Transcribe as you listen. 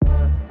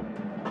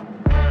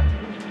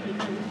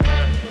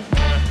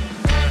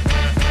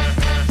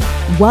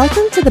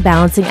Welcome to the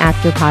Balancing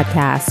Actor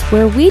Podcast,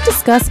 where we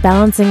discuss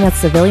balancing a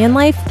civilian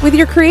life with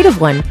your creative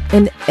one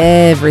and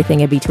everything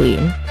in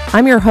between.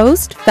 I'm your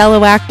host,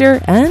 fellow actor,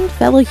 and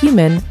fellow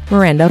human,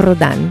 Miranda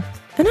Rodan,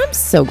 and I'm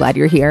so glad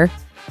you're here.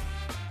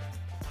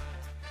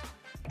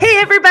 Hey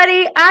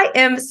everybody, I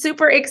am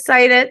super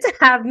excited to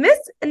have Miss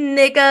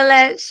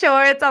Nichollette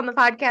Shorts on the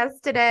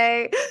podcast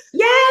today.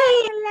 Yay!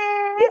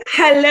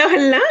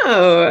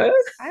 Hello.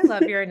 I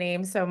love your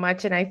name so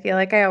much, and I feel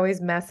like I always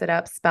mess it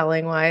up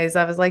spelling wise.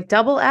 I was like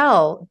double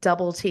L,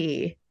 double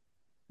T.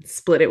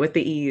 Split it with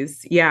the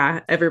E's.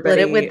 Yeah,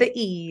 everybody. Split it with the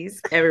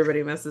E's.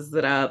 Everybody messes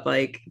it up.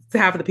 Like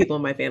half of the people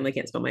in my family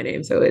can't spell my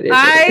name, so it is.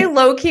 I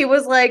low-key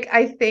was like,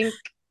 I think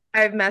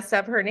I've messed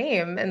up her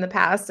name in the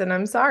past, and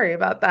I'm sorry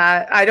about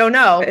that. I don't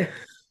know.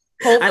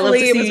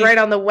 Hopefully it was right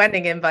on the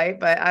wedding invite,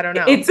 but I don't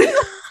know.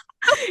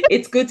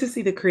 It's good to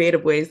see the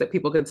creative ways that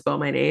people can spell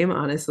my name.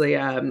 Honestly,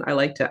 I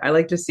like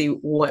to see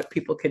what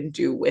people can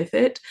do with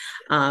it.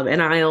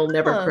 And I'll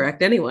never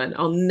correct anyone.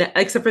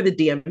 Except for the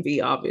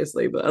DMV,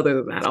 obviously, but other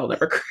than that, I'll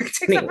never correct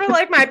anyone. Except for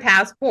like my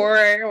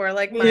passport or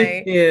like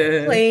my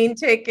plane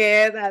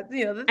ticket. That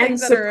the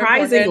things that are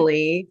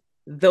surprisingly,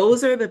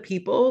 those are the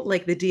people,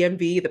 like the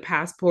DMV, the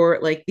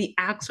passport, like the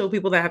actual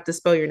people that have to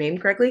spell your name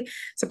correctly.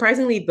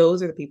 Surprisingly,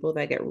 those are the people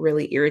that get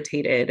really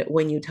irritated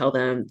when you tell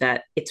them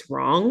that it's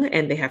wrong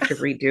and they have to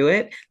redo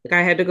it. Like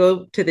I had to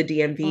go to the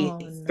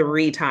DMV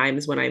 3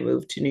 times when I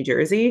moved to New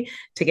Jersey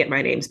to get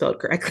my name spelled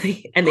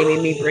correctly. And they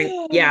made me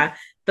bring,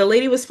 the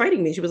lady was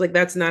fighting me. She was like,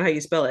 that's not how you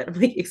spell it. I'm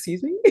like,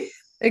 excuse me?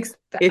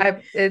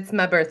 It's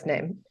my birth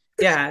name.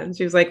 Yeah. And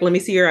she was like, let me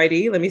see your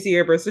ID. Let me see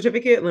your birth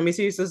certificate. Let me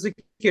see your social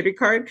security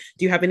card.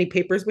 Do you have any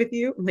papers with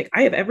you? I'm like,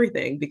 I have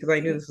everything because I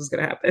knew this was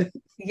going to happen.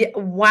 Yeah.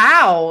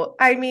 Wow.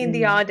 I mean,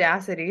 the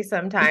audacity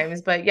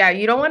sometimes, but yeah,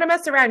 you don't want to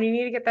mess around. You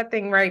need to get that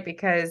thing right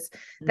because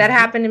that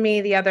happened to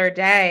me the other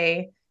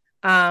day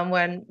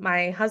when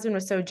my husband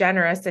was so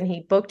generous and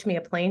he booked me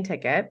a plane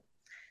ticket.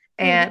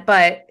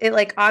 But it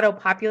like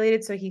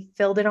auto-populated. So he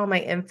filled in all my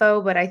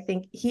info, but I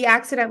think he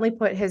accidentally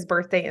put his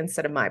birthday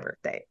instead of my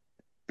birthday.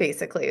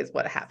 Basically is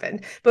what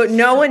happened. But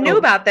no one knew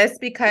about this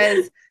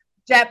because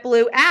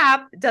JetBlue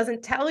app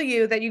doesn't tell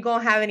you that you're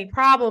going to have any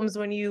problems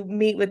when you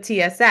meet with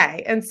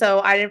TSA. And so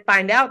I didn't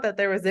find out that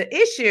there was an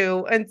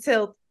issue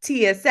until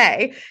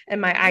TSA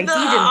and my ID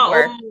didn't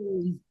work.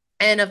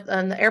 And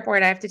on the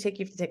airport, you have to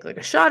take like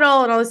a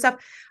shuttle and all this stuff.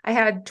 I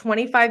had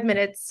 25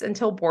 minutes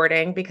until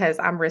boarding because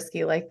I'm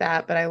risky like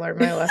that, but I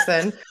learned my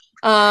lesson.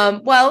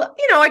 Well,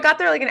 I got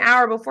there like an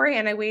hour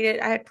beforehand. I waited.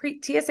 I had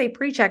TSA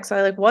pre-check, so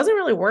I like wasn't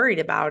really worried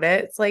about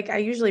it. It's like I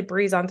usually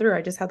breeze on through.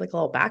 I just had like a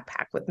little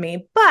backpack with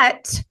me,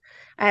 but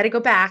I had to go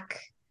back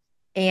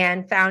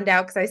and found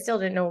out because I still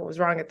didn't know what was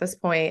wrong at this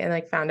point, and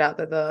like found out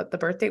that the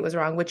birth date was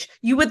wrong, which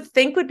you would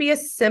think would be a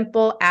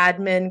simple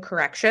admin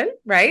correction,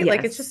 right? Yes.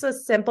 Like it's just a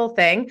simple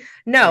thing.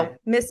 No,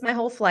 missed my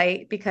whole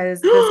flight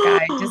because this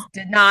guy just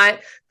did not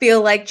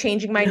feel like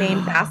changing my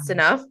name fast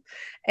enough.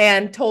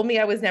 And told me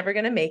I was never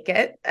going to make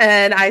it.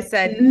 And I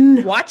said,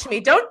 watch me.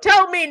 Don't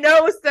tell me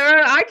no,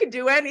 sir. I could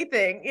do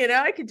anything.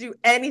 I could do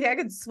anything. I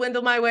could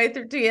swindle my way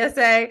through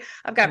TSA.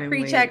 I've got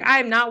pre-check.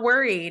 I'm not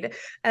worried.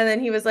 And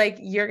then he was like,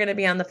 you're going to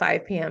be on the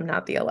 5 p.m.,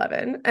 not the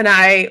 11. And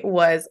I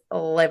was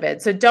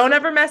livid. So don't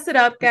ever mess it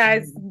up,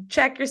 guys.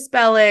 Check your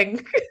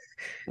spelling.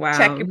 Wow.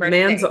 Check your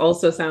birthday. Mans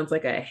also sounds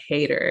like a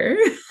hater.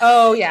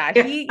 Oh yeah.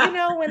 He,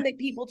 when the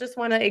people just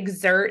want to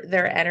exert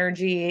their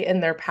energy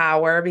and their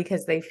power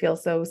because they feel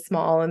so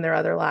small in their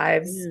other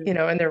lives, in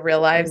their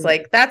real lives.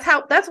 Like that's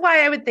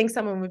why I would think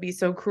someone would be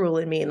so cruel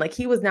and mean. Like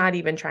he was not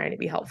even trying to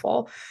be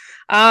helpful.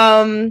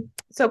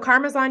 So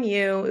karma's on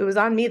you. It was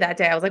on me that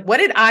day. I was like, what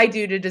did I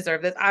do to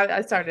deserve this?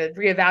 I started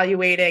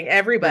reevaluating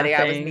everybody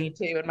I was mean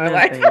to in my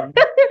life.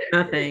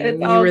 Nothing.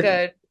 It's all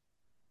good.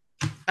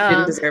 You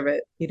didn't deserve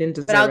it. You didn't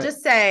deserve it. But I'll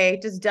just say,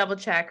 just double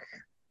check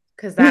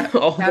because that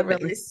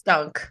really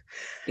stunk.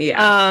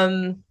 Yeah.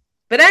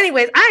 But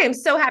anyways, I am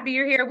so happy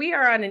you're here. We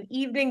are on an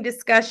evening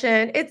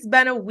discussion. It's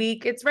been a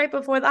week. It's right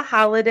before the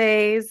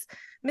holidays.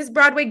 Miss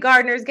Broadway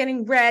Gardner is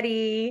getting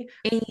ready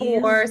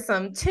for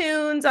some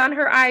tunes on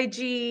her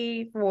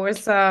IG, for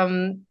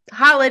some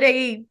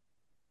holiday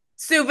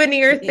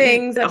souvenir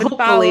things. I've been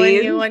following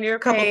you on your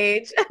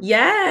page.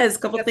 Yes,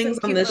 couple things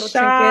on the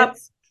shop.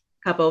 Trinkets.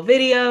 Couple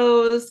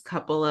videos,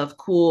 couple of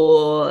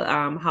cool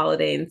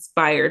holiday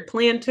inspired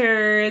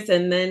planters,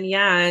 and then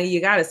you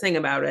got to sing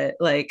about it.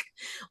 Like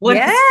what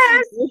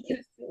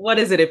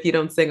is it if you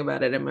don't sing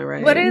about it? Am I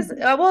right? What is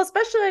well,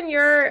 especially on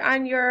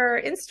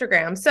your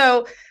Instagram.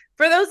 So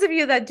for those of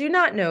you that do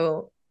not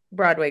know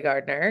Broadway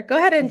Gardner, go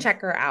ahead and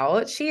check her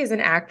out. She is an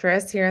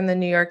actress here in the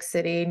New York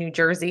City, New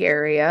Jersey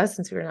area,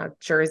 since we're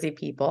not Jersey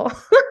people.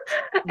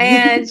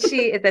 And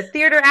she is a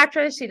theater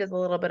actress. She does a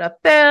little bit of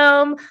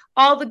film,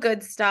 all the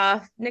good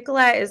stuff.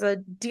 Nichollette is a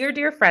dear,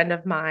 dear friend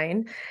of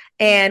mine.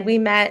 And we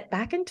met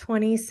back in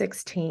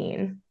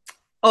 2016.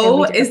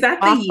 Oh, is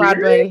that the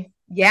Broadway? Year?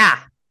 Yeah.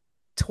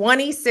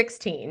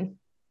 2016.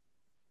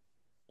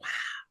 Wow.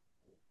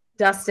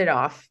 Dusted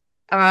off.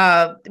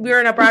 We were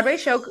in a Broadway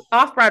show,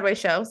 off Broadway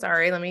show.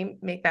 Sorry, let me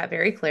make that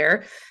very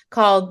clear.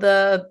 Called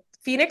the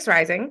Phoenix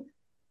Rising.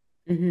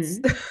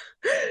 Mm-hmm.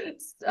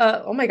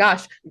 Oh my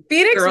gosh,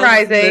 Phoenix Girls and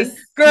the Rising,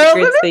 Girls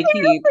in Secrets the They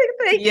Keep. Music.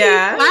 Thank you.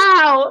 Yeah.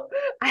 Wow,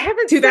 I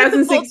haven't said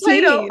the full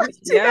title.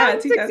 2016. Yeah,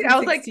 2016. I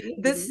was like, the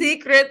 2016.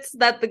 secrets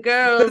that the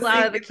girls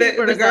are the The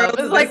keepers of. girls It's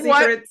and the like what,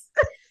 secrets.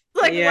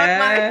 like what my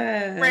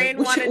Yeah. brain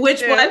wanted to Which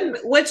do. one?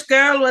 Which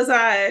girl was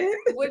I?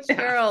 Which Yeah.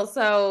 girl?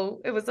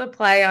 So it was a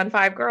play on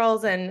five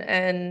girls,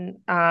 and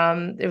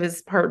it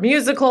was part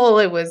musical.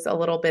 It was a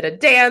little bit of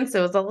dance. It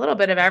was a little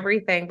bit of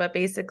everything, but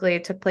basically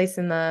it took place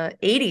in the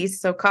 80s.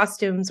 So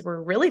costumes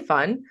were really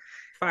fun.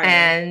 Fire.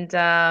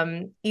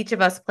 And each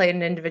of us played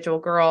an individual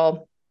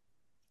girl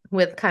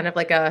with kind of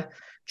like a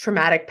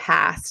traumatic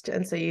past.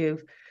 And so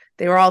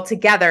they were all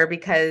together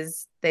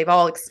because they've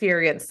all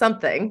experienced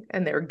something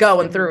and they were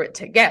going Mm-hmm. through it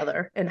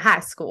together in high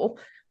school.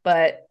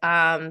 But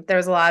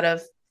there's a lot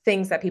of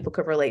things that people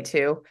could relate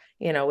to,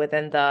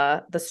 within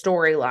the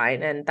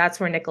storyline. And that's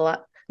where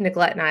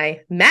Nichollette and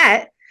I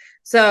met.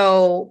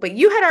 So, but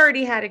you had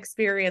already had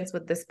experience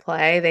with this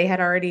play. They had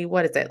already,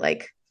 what is it,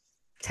 like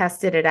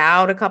tested it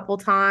out a couple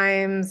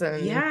times,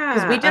 and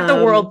because we Yeah. did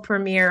the world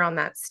premiere on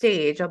that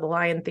stage of the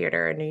Lion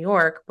Theater in New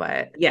York,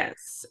 but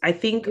Yes. I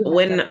think you had done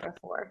when it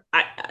before.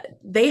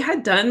 they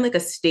had done like a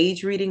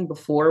stage reading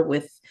before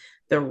with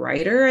the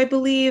writer, I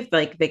believe.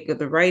 Like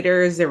the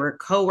writers, there were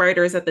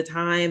co-writers at the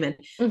time, and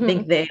I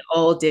think Mm-hmm. they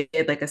all did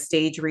like a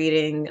stage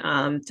reading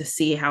to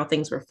see how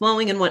things were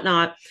flowing and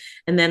whatnot.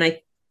 And then I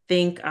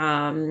think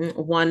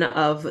one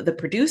of the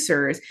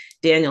producers,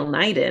 Daniel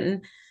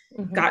Knighton,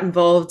 Mm-hmm. got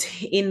involved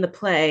in the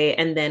play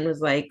and then was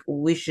like,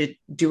 we should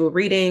do a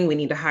reading. We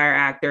need to hire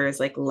actors.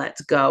 Like, let's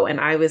go. And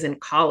I was in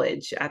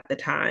college at the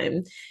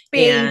time.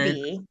 And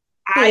Baby,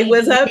 I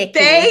was baby a Nikki,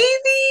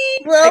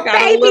 baby.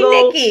 I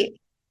little baby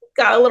Nikki.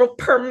 got a little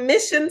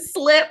permission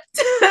slip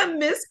to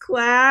miss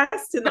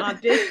class to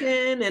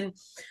audition. And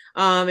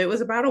it was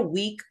about a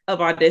week of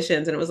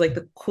auditions, and it was like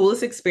the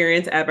coolest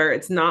experience ever.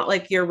 It's not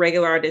like your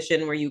regular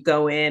audition where you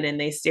go in and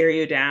they stare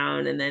you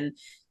down and then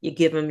you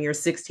give them your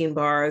 16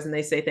 bars and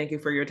they say thank you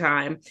for your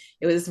time.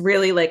 It was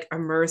really like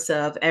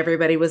immersive.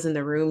 Everybody was in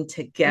the room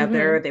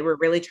together. Mm-hmm. They were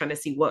really trying to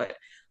see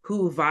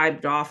who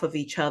vibed off of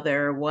each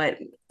other, what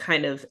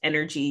kind of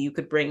energy you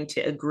could bring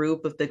to a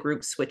group if the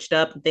group switched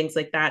up and things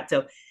like that.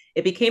 So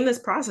it became this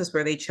process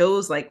where they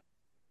chose like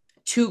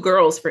two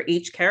girls for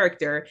each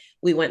character.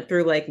 We went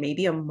through like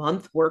maybe a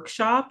month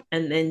workshop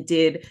and then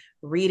did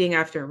reading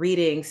after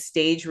reading,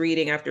 stage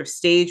reading after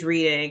stage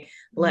reading,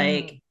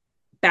 like Mm.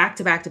 back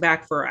to back to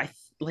back for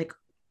like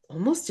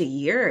almost a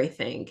year, I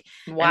think.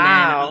 And then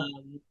Wow,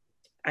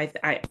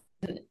 I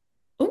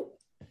oh,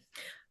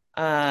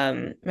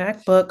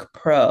 MacBook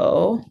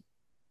Pro.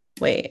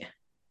 Wait.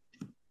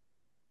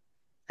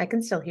 I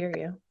can still hear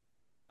you.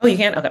 Oh, you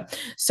can? Okay. Yeah.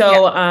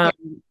 So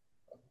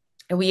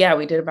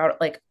we did about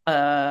like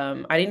I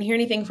didn't hear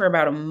anything for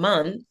about a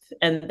month,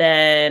 and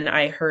then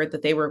I heard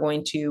that they were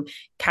going to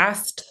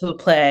cast the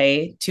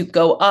play to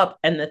go up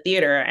in the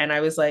theater, and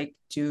I was like,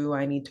 do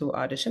I need to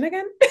audition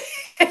again?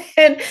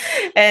 and,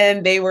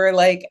 and they were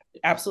like,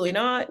 absolutely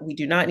not, we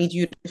do not need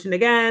you to audition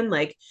again,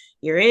 like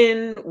you're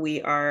in.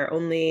 We are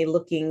only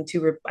looking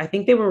to I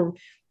think they were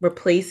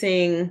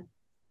replacing,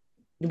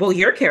 well,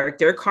 your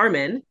character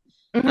Carmen.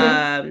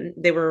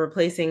 Mm-hmm. They were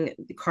replacing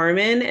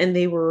Carmen and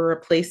they were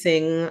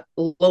replacing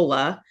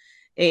Lola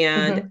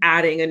and Mm-hmm.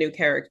 adding a new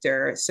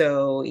character.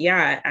 So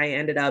yeah, I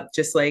ended up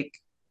just like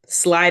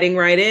sliding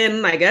right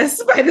in, I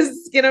guess, by the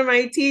skin of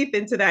my teeth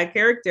into that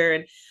character.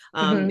 And it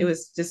Mm-hmm.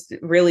 was just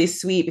really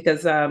sweet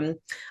because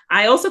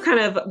I also kind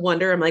of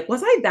wonder, I'm like,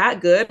 was I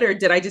that good or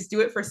did I just do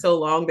it for so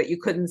long that you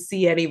couldn't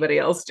see anybody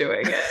else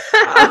doing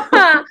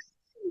it?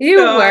 You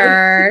So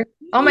were.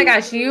 Oh my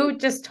gosh, you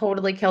just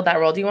totally killed that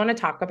role. Do you want to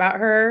talk about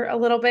her a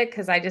little bit?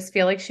 Because I just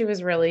feel like she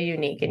was really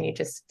unique and you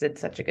just did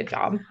such a good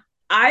job.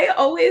 I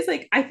always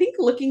like, I think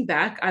looking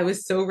back, I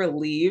was so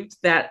relieved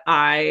that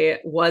I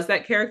was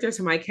that character.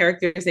 So my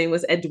character's name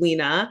was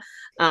Edwina.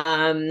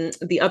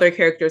 The other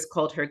characters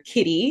called her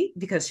Kitty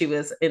because she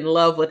was in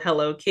love with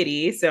Hello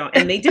Kitty. So,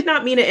 and they did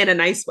not mean it in a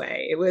nice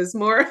way. It was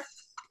more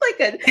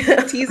like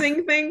a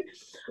teasing thing.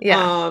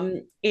 Yeah.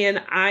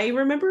 And I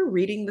remember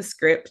reading the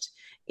script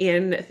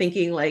and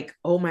thinking like,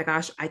 oh my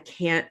gosh, I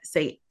can't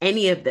say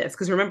any of this.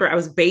 Because remember, I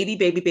was baby,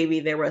 baby, baby.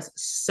 There was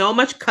so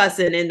much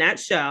cussing in that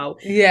show.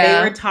 They were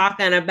Yeah.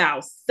 talking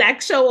about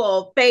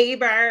sexual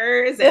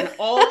favors and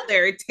all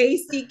their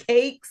tasty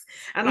cakes.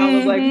 And I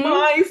was like, Mm-hmm.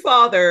 my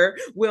father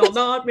will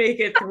not make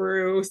it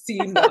through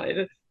scene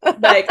one.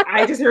 Like,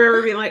 I just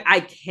remember being like,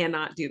 I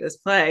cannot do this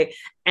play.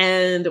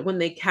 And when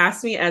they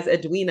cast me as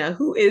Edwina,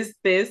 who is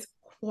this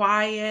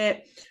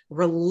quiet,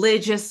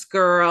 religious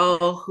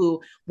girl who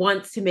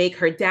wants to make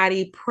her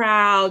daddy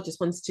proud, just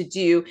wants to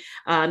do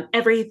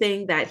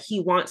everything that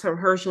he wants from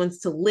her. She wants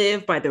to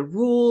live by the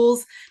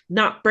rules,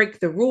 not break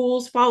the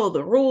rules, follow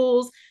the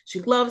rules. She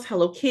loves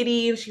Hello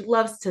Kitty. She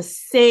loves to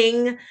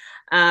sing.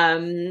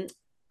 Um,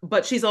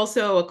 but she's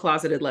also a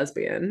closeted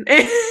lesbian.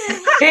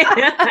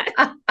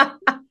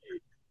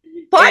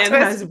 Plot and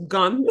twist. has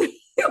gone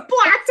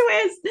plot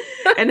twist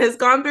and has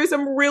gone through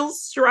some real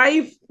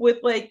strife with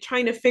like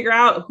trying to figure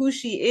out who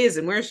she is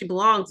and where she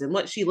belongs and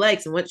what she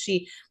likes and what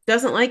she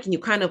doesn't like. And you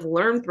kind of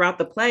learn throughout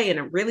the play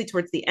and really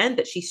towards the end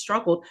that she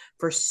struggled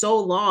for so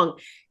long.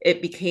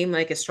 It became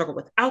like a struggle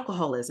with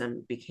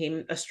alcoholism,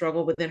 became a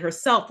struggle within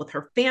herself, with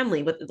her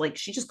family, with like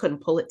she just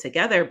couldn't pull it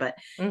together. But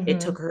it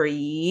took her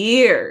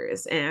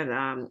years. And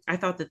I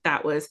thought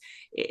that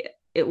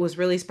it was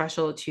really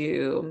special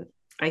to,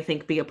 I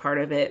think, be a part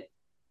of it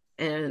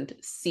and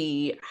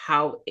see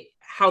how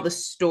the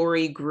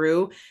story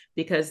grew,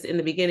 because in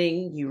the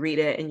beginning you read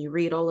it and you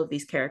read all of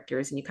these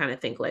characters and you kind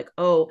of think like,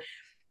 oh,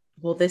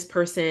 well, this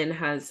person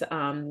has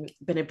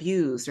been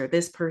abused, or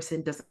this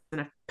person doesn't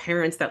have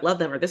parents that love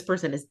them, or this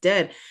person is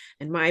dead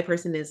and my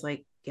person is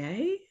like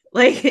gay,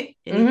 like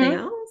anything Mm-hmm.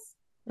 else.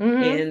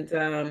 Mm-hmm.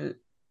 And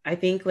I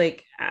think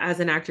like as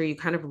an actor, you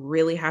kind of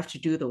really have to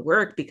do the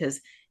work, because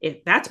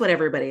if that's what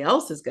everybody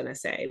else is going to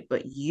say,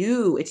 but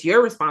it's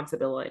your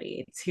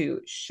responsibility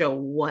to show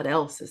what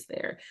else is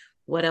there.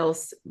 What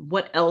else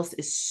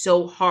is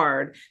so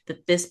hard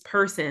that this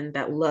person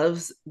that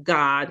loves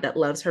God, that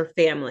loves her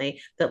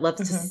family, that loves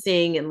to Mm-hmm.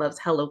 sing and loves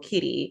Hello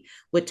Kitty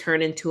would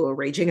turn into a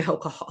raging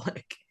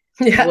alcoholic?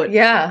 Yeah. What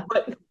Yeah.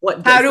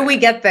 what How does do we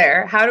that? get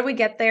there? How do we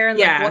get there? And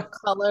like, Yeah. what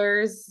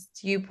colors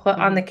do you put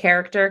on the Mhm.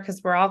 character?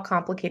 Because we're all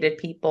complicated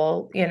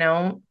people,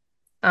 Yeah.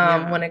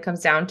 when it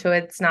comes down to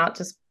it, it's not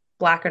just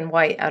black and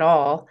white at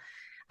all.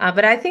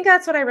 But I think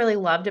that's what I really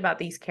loved about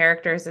these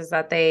characters is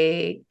that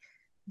they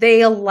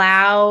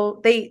allow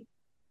they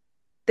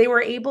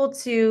were able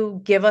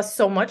to give us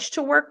so much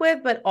to work with,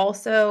 but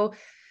also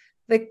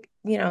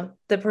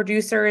the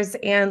producers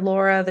and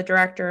Laura, the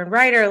director and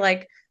writer,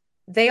 like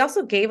they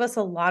also gave us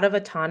a lot of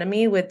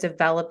autonomy with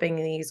developing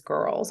these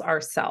girls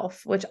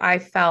ourselves, which I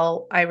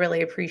felt I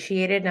really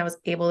appreciated and I was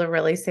able to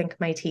really sink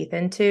my teeth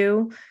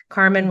into.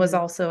 Carmen was Mhm.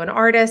 also an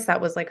artist. That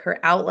was like her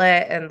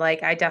outlet. And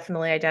like I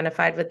definitely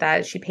identified with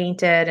that. She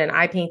painted and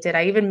I painted.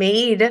 I even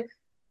made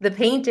the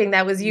painting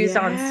that was used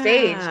on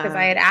stage because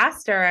I Yeah. had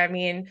asked her, I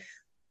mean,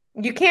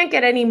 you can't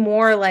get any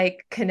more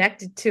like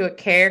connected to a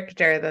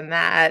character than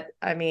that.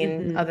 I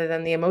mean, Hmm. other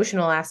than the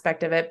emotional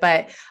aspect of it,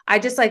 but I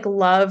just like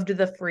loved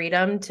the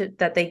freedom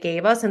that they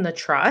gave us and the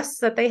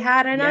trust that they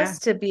had in Yeah. us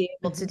to be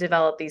able to Hmm.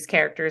 develop these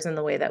characters in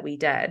the way that we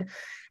did.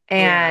 Oh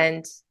yeah.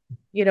 And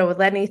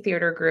with any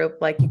theater group,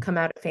 like you come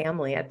out a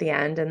family at the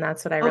end, and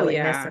that's what I Oh really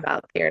miss yeah.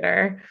 about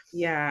theater.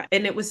 Yeah.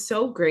 And it was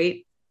so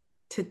great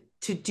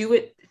to do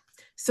it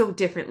so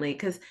differently,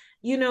 because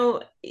you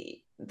know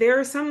there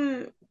are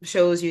some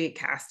shows you get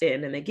cast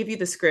in and they give you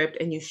the script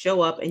and you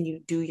show up and you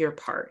do your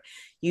part.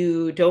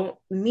 You don't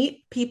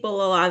meet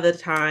people a lot of the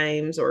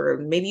times, or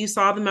maybe you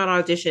saw them at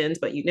auditions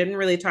but you didn't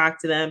really talk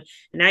to them,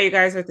 and now you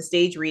guys are at the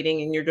stage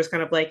reading and you're just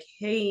kind of like,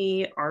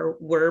 hey,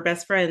 we're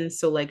best friends,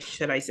 so like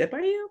should I sit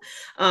by you?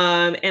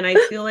 And I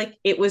feel like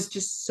it was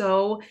just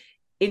so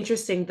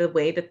interesting the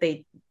way that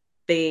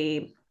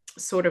they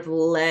sort of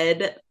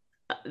led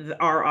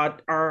our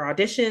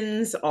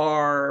auditions,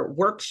 our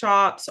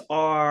workshops,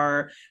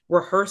 our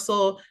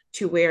rehearsal,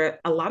 to where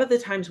a lot of the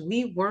times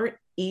we weren't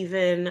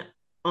even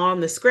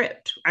on the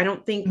script. I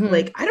don't think Mhm.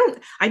 like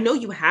I know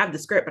you have the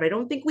script, but I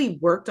don't think we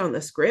worked on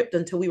the script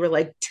until we were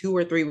like 2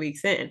 or 3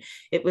 weeks in.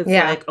 It was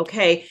Yeah. like,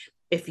 okay,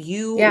 if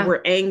you Yeah.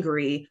 were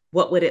angry,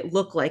 what would it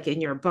look like in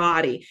your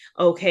body?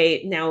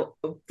 Okay, now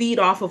feed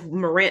off of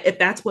Miranda. If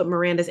that's what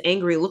Miranda's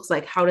angry looks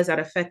like, how does that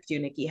affect you,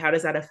 Nikki? How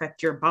does that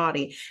affect your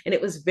body? And it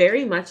was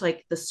very much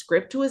like the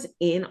script was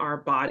in our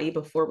body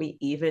before we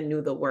even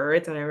knew the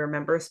words. And I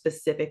remember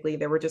specifically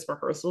there were just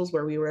rehearsals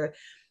where we were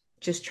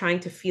just trying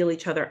to feel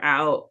each other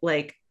out,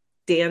 like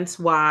dance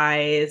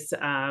wise,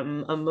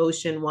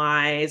 emotion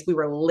wise. We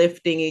were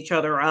lifting each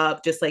other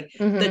up. Just like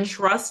the Hmm.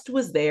 trust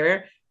was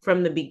there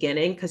from the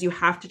beginning, because you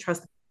have to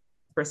trust the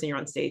person you're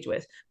on stage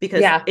with, because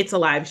Yeah. it's a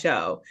live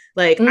show.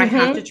 Like I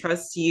have to Hmm.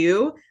 trust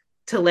you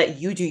to let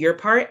you do your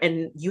part,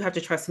 and you have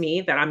to trust me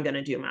that I'm going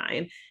to do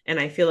mine. And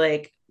I feel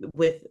like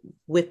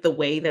with the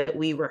way that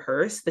we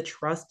rehearse, the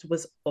trust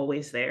was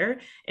always there,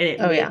 and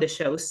it Oh made yeah. the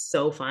show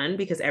so fun,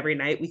 because every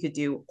night we could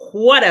do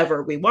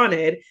whatever we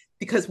wanted,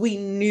 because we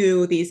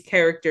knew these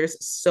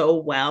characters so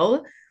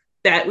well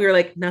that we were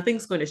like,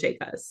 nothing's going to shake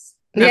us.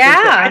 Nothing's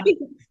going. I Yeah. think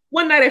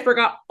one night I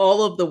forgot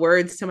all of the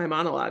words to my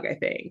monologue. I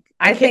think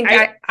I I can't.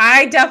 think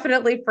I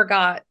definitely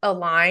forgot a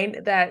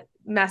line that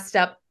messed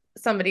up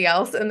somebody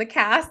else in the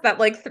cast that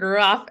like threw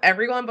off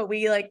everyone, but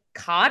we like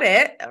caught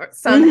it Mm-hmm.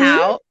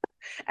 somehow.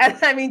 And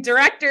I mean,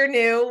 director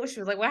knew. She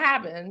was like, "What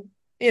happened?"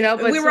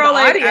 But We to were the all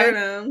like, I don't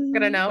audience, know,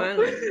 gonna know. I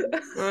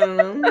don't, I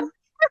don't know.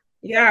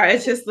 Yeah,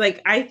 it's just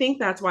like I think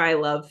that's why I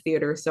love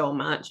theater so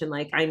much. And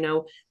like I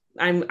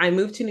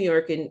moved to New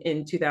York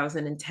in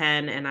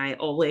 2010, and I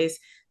always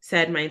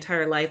said my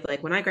entire life,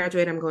 like when I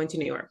graduate, I'm going to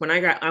New York. When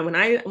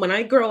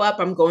I grow up,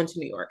 I'm going to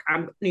New York.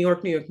 I'm New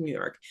York, New York, New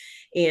York.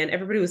 And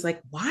everybody was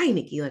like, why,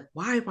 Nikki? Like,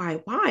 why?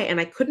 And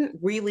I couldn't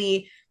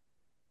really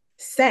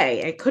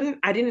say.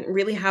 I didn't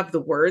really have the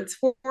words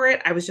for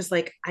it. I was just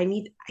like, I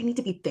need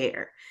to be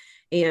there.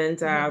 And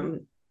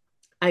Mhm.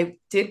 I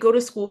did go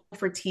to school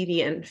for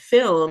TV and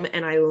film,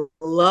 and I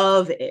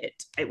love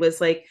it. It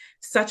was like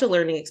such a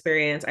learning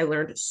experience. I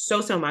learned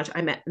so much.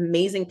 I met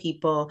amazing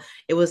people.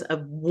 It was a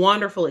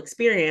wonderful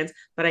experience,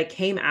 but I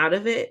came out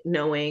of it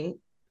knowing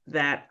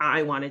that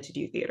I wanted to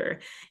do theater.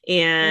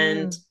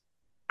 And Mm,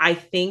 I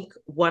think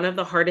one of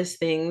the hardest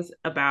things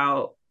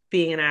about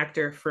being an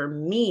actor for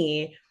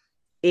me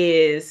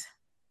is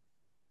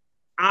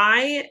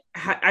I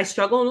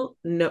struggle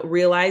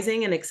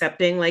realizing and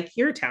accepting like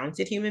you're a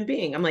talented human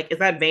being. I'm like, is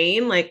that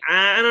vain? Like,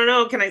 I don't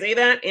know. Can I say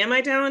that? Am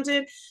I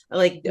talented?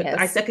 Like, I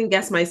yes. second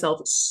guess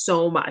myself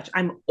so much.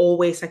 I'm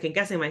always second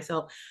guessing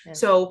myself. Yeah.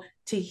 So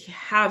to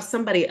have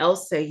somebody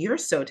else say you're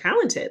so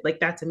talented, like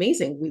that's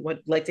amazing. We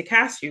would like to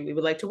cast you. We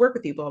would like to work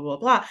with you. Blah blah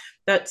blah.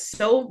 That's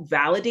so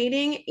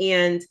validating,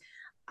 and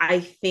I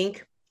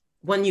think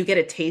when you get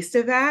a taste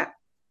of that,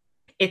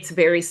 it's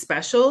very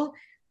special,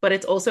 but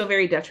it's also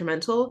very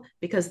detrimental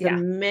because the Yeah.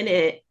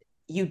 minute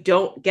you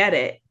don't get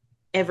it,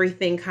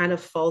 everything kind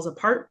of falls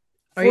apart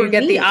Or you for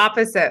get the me.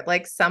 opposite,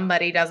 like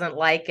somebody doesn't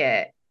like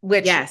it,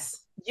 which Yes.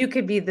 you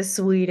could be the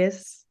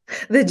sweetest,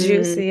 the Mm-hmm.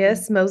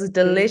 juiciest, most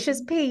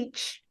delicious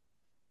peach,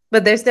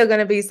 but there's still going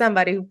to be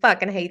somebody who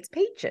fucking hates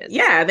peaches.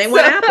 Yeah, they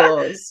want So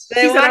apples.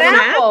 they She said, I want want an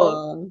apples.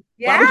 apple.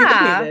 Why would you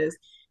give me Yeah. this?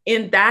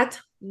 And that's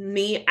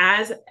me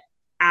as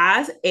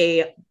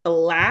a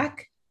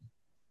black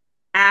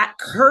at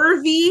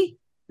curvy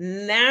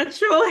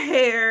natural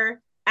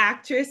hair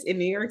actress in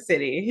New York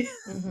City.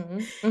 Mm-hmm.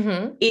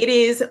 Mm-hmm. It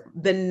is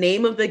the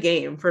name of the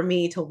game for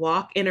me to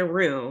walk in a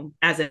room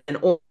as an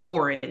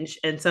orange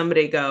and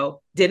somebody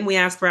go, didn't we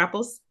ask for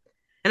apples?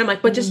 And I'm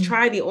like, but just Mm.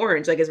 try the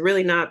orange. Like, it's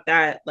really not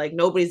that, like,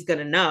 nobody's going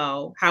to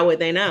know. How would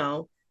they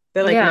know?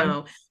 They're like, Yeah.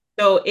 no.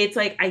 So it's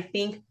like, I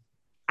think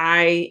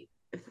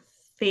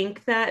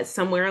that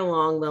somewhere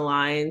along the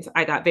lines,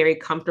 I got very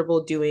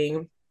comfortable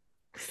doing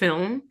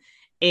film.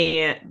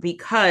 And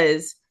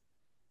because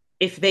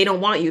if they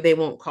don't want you, they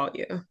won't call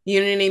you. You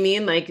know what I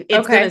mean? Like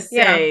it's gonna Okay.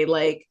 Yeah. say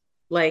like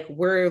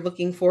we're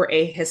looking for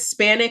a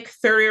Hispanic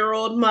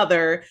 30-year-old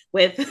mother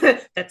with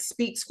that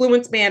speaks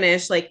fluent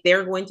Spanish. Like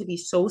they're going to be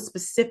so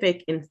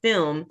specific in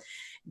film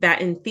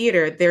that in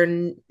theater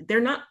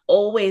they're not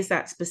always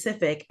that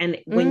specific. And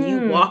when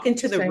you walk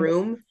into the Interesting.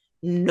 room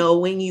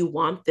knowing you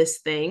want this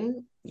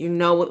thing, you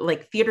know,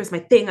 like theater's my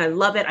thing. I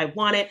love it. I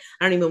want it.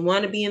 I don't even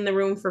want to be in the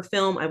room for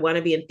film. I want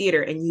to be in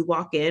theater. And you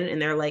walk in and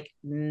they're like,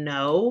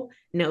 no,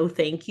 no,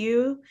 thank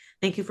you.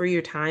 Thank you for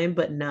your time,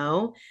 but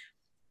no.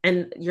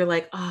 And you're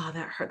like, oh,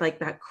 that hurt. Like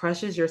that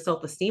crushes your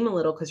self-esteem a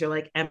little because you're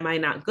like, am I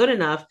not good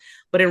enough?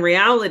 But in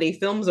reality,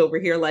 films over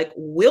here, like,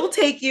 we'll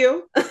take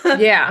you.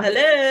 Yeah.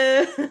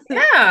 Hello.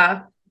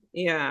 Yeah.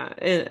 Yeah.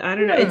 And I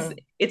don't know. Hmm.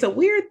 It's a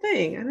weird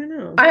thing. I don't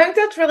know. I think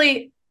that's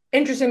really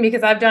interesting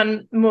because I've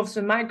done most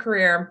of my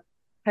career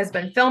has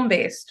been film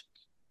based.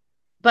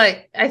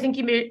 But I think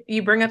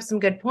you bring up some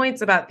good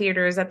points about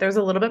theaters that there's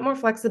a little bit more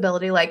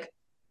flexibility. Like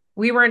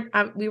we were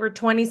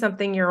 20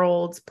 something year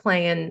olds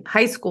playing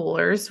high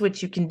schoolers,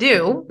 which you can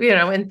do,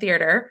 Mhm. in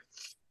theater.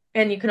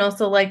 And you can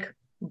also like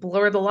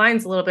blur the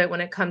lines a little bit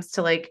when it comes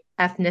to like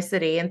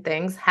ethnicity and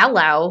things.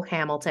 Hello,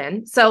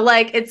 Hamilton. So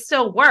like it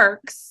still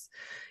works,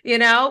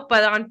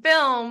 but on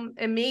film,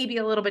 it may be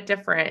a little bit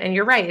different. And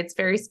you're right, it's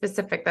very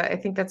specific. That I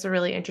think that's a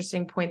really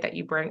interesting point that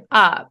you bring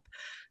up.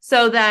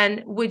 So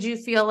then would you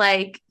feel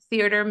like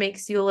theater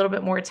makes you a little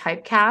bit more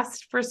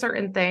typecast for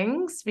certain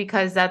things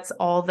because that's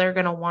all they're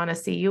going to want to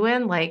see you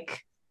in,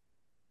 like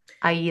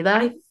Aida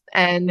I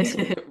and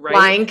right?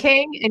 Lion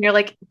King? And you're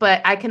like,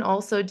 but I can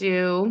also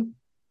do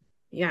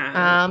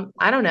Yeah.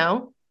 I don't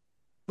know,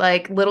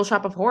 like Little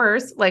Shop of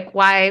Horrors. Like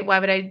why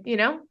would I?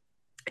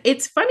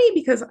 It's funny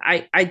because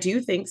I do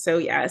think so,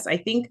 yes. I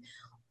think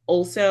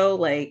also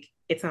like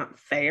it's not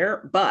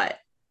fair, but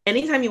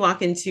anytime you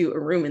walk into a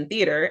room in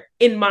theater,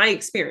 in my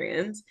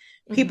experience,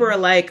 people are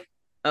Mhm. like,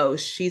 oh,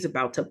 she's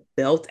about to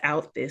belt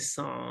out this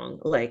song.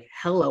 Like,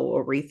 hello,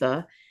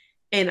 Aretha.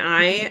 And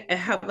I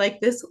have like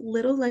this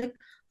little like,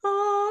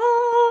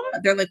 oh,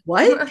 they're like,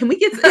 what? Can we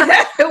get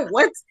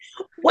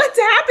what's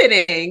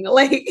happening?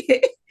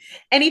 Like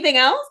anything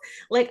else?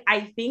 Like,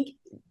 I think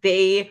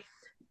they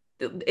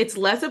it's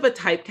less of a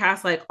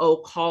typecast like, oh,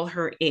 call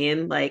her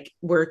in, like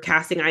we're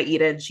casting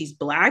Aida and she's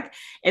black,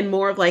 and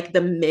more of like the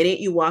minute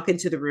you walk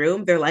into the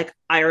room they're like,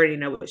 I already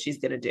know what she's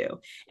gonna do.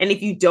 And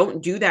if you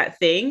don't do that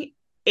thing,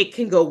 it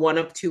can go one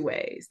of two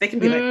ways. They can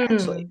be like,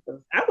 actually,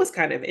 Mm. that was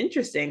kind of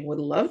interesting, would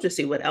love to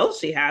see what else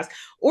she has.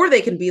 Or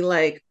they can be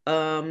like,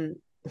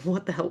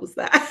 what the hell was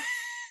that?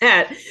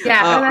 Yeah,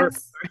 and or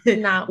that's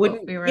not what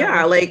wouldn't, we were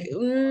yeah, like,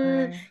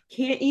 looking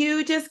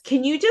for.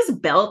 can you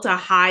just belt a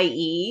high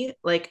E?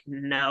 Like,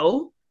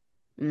 no,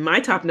 my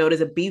top note is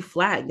a B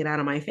flat. Get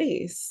out of my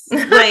face.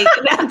 Like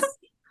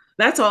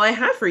that's all I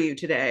have for you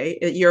today.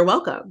 You're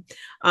welcome.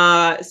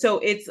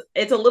 So it's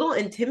a little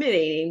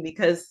intimidating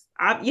because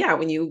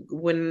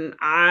when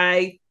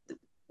I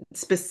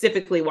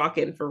specifically walk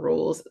in for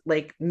roles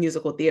like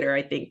musical theater,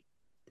 I think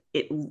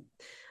it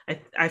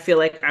I feel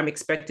like I'm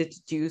expected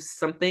to do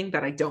something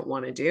that I don't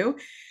want to do.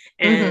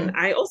 And Mm-hmm.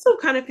 I also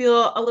kind of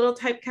feel a little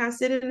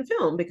typecasted in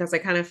film because I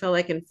kind of feel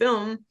like in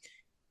film,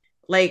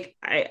 like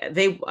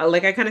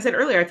I kind of said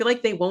earlier, I feel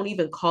like they won't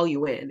even call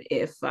you in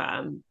if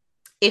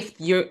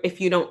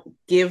you don't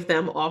give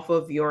them off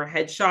of your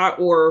headshot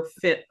or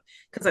fit,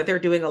 because like, they're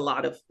doing a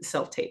lot of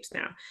self tapes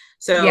now.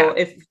 So Yeah.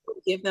 if you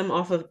give them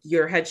off of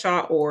your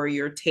headshot or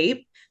your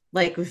tape,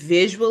 like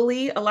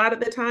visually, a lot of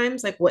the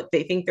times, like what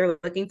they think they're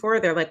looking for,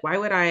 they're like, why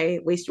would I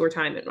waste your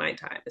time and my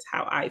time? Is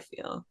how I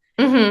feel.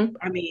 Mm-hmm.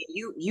 I mean,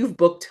 you've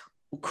booked,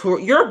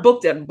 you're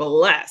booked and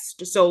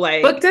blessed. So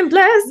Booked like, and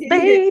blessed,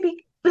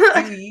 baby.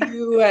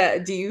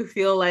 do you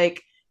feel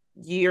like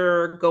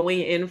you're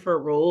going in for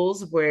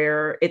roles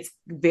where it's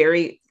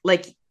very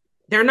like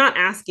they're not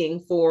asking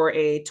for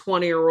a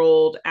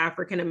 20-year-old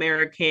African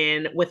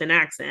American with an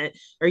accent,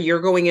 or you're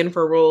going in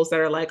for roles that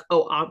are like,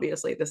 oh,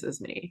 obviously this is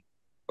me?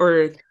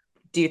 Or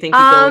do you think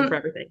you go in for Um,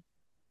 everything?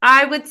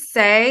 I would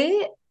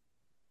say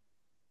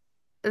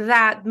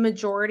that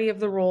majority of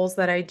the roles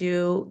that I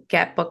do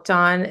get booked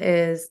on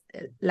is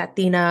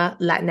Latina,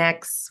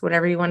 Latinx,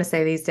 whatever you want to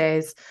say these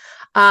days.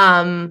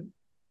 Um,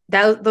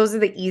 those are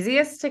the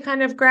easiest to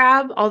kind of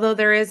grab, although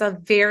there is a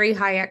very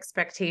high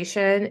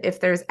expectation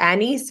if there's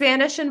any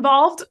Spanish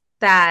involved,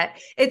 that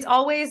it's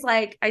always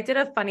like, I did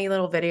a funny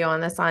little video on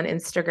this on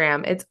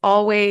Instagram. It's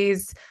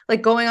always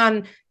like going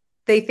on,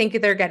 they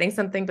think they're getting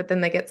something, but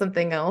then they get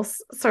something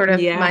else sort of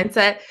Yeah.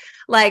 mindset.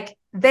 Like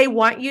they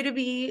want you to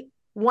be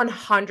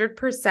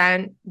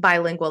 100%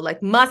 bilingual,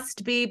 like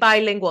must be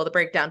bilingual, the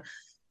breakdown.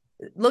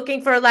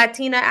 Looking for a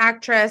Latina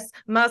actress,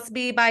 must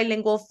be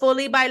bilingual,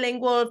 fully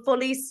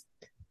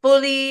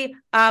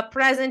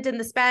present in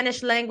the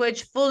Spanish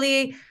language,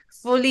 fully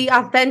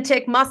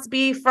authentic, must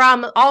be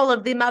from all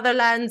of the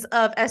motherlands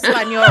of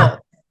Espanol.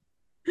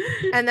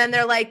 And then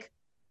they're like,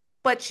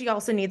 but she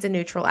also needs a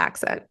neutral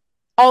accent.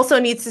 Also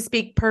needs to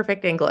speak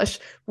perfect English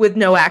with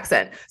no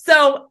accent.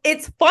 So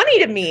it's funny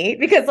to me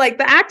because, like,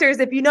 the actors,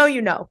 if you know,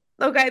 you know.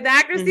 Okay. The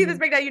actors see this Mhm.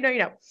 breakdown, you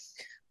know.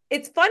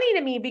 It's funny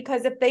to me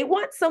because if they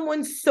want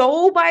someone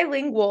so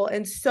bilingual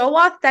and so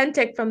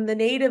authentic from the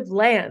native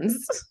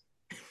lands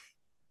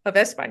of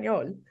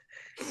Espanol,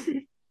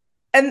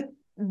 and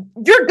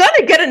you're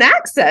gonna get an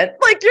accent,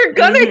 like you're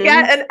gonna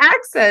get Mhm. an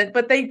accent,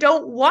 but they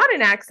don't want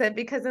an accent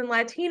because in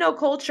Latino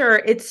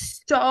culture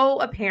it's so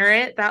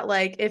apparent that,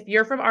 like, if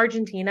you're from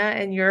Argentina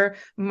and you're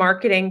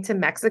marketing to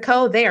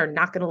Mexico, they are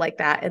not gonna like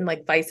that, and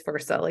like vice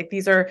versa. Like they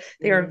are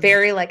Mhm.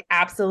 very like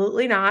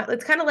absolutely not.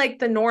 It's kind of like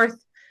the North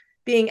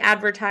being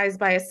advertised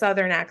by a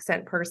Southern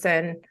accent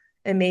person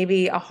and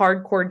maybe a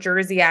hardcore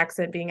Jersey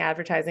accent being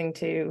advertising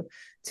to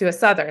a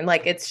Southern.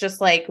 Like it's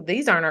just like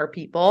these aren't our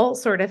people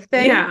sort of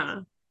thing. Yeah.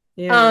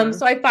 Yeah.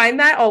 So I find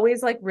that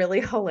always like really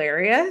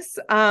hilarious.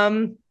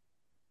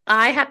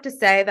 I have to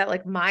say that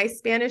like my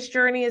Spanish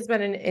journey has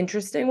been an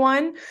interesting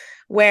one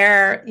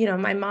where, you know,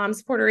 my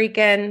mom's Puerto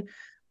Rican.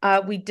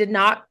 We did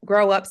not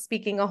grow up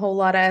speaking a whole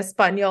lot of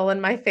Espanol in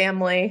my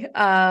family.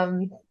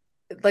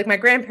 Like my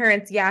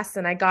grandparents, yes,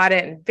 and I got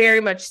it, and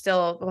very much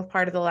still a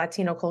part of the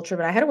Latino culture,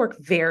 but I had to work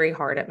very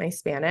hard at my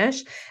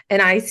Spanish.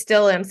 And I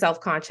still am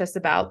self-conscious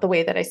about the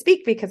way that I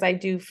speak because I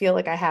do feel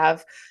like I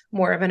have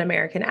more of an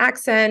American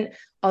accent.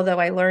 Although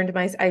I went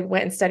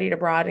and studied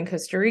abroad in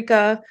Costa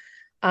Rica,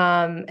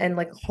 and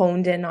like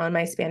honed in on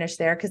my Spanish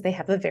there because they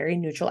have a very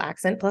neutral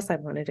accent. Plus, I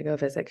wanted to go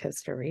visit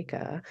Costa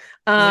Rica.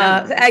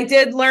 Yeah. I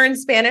did learn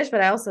Spanish, but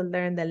I also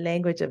learned the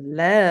language of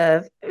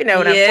love. You know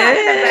what I'm talking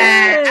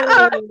Yeah.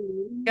 about.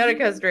 Go to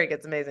Costa Rica.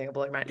 It's amazing. It'll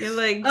blow your mind. You're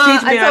like, teach me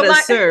And how so to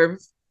my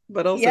surf,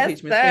 but also yes,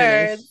 teach me sir.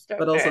 Spanish,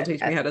 but also Instructor.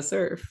 teach me how to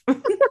surf.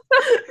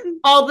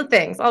 All the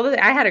things.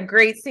 I had a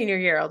great senior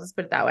year. I'll just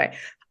put it that way.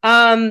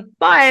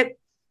 But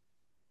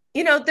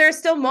you know, there's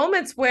still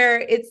moments where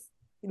it's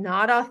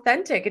not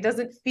authentic. It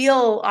doesn't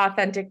feel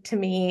authentic to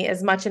me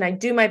as much. And I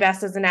do my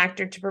best as an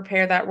actor to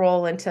prepare that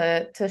role and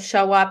to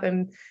show up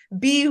and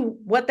be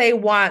what they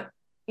want,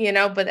 you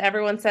know, but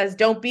everyone says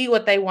don't be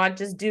what they want,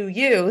 just do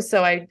you.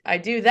 So I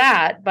do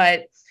that.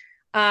 But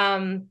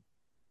um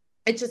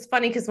it's just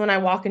funny because when I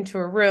walk into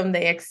a room,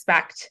 they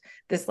expect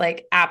this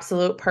like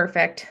absolute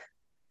perfect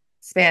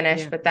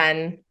Spanish, Yeah. but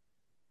then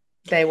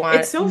they It's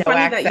want so no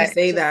funny that you accent. It's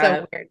say just so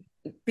that weird.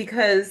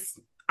 because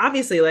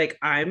obviously like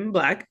I'm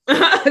black.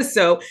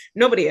 So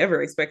nobody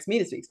ever expects me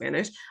to speak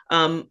Spanish.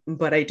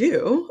 But I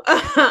do.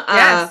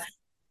 Yes.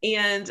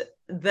 And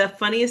the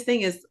funniest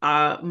thing is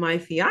my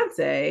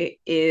fiance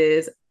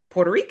is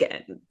Puerto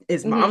Rican.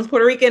 His mom's Mm-hmm.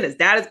 Puerto Rican, his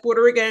dad is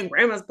Puerto Rican,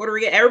 grandma's Puerto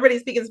Rican,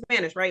 everybody's speaking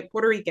Spanish, right?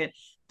 Puerto Rican.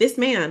 This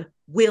man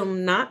will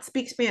not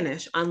speak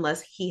Spanish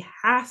unless he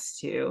has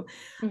to,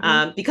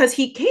 Mm-hmm. because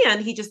he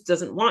can, he just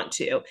doesn't want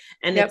to.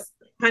 And Yep. it's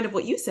kind of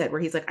what you said,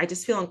 where he's like, I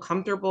just feel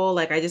uncomfortable.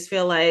 Like, I just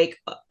feel like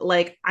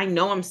I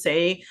know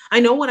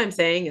what I'm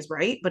saying is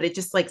right, but it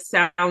just like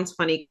sounds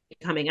funny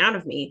coming out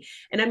of me.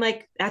 And I'm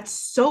like, that's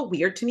so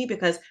weird to me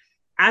because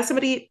as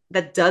somebody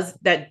that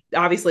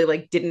obviously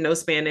like didn't know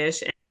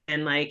Spanish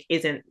and like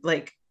isn't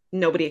like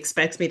nobody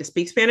expects me to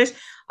speak Spanish.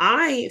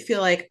 I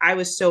feel like I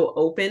was so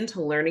open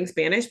to learning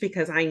Spanish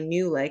because I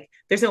knew like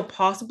there's no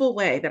possible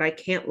way that I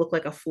can't look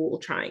like a fool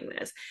trying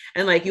this.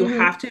 And like you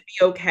have Hmm. to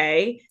be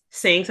okay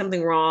saying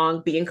something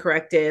wrong, being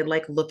corrected,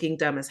 like looking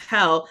dumb as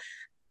hell,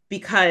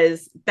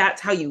 because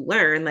that's how you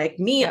learn. Like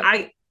me,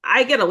 Yep.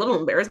 I get a little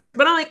embarrassed,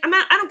 but I'm like,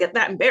 I don't get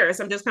that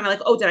embarrassed. I'm just kind of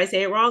like, oh, did I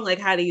say it wrong? Like,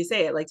 how do you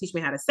say it? Like, teach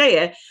me how to say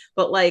it.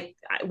 But like,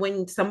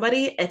 when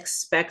somebody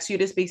expects you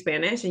to speak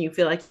Spanish and you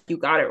feel like you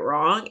got it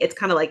wrong, it's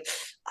kind of like,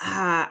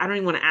 I don't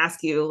even want to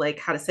ask you like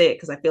how to say it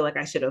because I feel like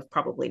I should have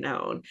probably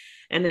known.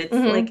 And it's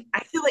like, Hmm. I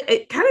feel like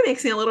it kind of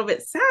makes me a little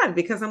bit sad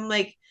because I'm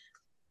like,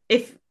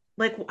 if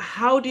like,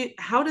 how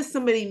does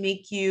somebody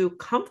make you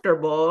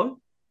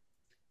comfortable,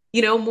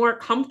 more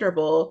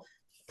comfortable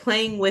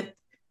playing with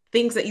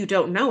things that you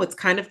don't know? It's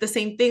kind of the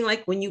same thing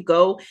like when you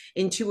go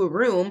into a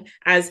room.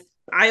 As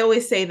I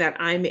always say that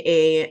I'm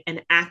a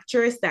an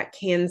actress that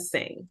can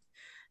sing,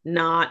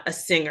 not a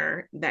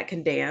singer that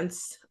can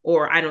dance,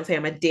 or I don't say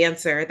I'm a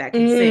dancer that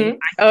can sing. Hmm.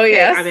 I Oh, say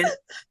yes.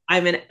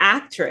 I'm an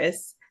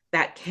actress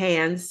that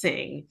can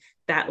sing,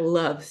 that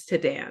loves to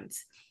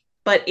dance.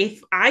 But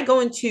if I go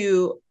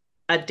into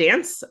a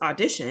dance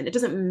audition, it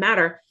doesn't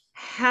matter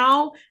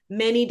how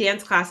many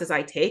dance classes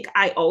I take,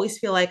 I always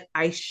feel like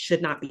I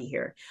should not be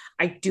here.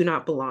 I do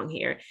not belong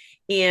here.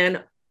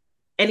 And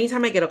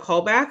anytime I get a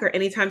call back or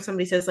anytime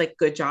somebody says like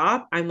good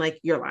job, I'm like,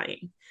 you're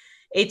lying.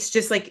 It's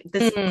just like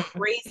this Mm.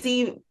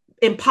 crazy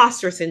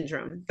imposter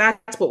syndrome.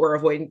 That's what we're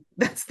avoiding.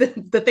 That's the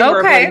thing we're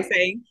avoiding Okay.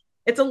 saying.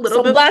 It's a little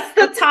So bit that's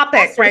the of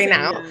topic imposter right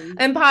now. syndrome.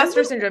 A Imposter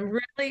little. syndrome.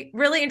 Really,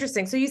 really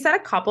interesting. So you said a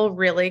couple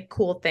really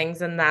cool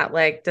things in that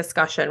like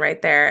discussion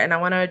right there. And I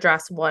want to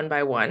address one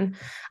by one.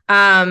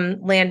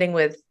 Landing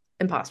with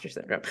imposter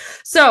syndrome.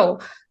 So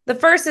the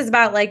first is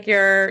about like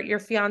your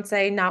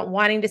fiance not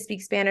wanting to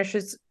speak Spanish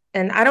is,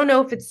 and I don't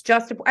know if it's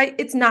just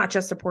it's not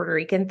just a Puerto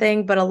Rican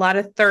thing, but a lot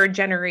of third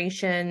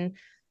generation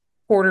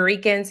Puerto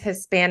Ricans,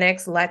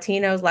 Hispanics,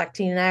 Latinos,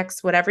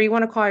 Latinx, whatever you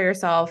want to call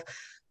yourself,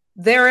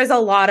 there is a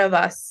lot of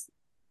us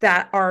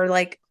that are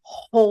like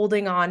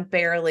holding on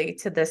barely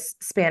to this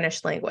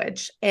Spanish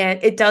language.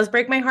 And it does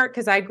break my heart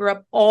because I grew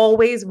up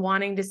always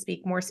wanting to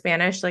speak more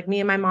Spanish. Like me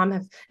and my mom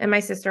have, and my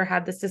sister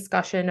had this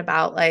discussion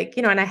about like,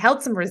 and I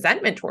held some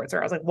resentment towards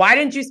her. I was like, why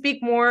didn't you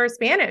speak more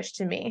Spanish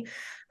to me?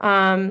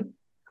 Um,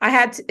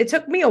 it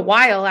took me a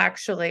while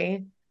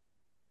actually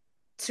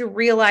to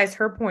realize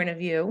her point of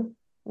view,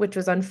 which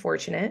was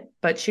unfortunate,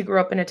 but she grew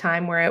up in a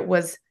time where it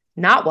was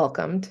not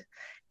welcomed.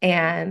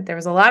 And there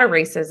was a lot of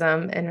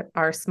racism in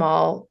our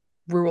small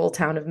rural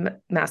town of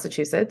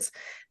Massachusetts,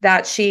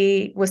 that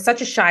she was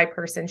such a shy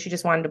person. She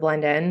just wanted to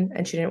blend in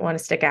and she didn't want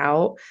to stick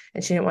out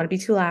and she didn't want to be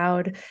too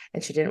loud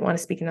and she didn't want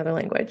to speak another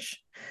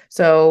language.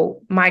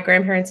 So my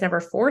grandparents never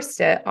forced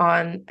it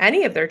on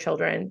any of their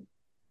children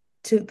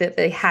to that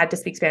they had to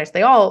speak Spanish.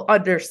 They all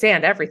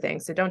understand everything.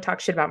 So don't talk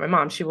shit about my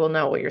mom. She will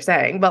know what you're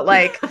saying. But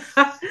like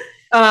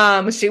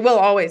she will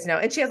always know.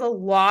 And she has a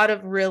lot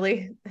of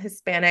really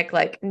Hispanic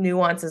like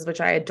nuances,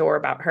 which I adore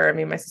about her. I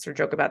mean, my sister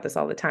joke about this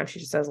all the time. She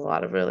just does a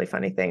lot of really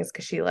funny things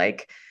because she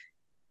like,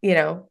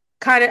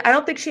 kind of, I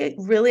don't think she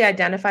really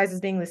identifies as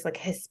being this like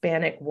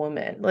Hispanic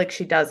woman. Like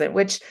she doesn't,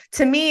 which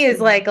to me is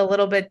like a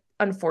little bit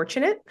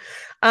unfortunate.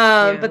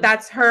 But Yeah.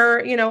 that's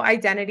her,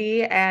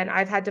 identity. And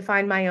I've had to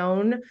find my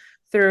own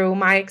through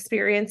my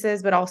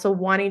experiences, but also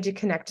wanting to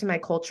connect to my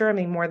culture. I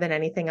mean, more than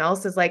anything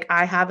else is like,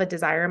 I have a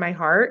desire in my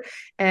heart.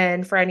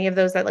 And for any of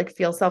those that like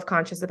feel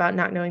self-conscious about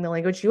not knowing the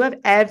language, you have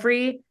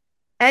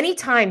any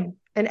time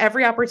and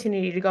every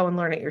opportunity to go and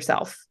learn it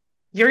yourself.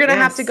 You're going to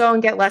have to Yes. go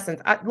and get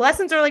lessons.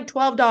 Lessons are like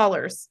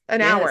 $12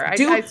 an Yes. hour. I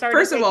started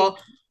First of taking all,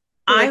 to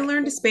I like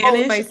learned hone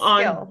Spanish my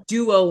on skill.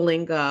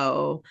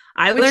 Duolingo.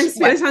 I Which learned what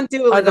Spanish on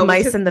are the Duolingo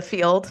mice because in the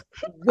field?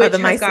 Are the which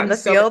has mice in gotten the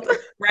so field?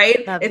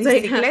 right. La It's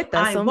like bicicleta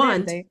I son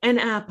want verde. an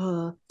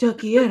apple, te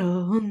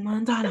quiero un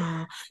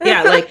manzana.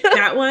 Yeah, like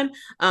that one.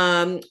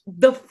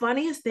 The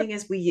funniest thing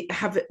is we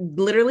have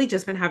literally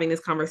just been having this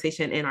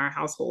conversation in our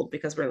household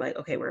because we're like,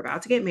 okay, we're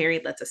about to get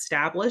married. Let's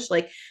establish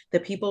like the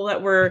people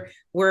that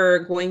we're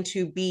going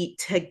to be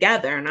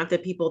together, not the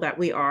people that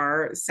we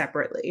are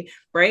separately,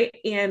 right?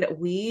 And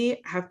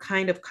we have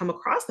kind of come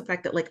across the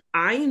fact that like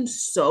I am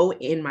so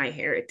in my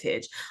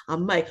heritage.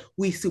 I'm like,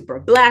 we super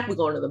black. We're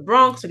going to the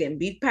Bronx. We're getting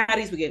beef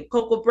patties. We're getting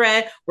cocoa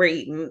bread. We're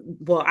eating.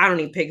 Well, I don't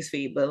eat pig's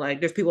feet, but like,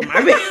 there's people in my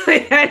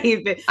family that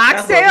eat. That's what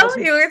Oxtail? most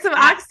people. You want some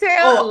oxtail?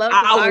 I love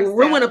some I'll oxtail.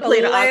 ruin a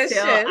plate of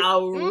oxtail. Delicious.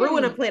 I'll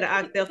ruin a Mm. plate of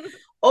oxtail.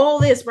 All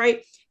this,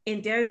 right?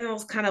 And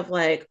Daniel's kind of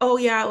like, oh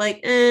yeah, like,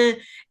 eh.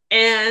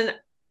 And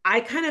I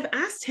kind of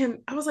asked him.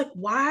 I was like,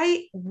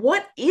 why?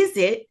 What is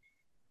it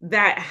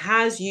that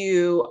has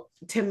you,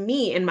 to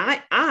me, in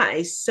my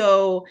eyes,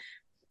 so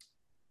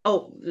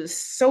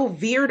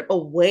veered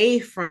away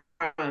from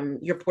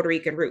your Puerto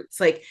Rican roots?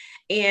 Like,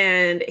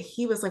 and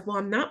he was like, well,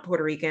 I'm not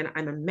Puerto Rican,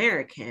 I'm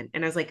American.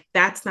 And I was like,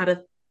 that's not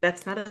a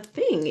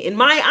thing in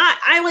my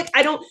eye.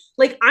 I don't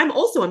like, I'm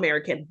also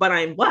American, but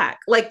I'm black.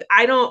 Like,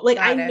 I don't like,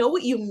 I Got know it.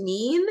 what you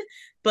mean,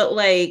 but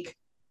like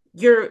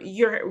your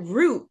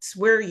roots,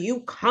 where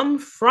you come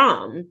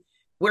from,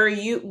 where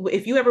you,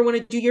 if you ever want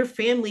to do your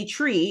family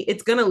tree,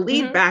 it's going to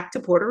lead Hmm. back to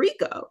Puerto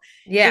Rico.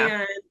 Yeah.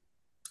 And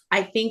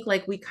I think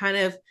like we kind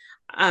of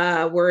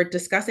were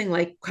discussing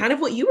like kind of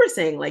what you were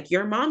saying, like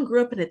your mom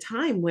grew up in a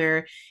time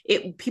where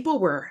it people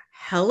were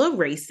hella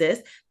racist.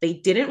 They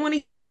didn't want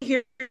to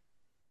hear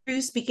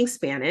you speaking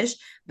Spanish.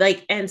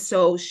 Like, and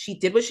so she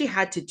did what she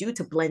had to do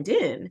to blend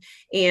in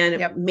and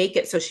Yep. make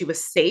it so she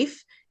was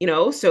safe, you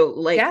know. So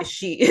like Yeah.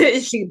 she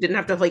didn't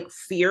have to like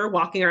fear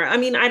walking around. I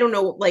mean, I don't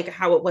know like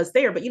how it was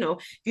there, but you know,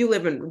 if you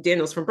live in,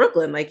 Daniel's from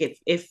Brooklyn, like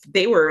if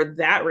they were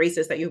that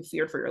racist that you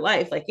feared for your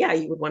life, like yeah,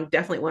 you would want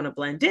definitely want to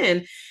blend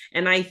in.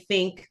 And I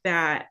think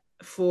that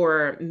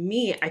for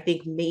me, I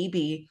think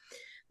maybe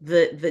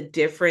the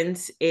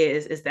difference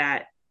is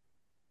that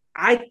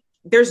I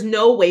there's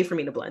no way for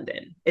me to blend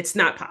in. It's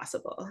not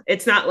possible.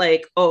 It's not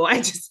like, oh,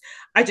 I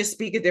just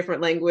speak a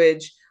different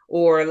language,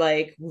 or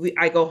like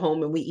I go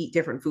home and we eat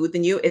different food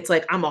than you. It's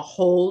like I'm a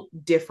whole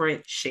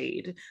different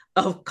shade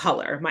of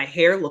color. My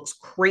hair looks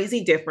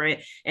crazy different,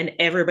 and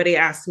everybody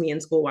asked me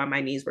in school why my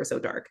knees were so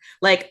dark.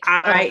 Like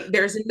Oh,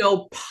 there's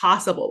no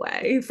possible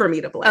way for me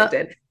to uh, blend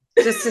in.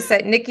 just to say,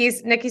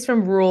 Nikki's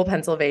from rural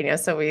Pennsylvania,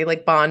 so we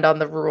like bond on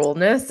the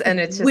ruralness, and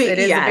We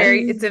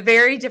yes, it's a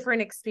very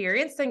different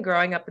experience than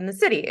growing up in the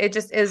city. It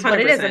just is what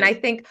it is, and 100%. I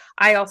think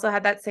I also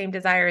had that same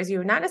desire as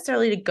you, not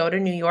necessarily to go to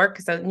New York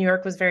because New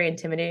York was very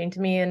intimidating to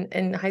me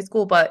in high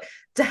school, but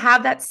to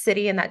have that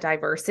city and that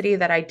diversity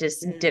that I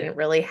just Mm, didn't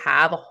really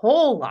have a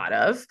whole lot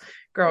of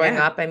growing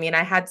yeah. up. I mean,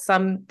 I had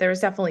some. There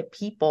was definitely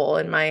people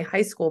in my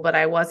high school, but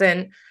I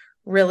wasn't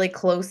really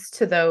close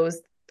to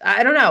those.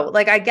 I don't know.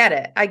 Like, I get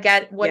it. I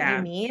get what you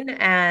Yeah. mean.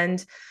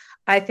 And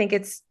I think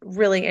it's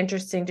really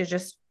interesting to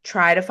just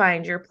try to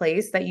find your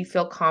place that you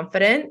feel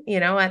confident,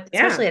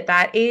 especially Yeah. at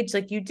that age.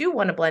 Like, you do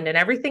want to blend in.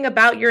 Everything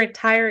about your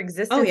entire Oh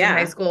existence in high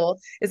yeah. school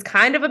is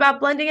kind of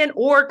about blending in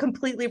or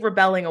completely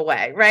rebelling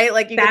away, right?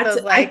 Like, you get That's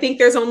those, I like, think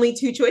there's only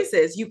two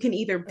choices. You can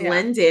either yeah.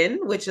 blend in,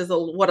 which is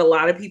what a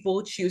lot of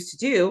people choose to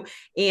do,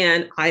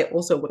 and I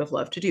also would have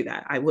loved to do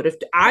that. I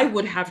Yeah.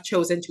 would have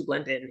chosen to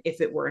blend in if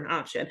it were an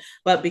option,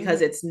 but because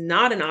Mhm. it's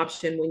not an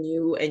option when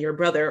you and your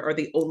brother are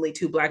the only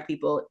two black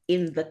people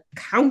in the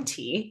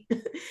county,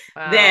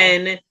 Wow.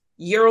 then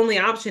your only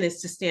option is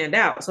to stand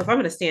out. So if I'm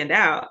going to stand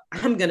out,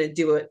 I'm going to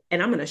do it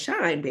and I'm going to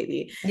shine,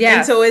 baby.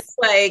 And so Yes. it's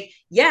like,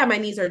 yeah, my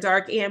knees are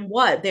dark and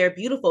what? They're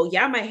beautiful.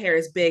 Yeah, my hair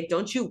is big.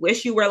 Don't you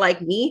wish you were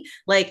like me?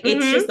 Like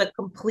it's just Hmm. the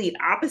complete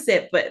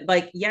opposite. But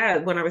like, yeah,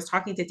 when I was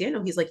talking to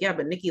Daniel, he's like, yeah,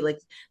 but Nikki, like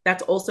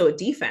that's also a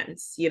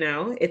defense, you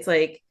know? It's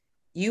like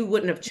you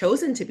wouldn't have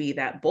chosen to be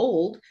that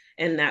bold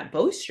and that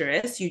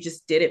boisterous. You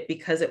just did it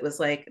because it was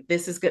like,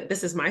 this is good.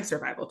 This is my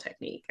survival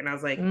technique. And I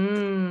was like, you're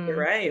Mm.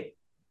 right.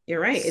 You're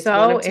right. It's one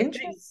So of two things.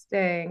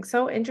 interesting.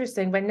 So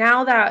interesting. But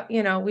now that,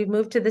 we've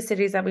moved to the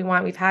cities that we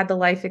want, we've had the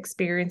life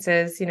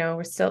experiences,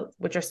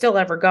 which are still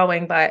ever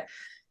going, but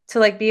to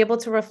like be able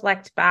to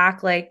reflect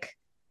back, like,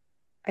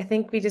 I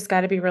think we just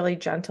got to be really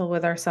gentle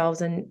with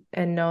ourselves and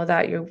know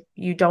that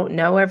you don't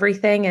know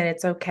everything and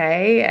it's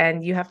okay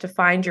and you have to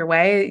find your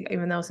way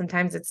even though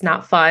sometimes it's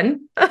not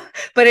fun.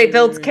 But it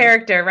builds Mm,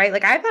 character, right?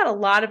 Like, I've had a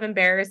lot of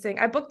embarrassing.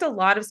 I booked a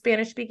lot of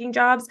Spanish speaking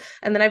jobs,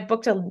 and then I've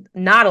booked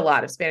not a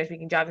lot of Spanish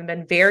speaking jobs and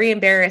been very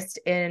embarrassed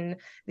in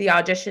the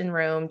audition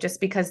room just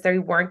because they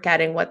weren't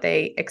getting what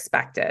they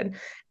expected.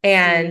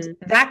 And mm,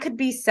 that could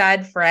be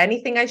said for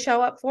anything I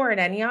show up for in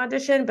any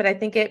audition, but I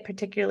think it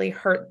particularly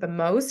hurt the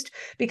most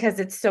because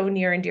it's so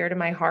near and dear to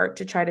my heart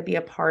to try to be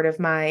a part of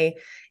my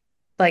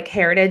like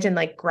heritage and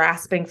like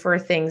grasping for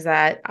things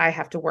that I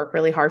have to work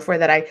really hard for,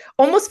 that I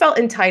almost felt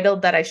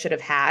entitled that I should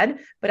have had,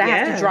 but I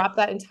have to yeah. drop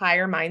that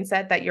entire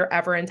mindset that you're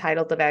ever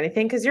entitled of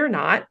anything because you're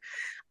not.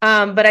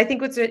 But I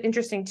think what's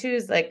interesting too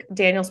is like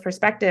Daniel's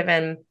perspective,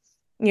 and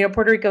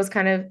Puerto Rico's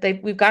kind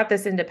of we've got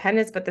this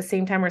independence, but at the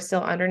same time we're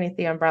still underneath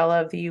the umbrella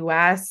of the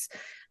US.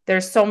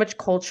 There's so much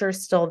culture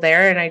still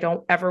there, and I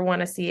don't ever want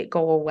to see it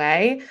go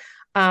away.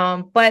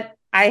 But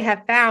I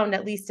have found,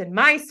 at least in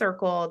my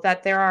circle,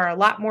 that there are a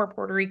lot more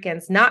Puerto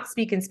Ricans not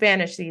speaking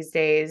Spanish these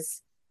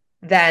days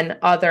than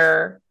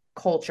other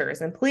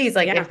cultures. And please,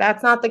 like, if Yeah.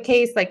 that's not the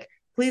case, like,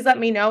 please let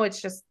me know.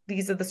 It's just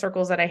these are the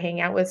circles that I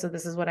hang out with. So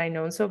this is what I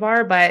know so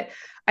far. But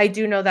I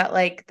do know that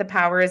like the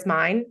power is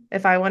mine.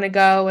 If I want to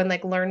go and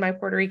like learn my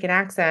Puerto Rican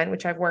accent,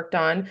 which I've worked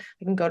on,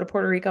 I can go to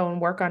Puerto Rico and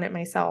work on it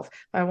myself.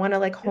 If I want to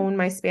like Yeah. hone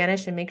my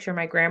Spanish and make sure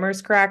my grammar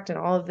is correct and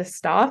all of this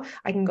stuff,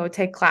 I can go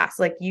take class.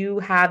 Like, you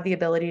have the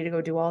ability to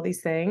go do all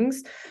these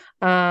things.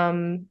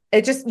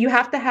 It just, you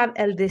have to have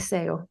el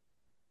deseo,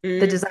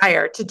 the Mm,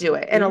 desire to do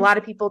it. And a mm. lot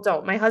of people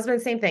don't. My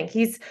husband, same thing.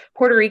 He's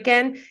Puerto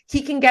Rican.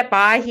 He can get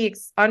by. He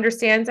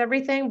understands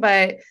everything.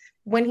 But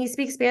when he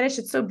speaks Spanish,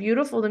 it's so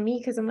beautiful to me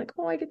because I'm like,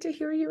 oh, I get to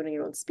hear you and you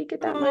don't speak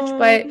it that much. Oh,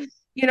 But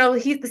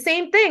he's the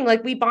same thing.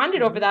 Like we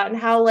bonded over Mhm. that and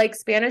how like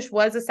Spanish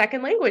was a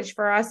second language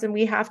for us and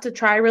we have to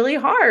try really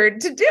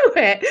hard to do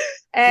it.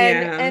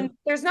 Yeah. And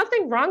there's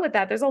nothing wrong with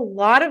that. There's a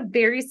lot of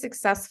very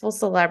successful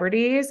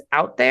celebrities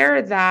out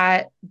there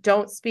that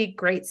don't speak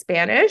great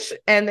Spanish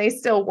and they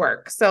still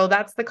work. So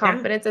that's the Yeah.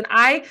 confidence. And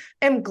I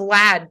am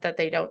glad that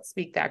they don't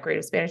speak that great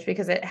of Spanish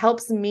because it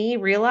helps me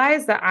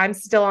realize that I'm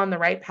still on the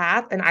right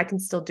path and I can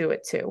still do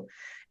it too.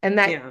 And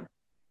that Yeah.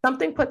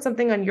 something put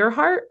something on your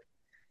heart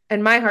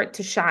and my heart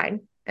to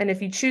shine. And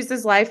if you choose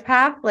this life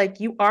path, like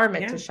you are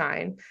meant to Yeah.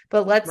 shine,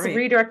 but let's Right.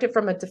 redirect it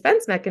from a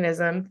defense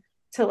mechanism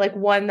to like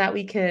one that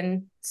we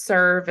can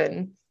serve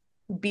and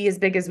be as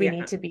big as we need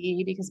Yeah. to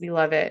be because we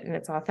love it and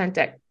it's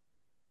authentic.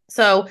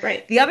 So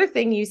Right. the other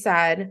thing you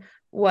said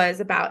was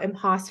about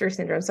imposter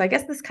syndrome. So I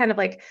guess this kind of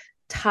like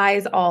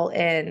ties all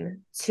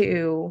in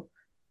to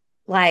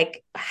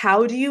like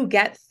how do you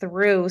get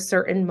through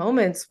certain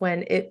moments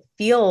when it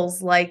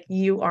feels like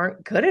you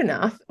aren't good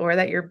enough or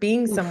that you're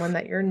being someone Oof.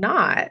 that you're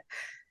not.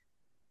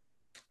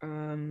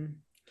 Um,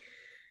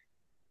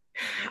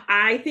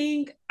 I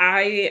think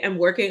I am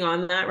working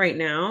on that right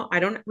now. I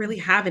don't really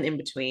have an in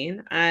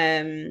between.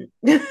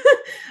 Mm-hmm.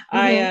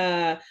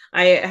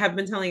 I have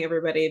been telling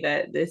everybody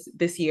that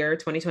this year,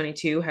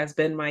 2022, has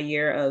been my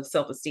year of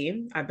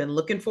self-esteem. I've been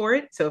looking for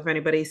it. So if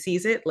anybody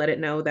sees it, let it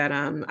know that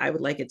I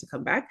would like it to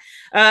come back.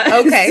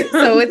 Okay, so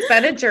So it's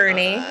been a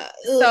journey.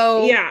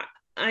 So, yeah,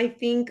 I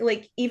think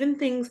like even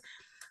things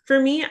for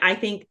me, I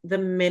think the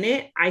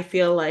minute I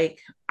feel like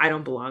I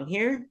don't belong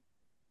here,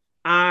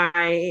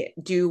 I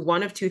do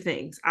one of two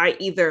things. I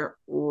either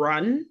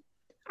run,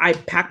 I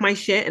pack my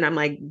shit and I'm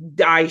like,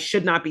 I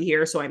should not be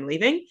here, so I'm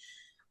leaving,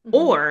 mhm.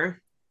 or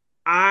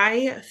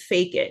I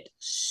fake it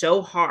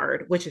so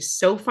hard, which is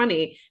so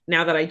funny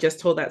now that I just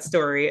told that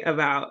story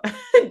about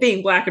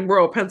being black in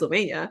rural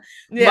Pennsylvania.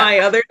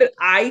 Yeah.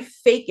 I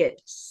fake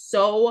it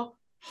so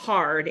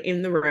hard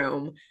in the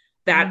room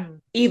that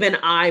Mm. even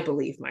I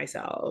believe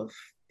myself.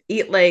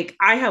 Like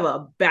I have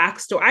a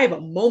backstory. I have a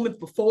moment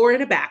before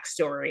and a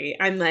backstory.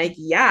 I'm like,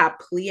 yeah,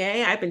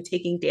 plie. I've been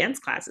taking dance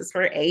classes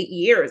for 8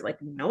 years. Like,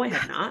 no, I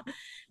have not.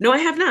 No, I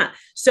have not.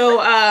 So,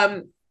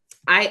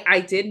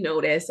 I did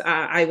notice.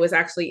 I was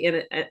actually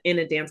in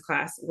a dance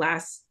class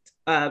last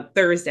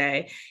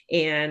Thursday,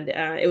 and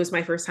it was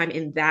my first time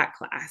in that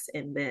class.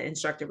 And the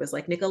instructor was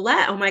like,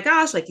 "Nichollette, oh my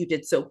gosh, like you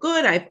did so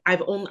good.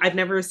 I've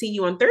never seen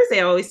you on Thursday.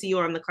 I always see you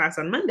on the class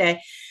on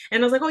Monday."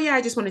 And I was like, "Oh yeah,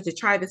 I just wanted to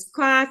try this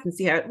class and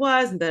see how it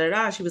was." And da da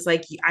da. She was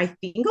like, "I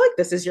think like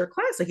this is your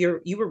class. Like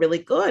you were really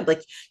good.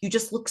 Like you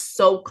just look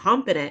so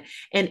confident."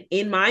 And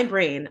in my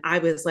brain, I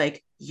was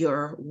like,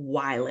 "You're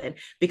wildin',"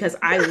 because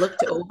I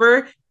looked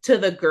over to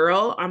the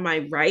girl on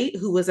my right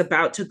who was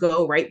about to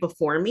go right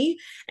before me.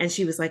 And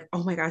she was like,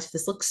 "Oh my gosh,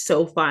 this looks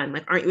so fun.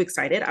 Like, aren't you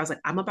excited?" I was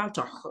like, "I'm about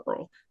to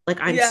hurl. Like,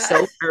 I'm Yeah.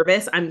 so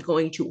nervous. I'm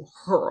going to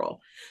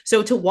hurl."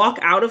 So to walk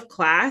out of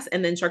class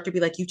and the instructor be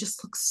like, "You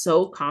just look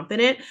so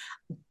confident."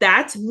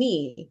 That's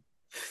me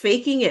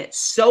faking it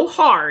so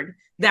hard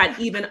that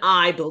even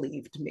I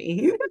believed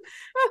me.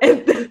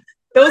 And What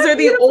those a are the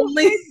beautiful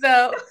only, face,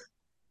 though.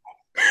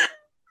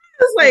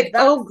 it's like,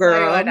 That's oh why you're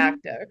girl, an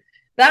actor.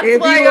 That's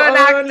if why you you're an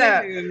only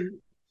actor.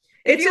 knew.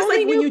 If It's you just only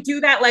like when knew. you do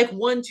that, like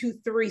 1, 2,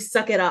 3,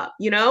 suck it up,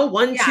 you know,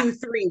 one, Yeah. two,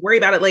 three, worry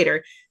about it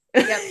later.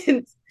 Yep.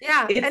 it's,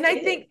 Yeah. it's And I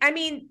think, I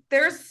mean,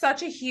 there's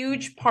such a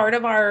huge part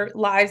of our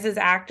lives as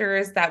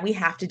actors that we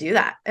have to do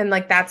that. And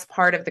like that's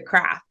part of the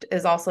craft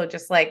is also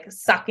just like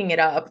sucking it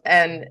up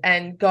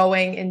and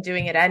going and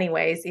doing it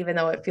anyways, even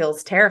though it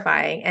feels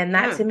terrifying. And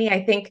that yeah. to me,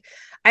 I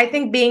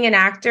think being an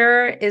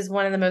actor is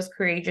one of the most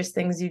courageous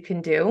things you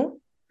can do.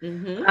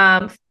 Mm-hmm.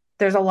 Um,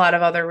 there's a lot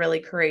of other really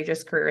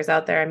courageous careers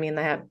out there. I mean,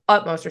 they have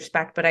utmost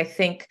respect, but I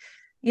think,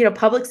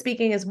 public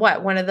speaking is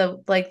what one of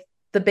the like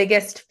the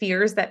biggest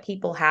fears that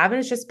people have, and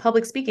it's just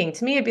public speaking.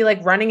 To me, it'd be like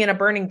running in a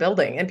burning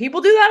building, and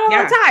people do that all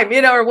Yeah. the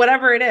time, or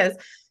whatever it is.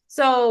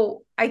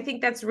 So I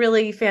think that's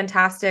really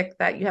fantastic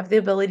that you have the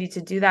ability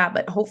to do that,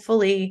 but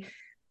hopefully,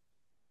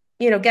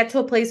 get to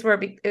a place where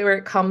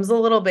it comes a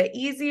little bit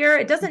easier.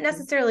 It doesn't Mm-hmm.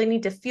 necessarily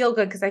need to feel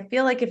good because I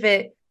feel like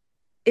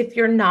if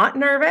you're not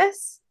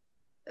nervous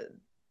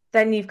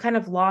then you've kind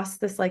of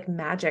lost this like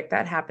magic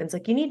that happens.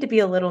 Like you need to be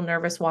a little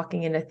nervous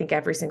walking in, I think,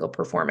 every single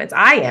performance.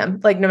 I am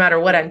like, no matter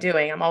what Yeah. I'm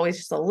doing, I'm always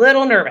just a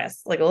little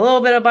nervous, like a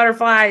little bit of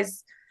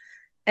butterflies.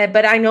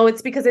 But I know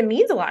it's because it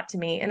means a lot to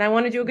me and I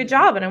want to do a good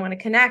Mm-hmm. job and I want to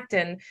connect.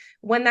 And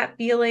when that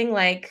feeling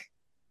like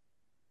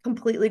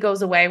completely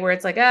goes away, where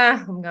it's like,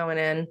 I'm going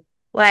in,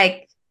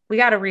 like we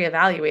got to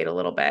reevaluate a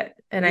little bit.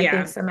 And I think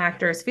Yeah. some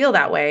actors feel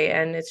that way.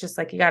 And it's just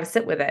like, you got to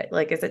sit with it.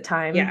 Like, is it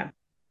time Yeah. to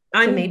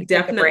I'm maybe take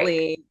a break?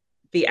 definitely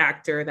the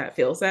actor that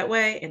feels that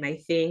way. And I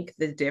think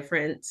the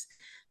difference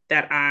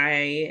that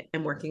I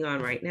am working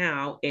on right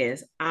now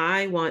is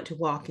I want to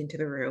walk into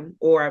the room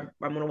or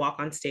I'm going to walk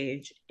on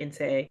stage and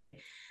say,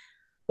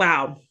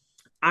 wow,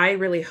 I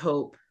really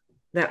hope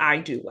that I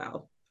do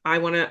well. I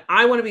want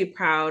to be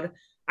proud.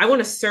 I want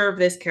to serve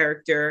this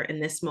character in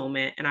this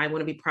moment and I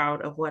want to be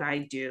proud of what I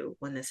do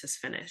when this is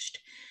finished.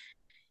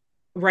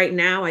 right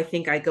now, I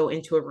think I go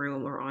into a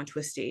room or onto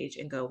a stage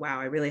and go, wow,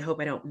 I really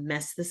hope I don't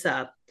mess this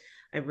up.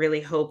 I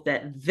really hope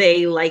that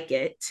they like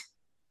it.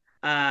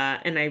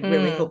 And I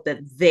really Mm, hope that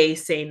they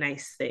say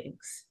nice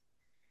things.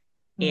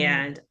 mm.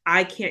 And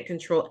I can't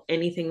control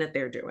anything that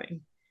they're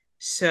doing.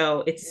 So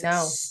No. it's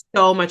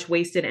so much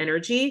wasted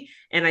energy.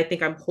 And I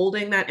think I'm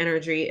holding that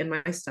energy in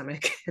my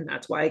stomach. And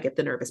that's why I get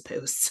the nervous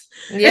posts.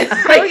 Yeah.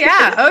 It's Oh like,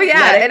 yeah. Oh yeah.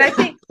 let it And I go.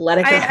 think Let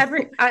it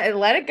go. I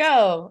let it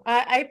go.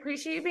 I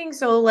appreciate you being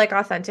so like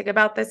authentic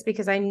about this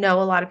because I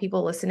know a lot of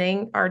people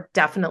listening are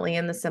definitely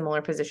in the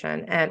similar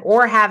position and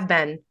or have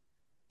been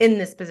in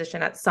this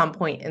position at some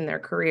point in their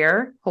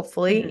career,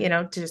 hopefully,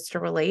 Mm-hmm. just to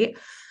relate.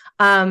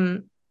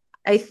 Um,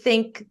 I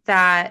think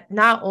that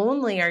not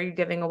only are you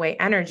giving away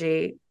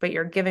energy, but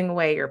you're giving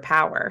away your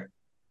power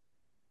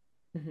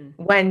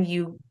Mm-hmm. when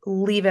you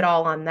leave it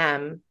all on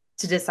them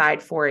to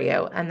decide for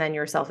you. And then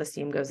your self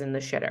esteem goes in the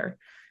shitter.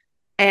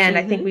 And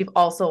I think Mm-hmm. we've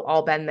also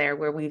all been there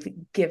where we've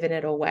given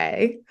it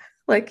away.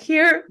 Like,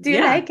 here, do you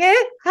Yeah. like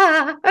it?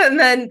 Ha. And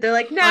then they're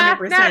like, nah, not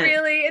 100%.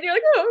 really. And you're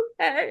like,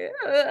 okay.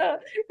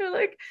 You're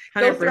like,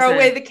 go throw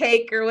away 100%. the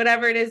cake or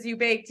whatever it is you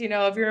baked,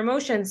 of your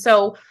emotions.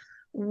 So,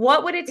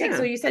 what would it take?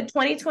 So, Yeah. you said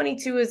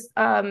 2022 is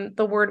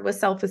the word was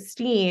self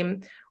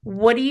esteem.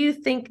 What do you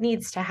think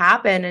needs to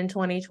happen in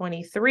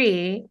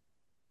 2023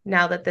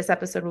 now that this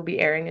episode will be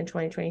airing in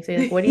 2023?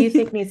 Like, what do you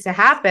think needs to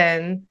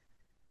happen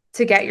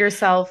to get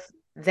yourself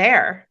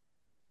there?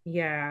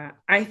 Yeah.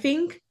 I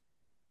think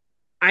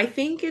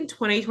in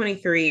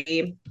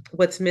 2023,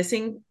 what's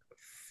missing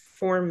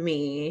for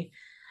me,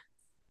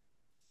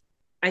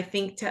 I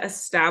think to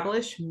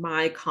establish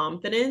my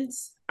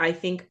confidence, I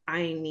think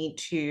I need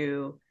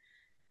to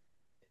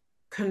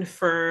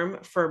confirm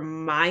for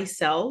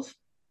myself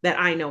that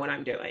I know what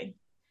I'm doing.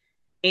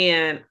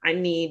 And I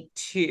need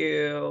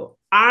to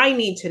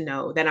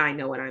know that I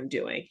know what I'm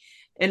doing.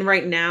 And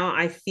right now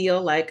I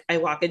feel like I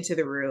walk into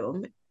the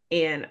room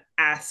and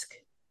ask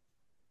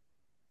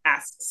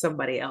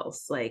somebody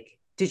else, like,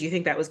 did you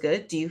think that was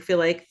good? Do you feel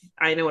like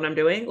I know what I'm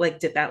doing? Like,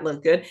 did that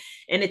look good?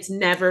 And it's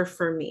never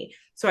for me.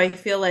 So I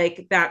feel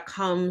like that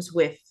comes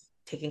with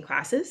taking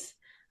classes.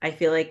 I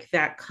feel like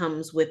that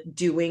comes with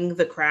doing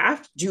the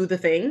craft, do the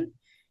thing.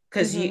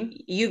 Cause you Mm-hmm.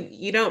 you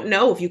you don't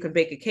know if you can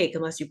bake a cake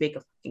unless you bake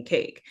a fucking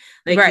cake.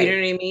 Like, you know Right.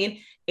 what I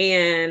mean?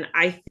 And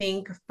I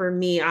think for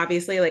me,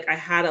 obviously, like I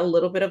had a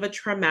little bit of a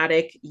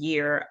traumatic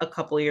year a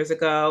couple years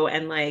ago,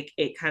 and like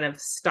it kind of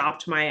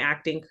stopped my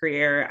acting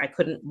career. I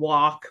couldn't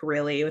walk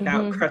really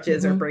without Mm-hmm.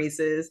 crutches or Mm-hmm.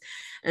 braces.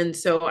 And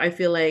so I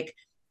feel like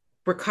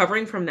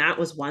recovering from that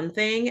was one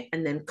thing.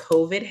 And then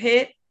COVID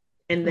hit.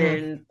 And Mm.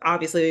 then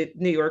obviously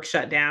New York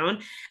shut down.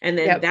 And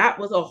then Yep. that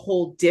was a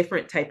whole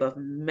different type of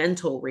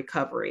mental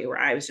recovery where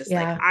I was just like,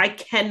 Yeah. I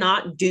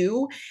cannot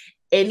do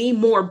any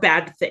more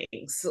bad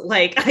things.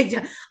 Like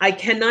I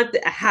cannot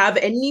have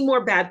any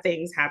more bad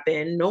things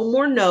happen. No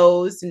more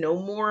no's, no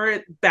more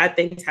bad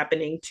things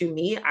happening to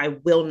me. I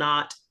will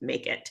not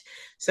make it.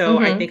 So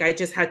I Mm-hmm. think I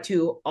just had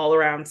to all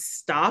around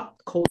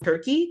stop cold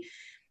turkey.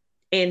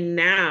 And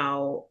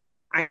now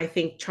I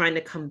think trying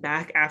to come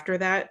back after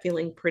that,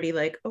 feeling pretty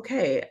like,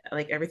 okay,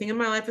 like everything in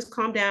my life has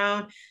calmed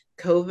down.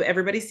 COVID,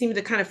 everybody seemed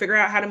to kind of figure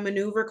out how to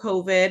maneuver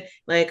COVID.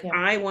 Like, Yeah.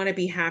 I want to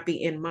be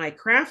happy in my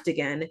craft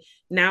again.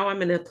 Now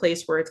I'm in a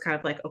place where it's kind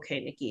of like,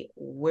 okay, Nikki,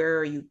 where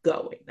are you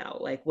going now?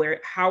 Like,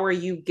 how are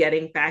you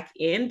getting back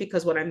in?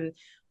 Because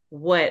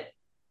what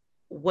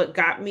what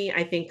got me,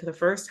 I think, the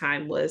first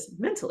time was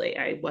mentally.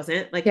 I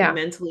wasn't like Yeah.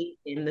 mentally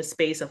in the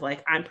space of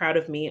like, I'm proud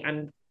of me.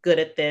 I'm good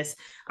at this.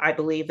 I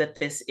believe that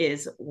this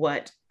is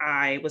what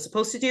I was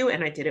supposed to do,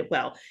 and I did it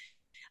well.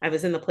 I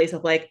was in the place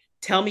of like,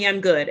 tell me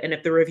I'm good. And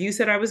if the review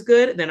said I was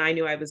good, then I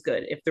knew I was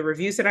good. If the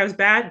review said I was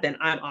bad, then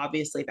I'm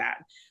obviously bad.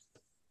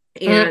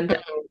 Mm. And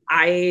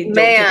I don't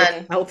think it's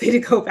Man, healthy to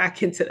go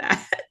back into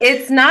that.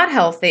 it's not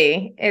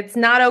healthy. It's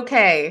not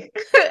okay.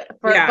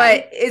 Yeah.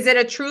 But is it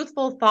a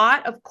truthful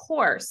thought? Of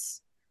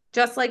course.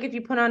 Just like if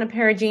you put on a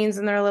pair of jeans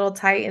and they're a little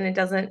tight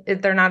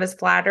and they're not as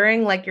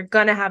flattering, like you're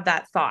gonna have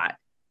that thought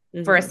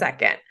for a Mm-hmm.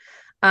 second.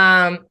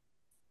 Um,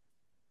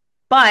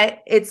 but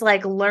it's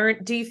like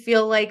do you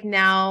feel like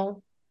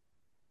now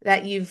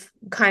that you've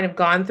kind of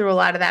gone through a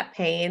lot of that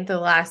pain the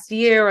last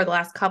year or the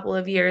last couple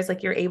of years,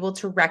 like you're able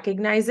to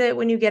recognize it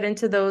when you get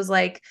into those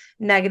like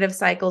negative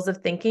cycles of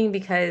thinking?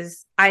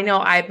 Because I know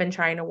I've been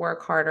trying to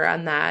work harder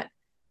on that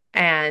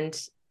and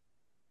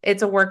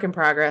it's a work in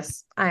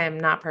progress. I am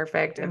not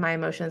perfect and Yeah. my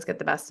emotions get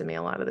the best of me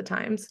a lot of the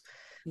times.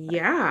 But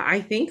Yeah, I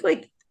think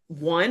like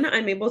one,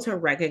 I'm able to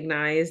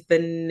recognize the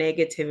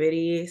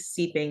negativity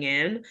seeping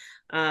in,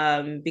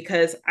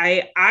 because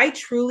I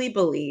truly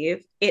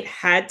believe it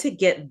had to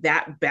get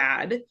that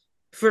bad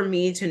for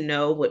me to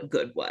know what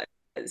good was.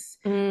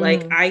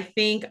 Like, mm, I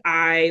think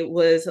I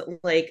was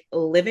like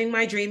living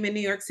my dream in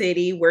New York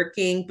City,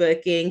 working,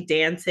 booking,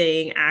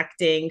 dancing,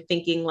 acting,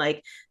 thinking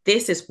like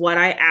this is what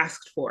I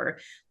asked for.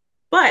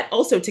 But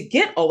also to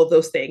get all of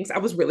those things, I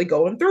was really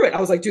going through it. I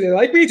was like, do they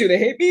like me? Do they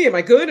hate me? Am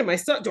I good? Am I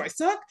suck? Do I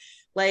suck?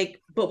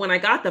 But when I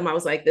got them, I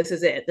was like, this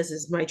is it. This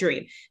is my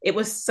dream. It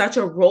was such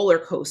a roller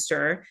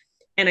coaster.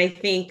 And I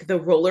think the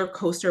roller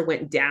coaster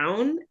went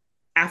down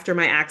after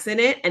my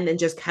accident and then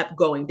just kept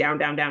going down,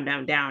 down, down,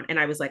 down, down. And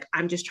I was like,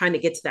 I'm just trying to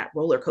get to that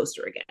roller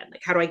coaster again.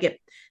 Like, how do I get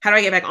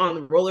back on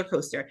the roller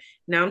coaster?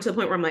 Now I'm to the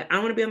point where I'm like, I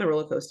want to be on the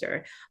roller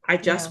coaster. I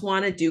Yeah. just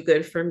want to do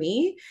good for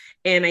me.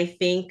 And I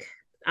think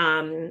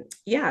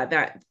yeah,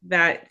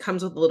 that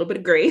comes with a little bit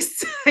of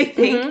grace. I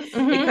think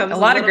it A comes with a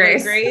lot of little bit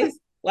of grace. grace,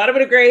 a lot of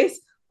bit of grace,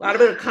 a lot of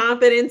bit of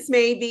confidence,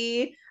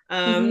 maybe.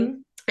 hmm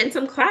And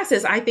some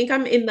classes, I think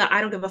I'm in the I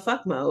don't give a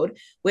fuck mode,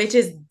 which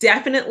is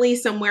definitely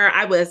somewhere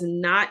I was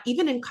not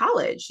even in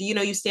college. You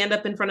know, you stand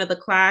up in front of the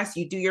class,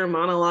 you do your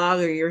monologue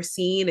or your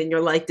scene, and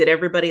you're like, did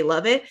everybody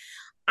love it?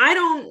 I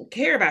don't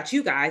care about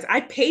you guys.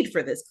 I paid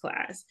for this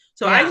class.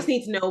 So I Yeah. just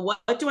need to know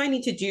what do I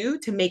need to do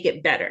to make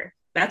it better?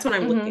 That's what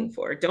I'm looking hmm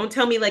for. Don't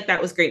tell me like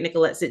that was great,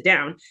 Nichollette, sit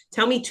down.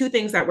 Tell me two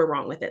things that were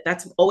wrong with it.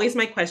 That's always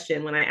my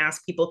question when I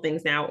ask people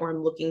things now or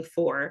I'm looking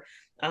for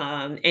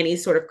any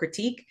sort of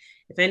critique.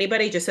 If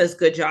anybody just says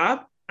good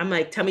job, I'm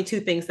like, tell me two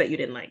things that you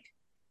didn't like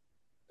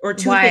or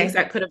two things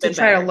Why? that could have To been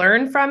try to better.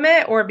 learn from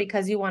it or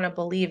because you want to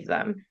believe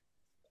them?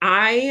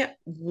 I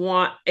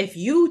want, if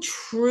you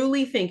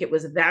truly think it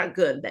was that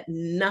good that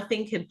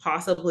nothing could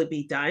possibly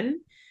be done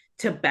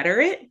to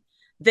better it,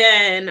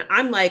 then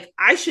I'm like,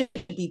 I should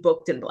be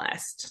booked and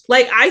blessed.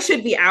 Like, I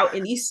should be out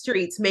in these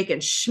streets making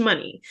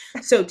shmoney.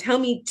 So tell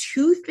me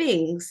two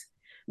things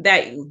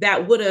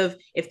that would have,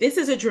 if this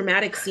is a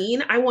dramatic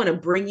scene, I want to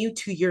bring you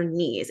to your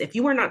knees. If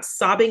you are not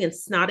sobbing and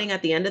snotting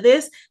at the end of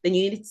this, then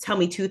you need to tell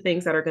me two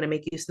things that are going to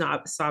make you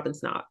sob and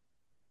snot.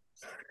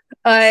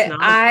 Snob, sob,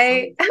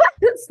 I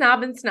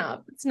snob and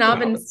snob, snob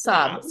sob and and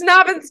sob, snob.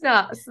 snob and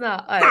snob, snob.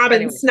 Sob and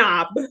Anyway,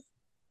 snob.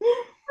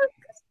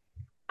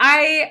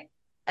 I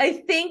I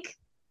think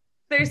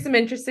there's some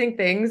interesting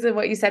things in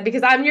what you said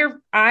because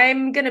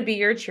I'm gonna be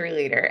your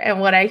cheerleader, and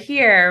what I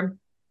hear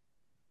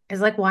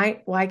is like,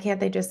 why can't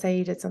they just say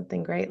you did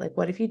something great? Like,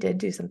 what if you did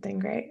do something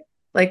great?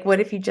 Like, what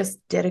if you just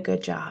did a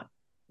good job?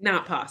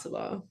 Not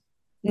possible.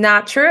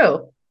 Not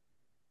true.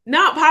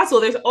 Not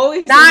possible. There's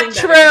always Not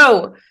something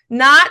better. true.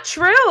 Not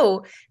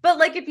true. But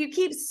like if you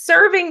keep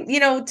serving,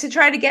 to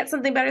try to get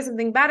something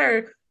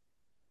better,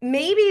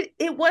 maybe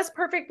it was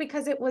perfect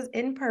because it was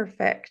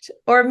imperfect.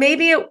 Or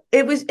maybe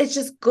it's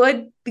just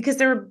good because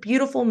there were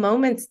beautiful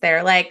moments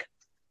there. Like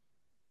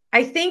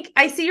I think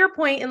I see your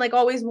point in like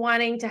always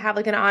wanting to have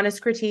like an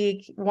honest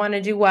critique, want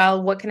to do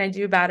well, what can I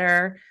do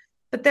better?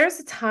 But there's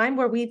a time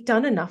where we've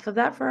done enough of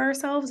that for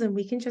ourselves and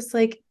we can just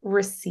like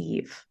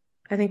receive.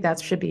 I think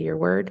that should be your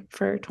word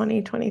for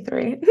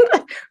 2023.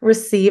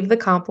 Receive the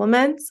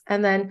compliments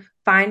and then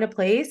find a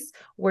place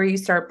where you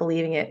start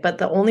believing it. But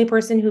the only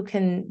person who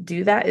can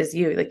do that is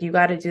you. Like you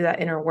got to do that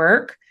inner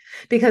work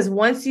because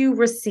once you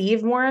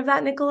receive more of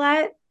that,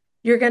 Nichollette,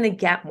 you're going to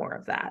get more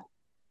of that.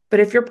 But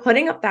if you're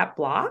putting up that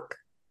block,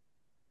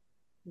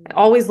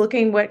 always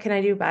looking, what can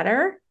I do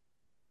better?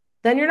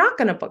 Then you're not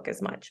going to book as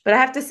much. But I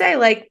have to say,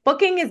 like,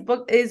 booking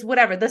is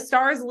whatever. The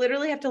stars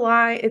literally have to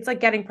align. It's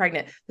like getting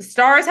pregnant. The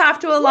stars have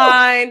to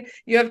align.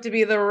 You have to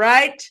be the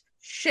right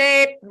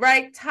shape,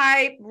 right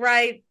type,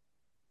 right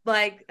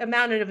like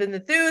amount of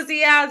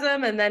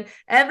enthusiasm, and then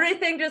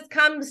everything just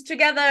comes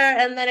together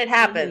and then it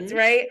happens, Mm-hmm.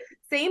 right?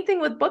 Same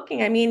thing with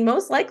booking. I mean,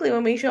 most likely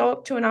when we show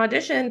up to an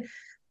audition,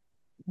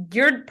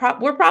 we're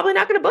probably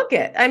not going to book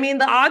it. I mean,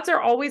 the odds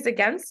are always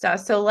against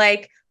us. So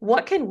like,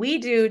 what can we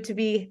do to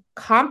be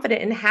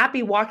confident and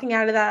happy walking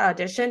out of that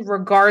audition,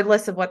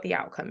 regardless of what the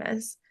outcome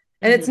is?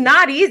 And it's Mm-hmm.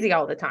 not easy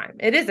all the time.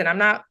 It isn't. I'm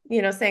not,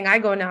 saying I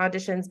go into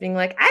auditions being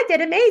like, I did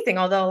amazing.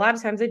 Although a lot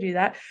of times I do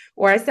that.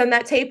 Or I send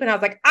that tape and I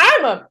was like,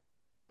 I'm a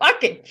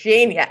fucking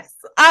genius.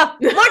 Oh,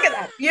 look at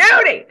that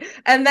beauty.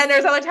 And then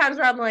there's other times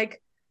where I'm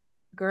like,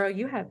 girl,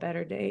 you have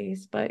better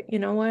days. But you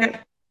know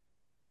what?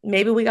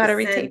 Maybe we got to Just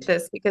retake send.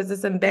 this because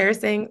it's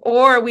embarrassing.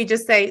 Or we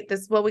just say, this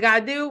is what we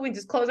got to do. We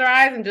just close our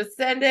eyes and just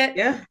send it.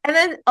 Yeah. And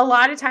then a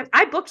lot of times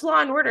I booked Law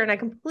and Order and I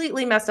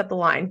completely messed up the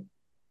line,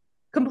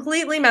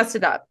 completely messed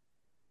it up.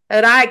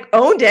 And I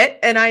owned it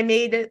and I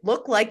made it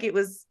look like it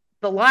was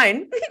the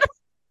line.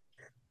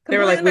 They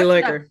were like, Completely we messed it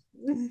like up. her.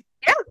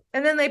 Yeah.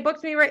 And then they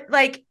booked me right.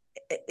 Like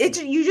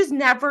you just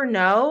never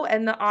know.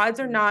 And the odds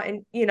are not,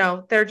 and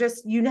they're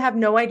just, you have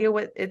no idea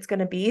what it's going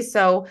to be.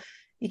 So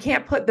you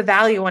can't put the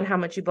value on how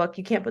much you book.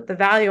 You can't put the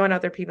value on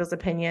other people's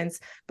opinions,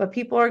 but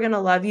people are going to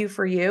love you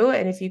for you.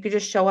 And if you could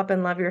just show up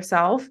and love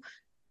yourself,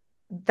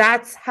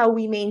 that's how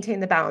we maintain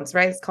the balance,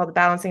 right? It's called the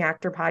Balancing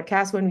Actor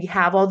podcast. When we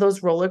have all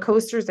those roller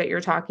coasters that you're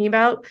talking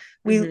about,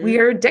 we Mm-hmm.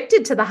 are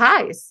addicted to the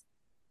highs.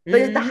 The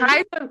Mm-hmm.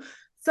 highs of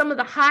some of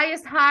the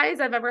highest highs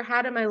I've ever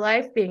had in my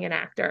life being an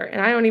actor. And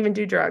I don't even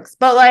do drugs,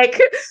 but like,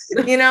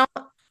 you know,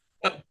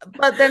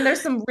 but then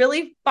there's some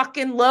really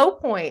fucking low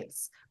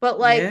points. But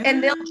like,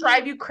 and they'll Yeah.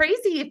 drive you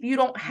crazy if you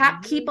don't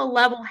keep Mhm. a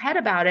level head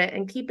about it.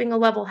 And keeping a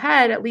level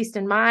head, at least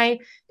in my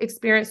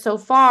experience so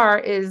far,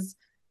 is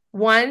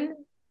one,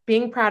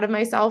 being proud of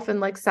myself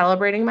and like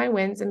celebrating my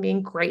wins and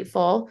being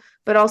grateful,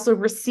 but also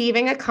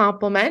receiving a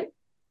compliment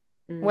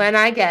Mm. when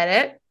I get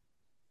it.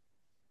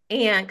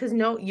 And because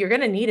no, you're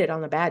gonna need it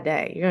on a bad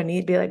day. You're gonna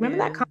need to be like, remember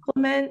that Yeah.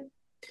 compliment?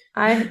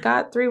 I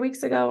got 3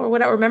 weeks ago or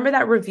whatever. Remember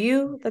that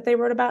review that they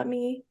wrote about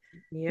me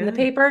in the Yeah.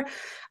 paper?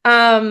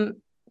 Um,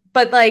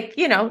 but like,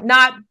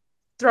 not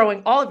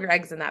throwing all of your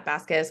eggs in that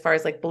basket as far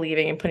as like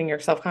believing and putting your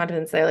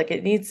self-confidence there. Like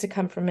it needs to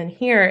come from in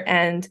here.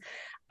 And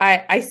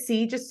I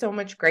see just so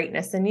much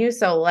greatness in you.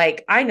 So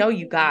like I know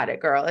you got it,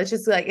 girl. It's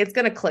just like it's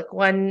gonna click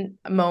one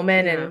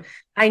moment. Yeah. And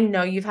I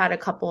know you've had a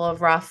couple of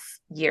rough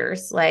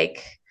years.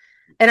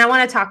 And I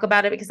want to talk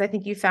about it because I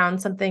think you found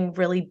something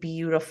really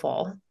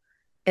beautiful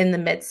in the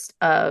midst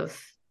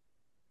of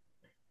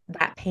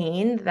that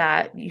pain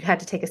that you had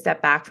to take a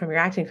step back from your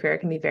acting career. It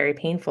can be very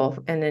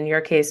painful. And in your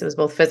case, it was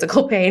both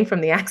physical pain from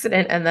the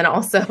accident and then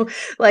also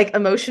like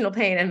emotional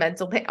pain and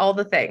mental pain, all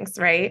the things,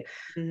 right?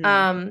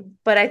 Mm-hmm.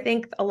 But I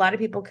think a lot of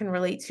people can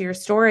relate to your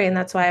story. And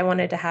that's why I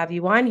wanted to have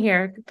you on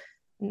here,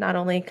 not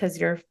only because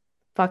you're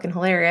fucking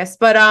hilarious,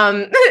 but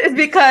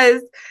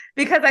because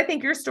I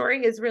think your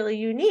story is really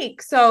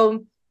unique.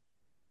 So,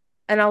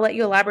 and I'll let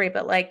you elaborate,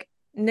 but like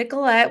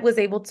Nichollette was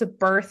able to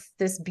birth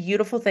this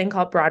beautiful thing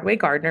called Broadway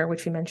Gardener,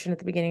 which we mentioned at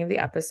the beginning of the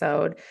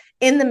episode,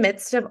 in the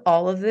midst of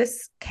all of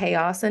this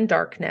chaos and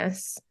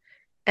darkness,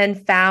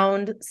 and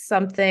found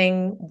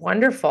something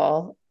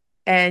wonderful.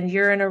 And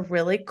you're in a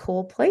really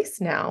cool place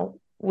now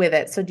with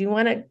it. So, do you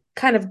want to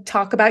kind of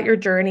talk about your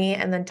journey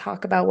and then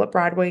talk about what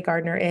Broadway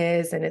Gardener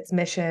is and its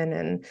mission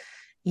and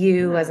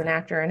you as an Yeah.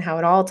 actor and how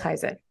it all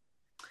ties in?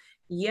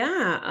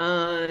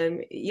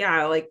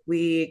 Yeah, like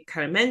we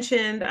kind of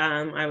mentioned,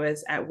 I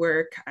was at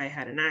work, I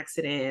had an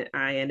accident,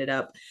 I ended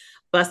up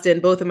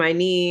busting both of my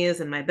knees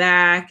and my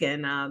back,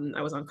 and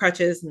I was on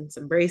crutches and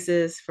some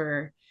braces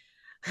for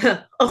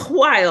a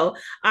while.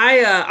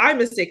 I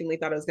mistakenly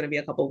thought it was going to be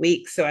a couple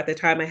weeks. So at the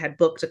time I had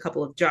booked a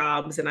couple of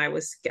jobs and I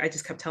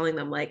just kept telling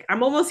them like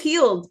I'm almost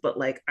healed, but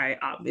like I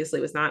obviously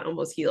was not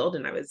almost healed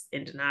and I was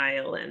in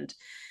denial and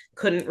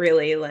couldn't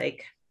really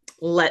like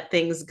let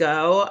things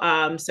go.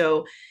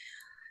 So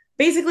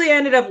basically I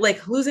ended up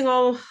like losing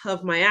all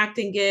of my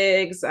acting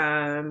gigs,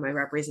 my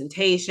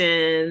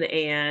representation,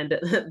 and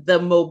the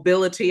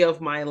mobility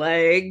of my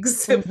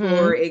legs for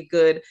Mm-hmm. a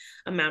good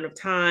amount of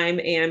time.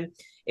 And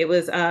it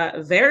was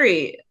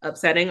very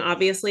upsetting,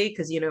 obviously,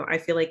 because, you know, I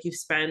feel like you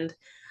spend,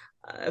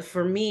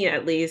 for me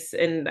at least,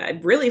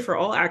 and really for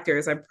all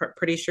actors, I'm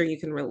pretty sure you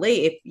can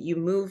relate. If you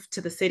move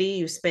to the city,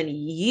 you spend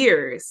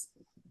years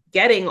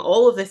getting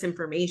all of this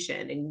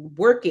information and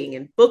working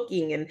and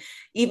booking and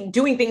even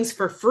doing things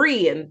for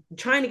free and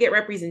trying to get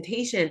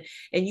representation,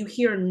 and you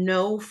hear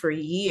no for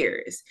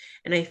years.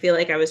 And I feel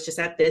like I was just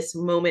at this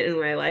moment in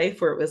my life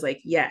where it was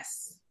like,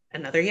 yes,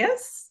 another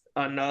yes,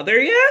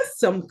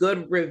 some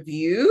good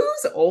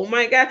reviews, oh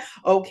my god,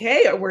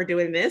 okay, we're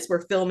doing this,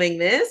 we're filming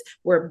this,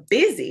 we're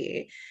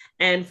busy.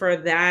 And for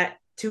that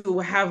to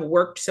have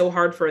worked so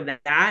hard for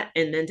that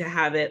and then to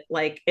have it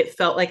like it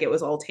felt like it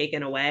was all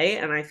taken away,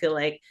 and I feel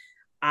like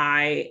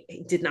I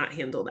did not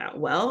handle that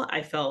well.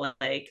 I felt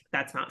like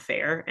that's not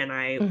fair. And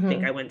I think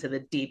I Mm-hmm. went to the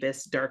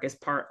deepest,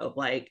 darkest part of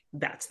like,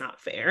 that's not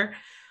fair.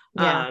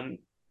 Yeah. Um,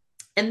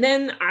 and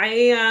then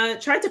I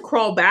tried to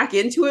crawl back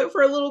into it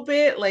for a little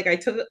bit. Like I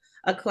took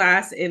a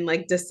class in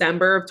like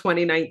December of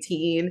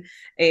 2019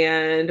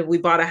 and we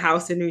bought a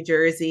house in New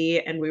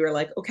Jersey and we were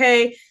like,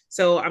 okay,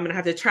 so I'm going to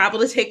have to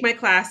travel to take my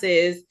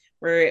classes.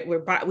 We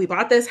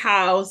bought this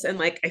house and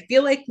like I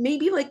feel like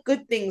maybe like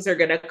good things are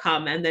gonna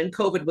come, and then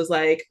COVID was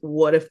like,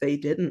 what if they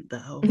didn't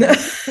though?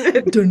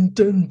 Dun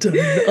dun dun.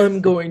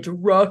 I'm going to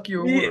rock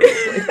your world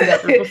like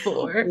never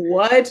before.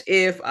 What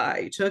if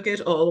I took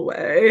it all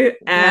away?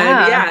 And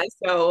Yeah. yeah,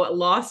 so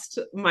lost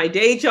my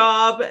day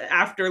job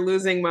after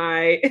losing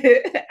my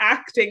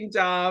acting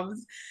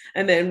jobs.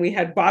 And then we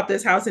had bought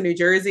this house in New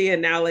Jersey,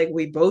 and now like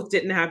we both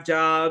didn't have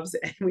jobs.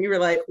 And we were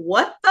like,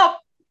 what the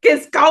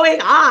is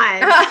going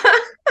on?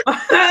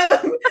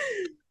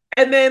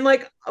 And then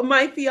like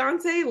my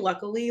fiance,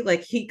 luckily,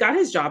 like he got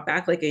his job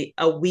back like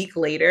a week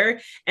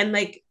later. And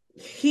like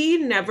he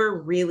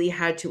never really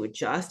had to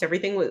adjust.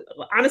 Everything was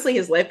honestly,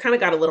 his life kind of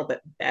got a little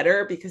bit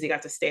better because he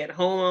got to stay at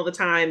home all the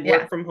time, Yeah.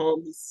 work from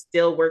home. He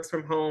still works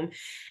from home.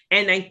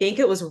 And I think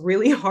it was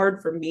really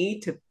hard for me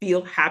to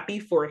feel happy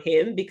for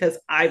him because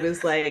I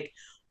was like,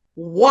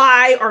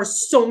 why are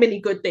so many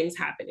good things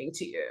happening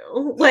to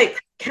you? Like,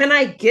 can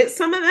I get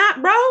some of that,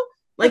 bro?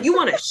 Like, you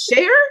want to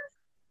share?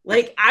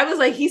 Like, I was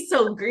like, he's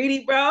so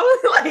greedy, bro.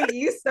 Like,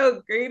 you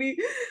so greedy.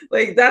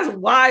 Like, that's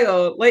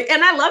wild. Like,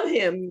 and I love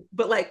him,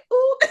 but like,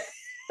 ooh.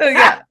 So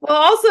yeah. Well,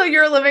 also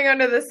you're living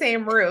under the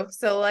same roof.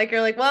 So like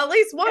you're like, well, at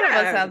least one of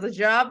us Yeah. has a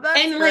job. That's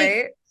And like,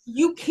 great.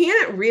 you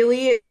can't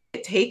really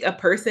take a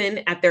person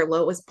at their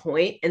lowest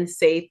point and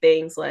say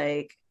things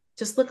like,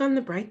 just look on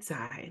the bright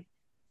side.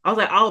 I was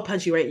like, I'll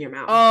punch you right in your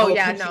mouth. I Oh will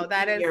yeah, punch no, you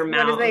that in is your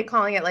what is they mouth.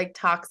 calling it like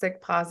toxic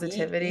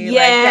positivity. Like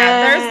yeah,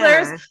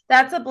 there's Yeah.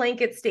 that's a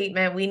blanket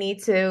statement. We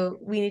need to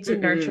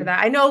nurture Mm-mm.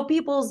 that. I know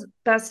people's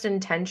best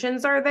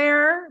intentions are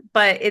there,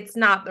 but it's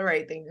not the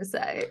right thing to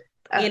say. It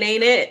That's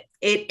ain't it.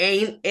 It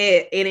ain't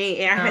it. It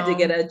ain't. I had to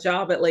get no. a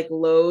job at like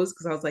Lowe's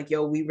because I was like,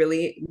 yo, we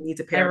really need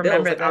to pay I our bills.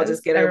 remember Like, I'll this.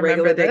 just get I a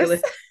remember regular,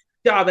 this.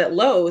 job at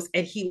Lowe's,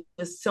 and he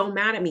was so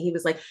mad at me. He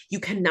was like, "You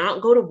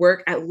cannot go to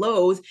work at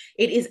Lowe's.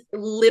 It is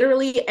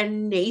literally a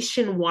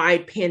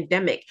nationwide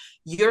pandemic.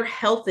 Your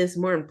health is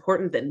more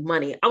important than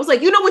money." I was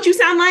like, "You know what you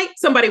sound like?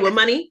 Somebody with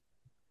money.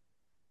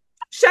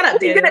 Shut up,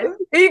 Daniel."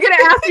 Are you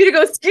gonna ask me to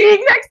go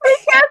skiing next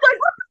weekend?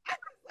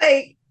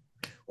 Like,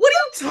 what are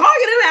you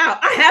talking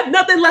about? I have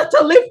nothing left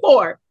to live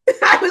for.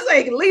 I was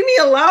like, leave me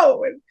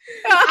alone.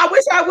 I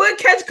wish I would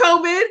catch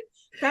COVID.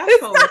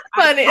 It's not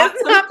funny.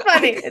 It's not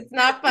funny. It's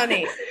not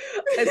funny.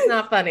 It's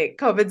not funny.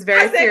 COVID's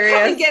very serious.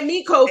 Come and get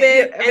me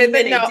COVID, and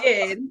then it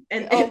did,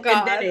 and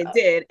then it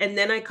did, and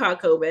then I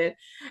caught COVID,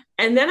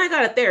 and then I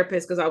got a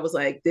therapist because I was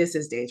like, "This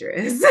is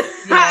dangerous."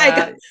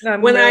 Yeah,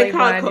 when I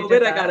caught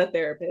COVID, I got a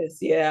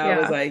therapist. Yeah, I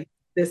was like,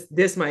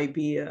 "This might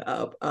be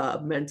a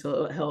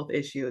mental health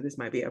issue. This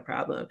might be a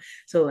problem."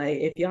 So, like,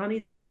 if y'all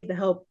need the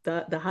help,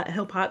 the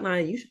help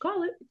hotline, you should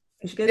call it.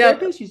 You should get a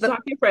therapist. You should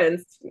talk to your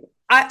friends.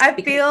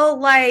 I feel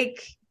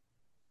like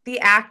the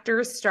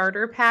actor's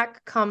starter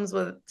pack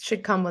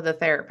should come with a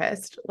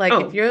therapist. Like,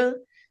 if you're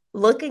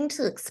looking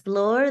to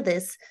explore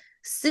this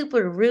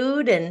super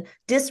rude and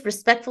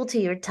disrespectful to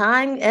your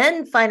time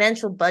and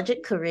financial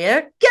budget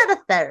career, get a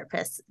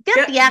therapist.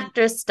 Get the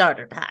actor's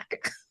starter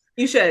pack.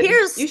 You should.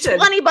 Here's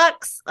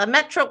 $20, a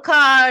Metro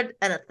card,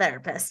 and a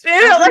therapist.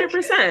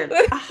 100%.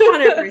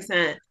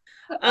 100%.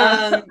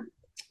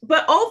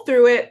 But all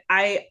through it,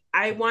 I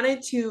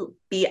wanted to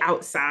be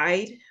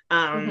outside,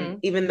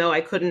 even though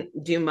I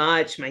couldn't do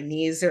much. My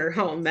knees are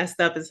all messed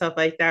up and stuff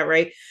like that,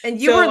 right?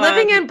 And you were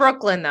living in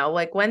Brooklyn, though.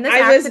 Like, when this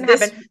accident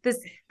happened,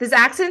 this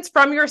accident's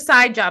from your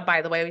side job,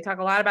 by the way. We talk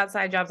a lot about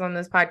side jobs on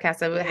this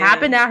podcast. It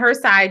happened at her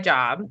side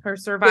job, her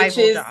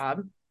survival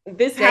job.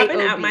 This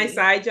happened at my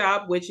side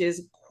job, which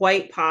is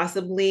quite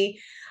possibly,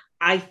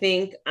 I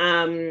think,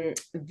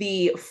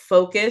 the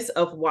focus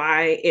of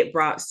why it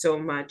brought so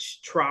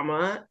much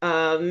trauma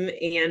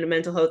and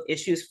mental health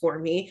issues for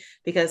me,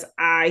 because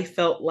I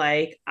felt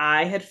like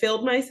I had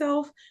failed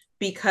myself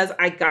because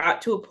I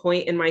got to a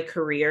point in my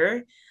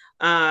career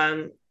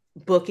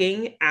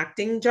booking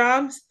acting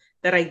jobs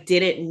that I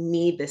didn't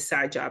need this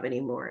side job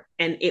anymore.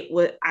 And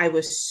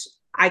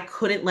I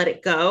couldn't let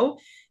it go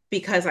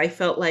because I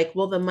felt like,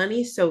 well, the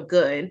money's so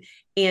good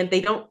and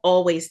they don't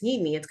always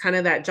need me. It's kind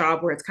of that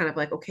job where it's kind of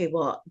like, okay,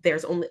 well, I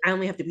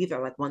only have to be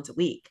there like once a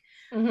week.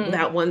 Mm-hmm.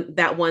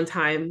 That one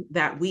time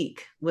that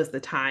week was the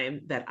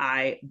time that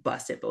I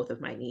busted both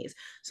of my knees.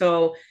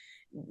 So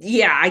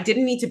yeah, I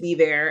didn't need to be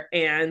there,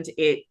 and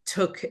it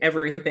took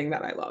everything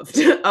that I loved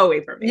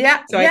away from me.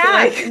 Yeah. So I feel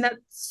like and that's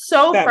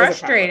so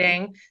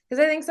frustrating,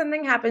 because I think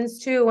something happens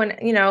too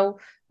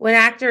when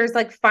actors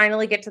like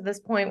finally get to this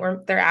point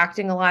where they're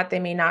acting a lot, they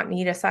may not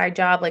need a side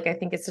job. Like, I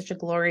think it's such a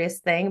glorious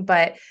thing,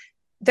 but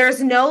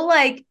there's no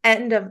like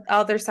end of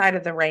other side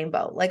of the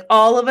rainbow. Like,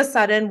 all of a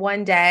sudden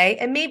one day,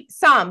 and maybe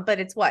some, but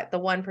it's what, the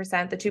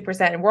 1%, the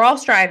 2%, and we're all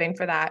striving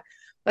for that.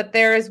 But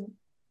there's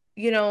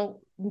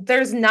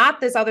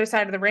not this other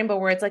side of the rainbow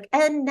where it's like,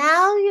 and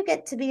now you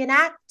get to be an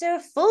actor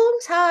full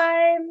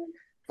time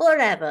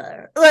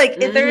forever. Like,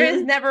 there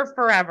is never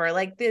forever.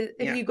 Like,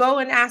 if you go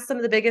and ask some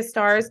of the biggest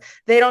stars,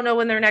 they don't know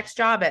when their next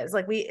job is.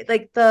 Like,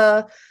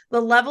 the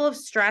level of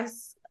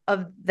stress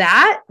of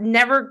that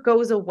never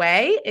goes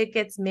away. It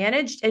gets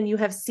managed, and you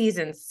have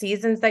seasons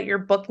that you're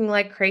booking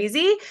like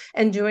crazy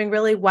and doing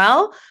really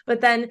well, but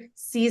then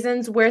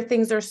seasons where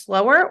things are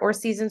slower, or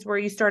seasons where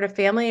you start a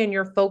family and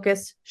your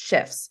focus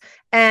shifts.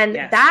 And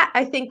that,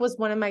 I think, was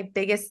one of my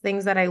biggest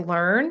things that I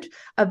learned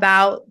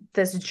about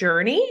this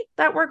journey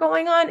that we're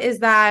going on, is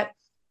that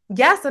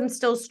yes, I'm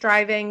still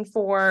striving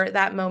for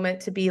that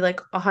moment to be like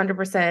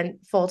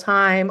 100% full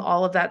time,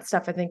 all of that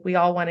stuff. I think we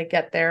all want to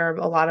get there.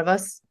 A lot of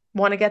us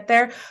want to get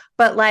there,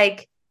 but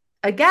like,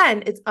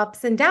 again, it's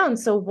ups and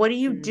downs. So what are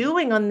you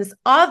doing on this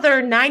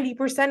other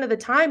 90% of the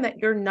time that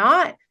you're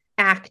not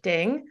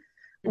acting?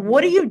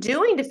 What are you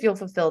doing to feel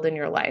fulfilled in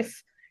your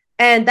life?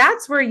 And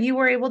that's where you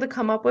were able to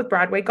come up with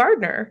Broadway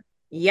Gardener.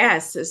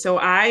 Yes. So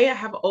I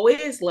have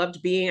always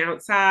loved being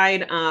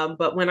outside.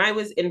 But when I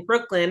was in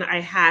Brooklyn,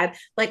 I had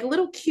like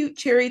little cute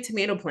cherry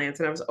tomato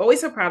plants, and I was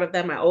always so proud of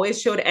them. I always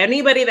showed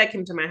anybody that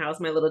came to my house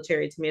my little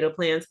cherry tomato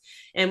plants.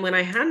 And when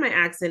I had my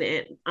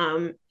accident,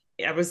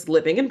 I was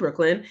living in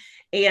Brooklyn,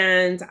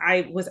 and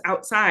I was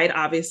outside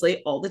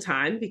obviously all the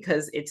time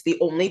because it's the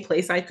only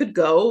place I could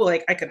go.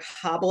 Like, I could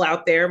hobble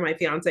out there. My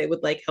fiance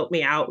would like help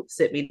me out,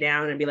 sit me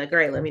down, and be like, all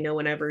right, let me know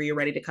whenever you're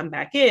ready to come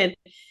back in.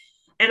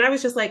 And I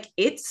was just like,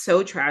 it's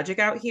so tragic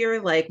out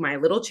here. Like, my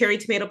little cherry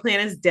tomato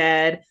plant is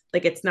dead.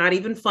 Like, it's not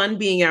even fun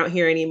being out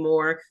here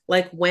anymore.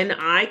 Like, when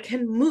I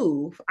can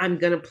move, I'm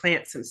going to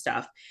plant some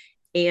stuff.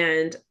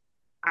 And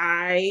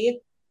I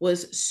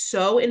was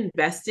so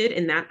invested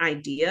in that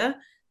idea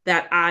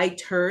that I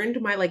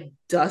turned my like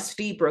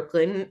dusty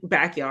Brooklyn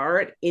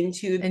backyard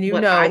into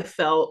I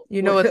felt.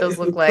 You know what those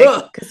look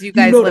like, because you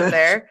guys live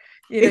there.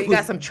 You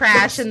got some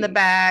trash in the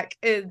back.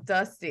 It's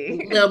dusty.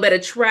 A little bit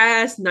of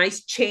trash,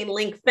 nice chain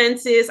link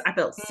fences. I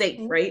felt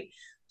safe, right?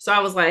 So I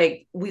was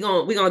like, we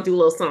gonna do a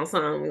little something.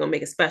 We're gonna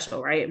make it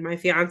special, right? My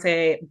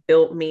fiance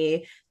built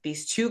me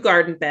these 2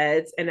 garden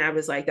beds, and I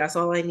was like, that's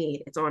all I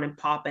need. It's on and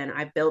popping.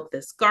 I built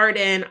this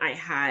garden. I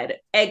had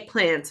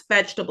eggplants,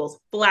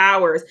 vegetables,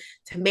 flowers,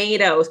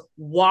 tomatoes,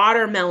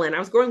 watermelon. I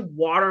was growing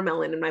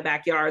watermelon in my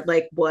backyard.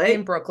 Like, what?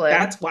 In Brooklyn.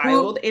 That's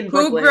wild. In Who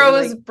Brooklyn,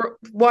 grows like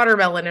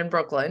watermelon in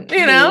Brooklyn?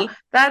 You know, me,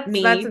 that's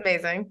me.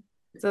 amazing.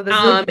 So this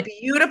is a Um,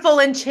 beautiful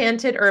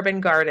enchanted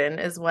urban garden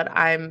is what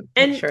I'm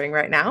and picturing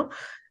right now.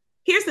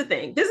 here's the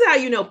thing. This is how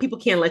you know people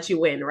can't let you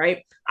win,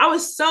 right? I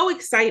was so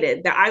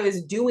excited that I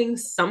was doing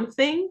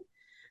something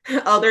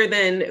other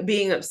than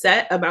being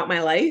upset about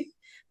my life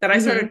that I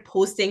Mm-hmm. started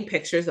posting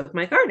pictures of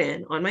my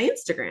garden on my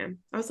Instagram.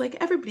 I was like,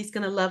 everybody's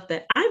going to love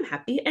that I'm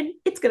happy and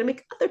it's going to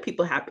make other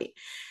people happy.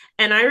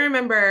 And I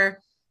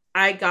remember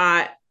I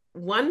got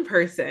one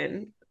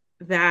person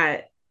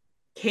that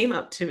came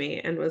up to me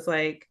and was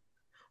like,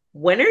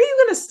 when are you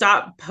going to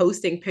stop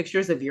posting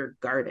pictures of your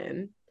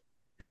garden?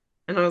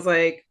 And I was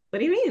like, what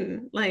do you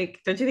mean?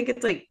 Like, don't you think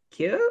it's like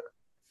cute?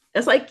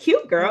 It's like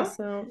cute, girl.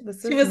 Also,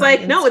 this She is was my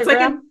like, no, it's like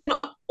an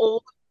Instagram.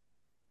 old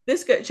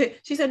this good.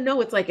 She said,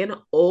 no, it's like an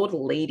old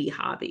lady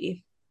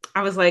hobby.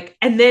 I was like,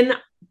 and then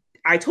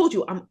I told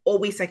you I'm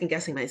always second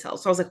guessing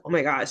myself. So I was like, oh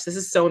my gosh, this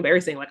is so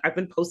embarrassing. Like I've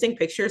been posting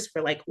pictures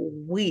for like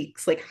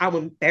weeks. Like how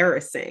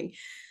embarrassing.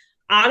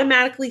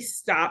 Automatically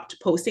stopped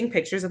posting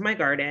pictures of my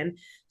garden,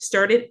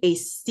 started a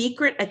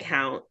secret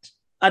account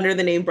under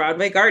the name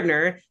Broadway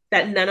Gardener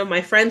that none of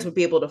my friends would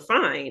be able to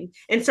find,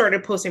 and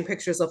started posting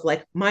pictures of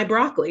like my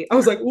broccoli. I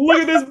was like,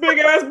 look at this big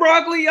ass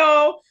broccoli,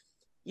 y'all.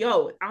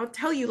 Yo, I'll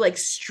tell you, like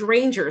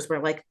strangers were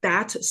like,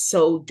 that's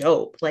so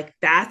dope. Like,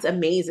 that's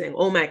amazing.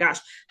 Oh my gosh.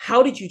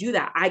 How did you do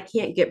that? I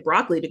can't get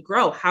broccoli to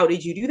grow. How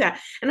did you do that?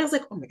 And I was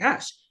like, oh my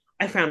gosh,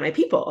 I found my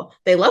people.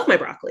 They love my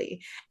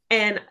broccoli.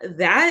 And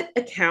that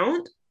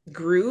account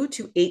grew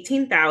to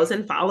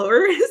 18,000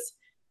 followers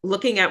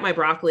looking at my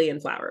broccoli and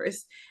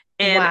flowers.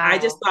 And I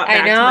just Wow. thought I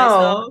back to know.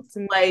 myself, It's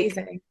like,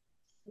 amazing.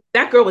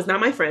 that girl was not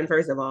my friend,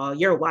 first of all.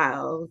 You're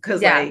wild.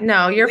 Cause, Yeah, like,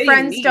 no, your what do you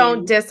friends don't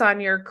mean? diss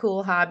on your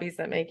cool hobbies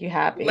that make you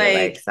happy. Like,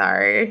 Like,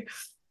 sorry.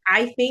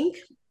 I think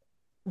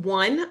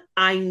one,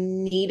 I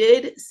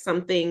needed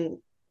something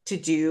to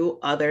do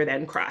other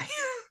than cry.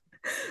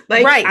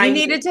 Like, Right. You I,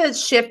 needed to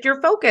shift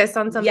your focus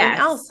on something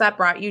else yes. that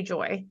brought you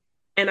joy.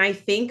 And I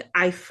think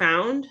I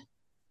found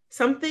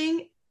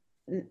something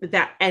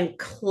that and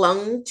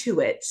clung to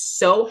it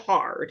so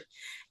hard.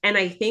 And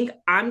I think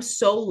I'm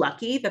so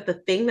lucky that the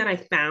thing that I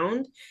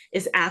found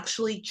is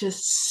actually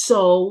just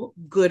so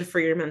good for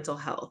your mental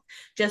health.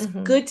 Just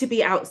Hmm. good to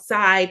be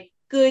outside,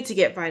 good to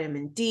get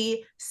vitamin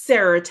D,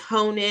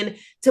 serotonin,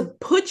 to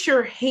put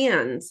your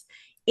hands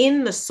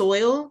in the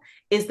soil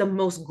is the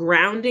most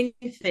grounding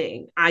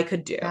thing I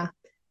could do. Yeah.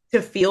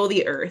 To feel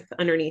the earth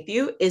underneath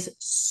you is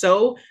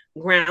so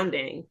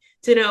grounding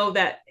to know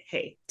that,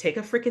 hey, take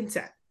a freaking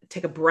set,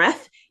 take a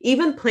breath.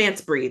 Even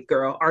plants breathe,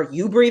 girl. Are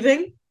you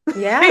breathing?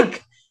 Yeah.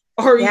 Like,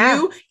 are Yeah.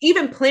 you,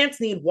 even plants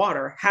need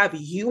water. Have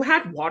you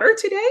had water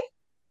today?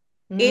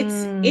 It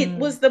Mm.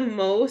 was the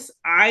most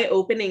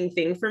eye-opening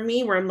thing for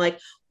me where I'm like,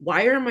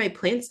 why are my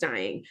plants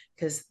dying?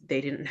 Because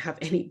they didn't have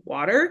any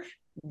water.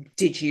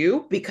 Did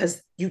you?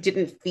 Because you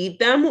didn't feed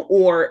them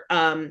or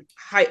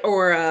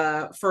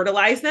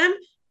fertilize them?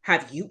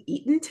 Have you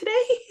eaten today?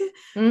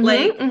 Hmm.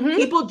 Like Hmm.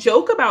 people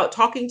joke about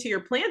talking to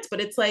your plants,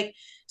 but it's like,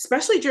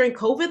 especially during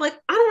COVID, like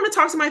I don't want to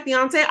talk to my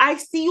fiance. I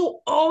see you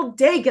all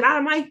day. Get out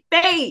of my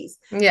face.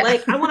 Yeah.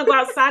 Like I want to go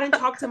outside and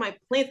talk to my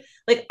plants.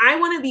 Like I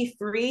want to be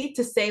free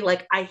to say,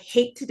 like, I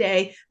hate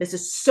today. This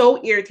is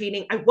so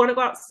irritating. I want to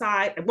go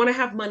outside. I want to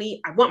have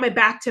money. I want my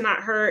back to not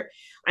hurt.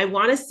 I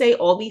want to say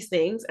all these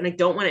things, and I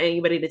don't want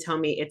anybody to tell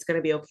me it's going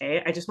to be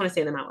okay. I just want to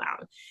say them out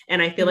loud.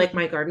 And I feel like Hmm.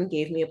 my garden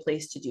gave me a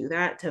place to do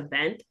that, to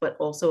vent, but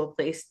also a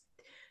place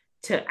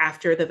to,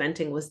 after the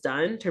venting was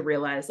done, to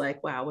realize,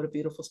 like, wow, what a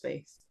beautiful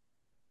space.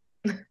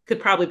 Could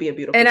probably be a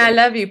beautiful And I thing.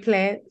 love you,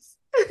 plants.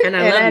 And I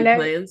And love I you, love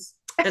plants.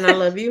 And I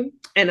love you.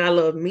 And I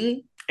love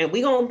me. And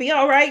we gonna be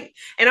all right.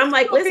 And I'm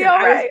like, It'll be listen, all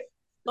I was right.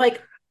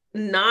 like,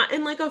 not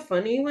in like a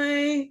funny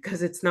way,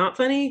 because it's not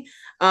funny.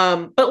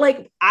 But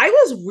like I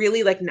was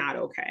really like not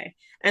okay.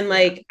 And Yeah.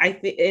 like I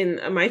think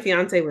and my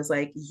fiance was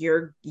like,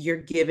 you're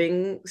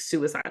giving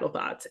suicidal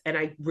thoughts. And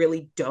I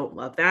really don't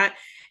love that.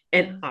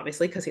 And Yeah.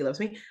 obviously because he loves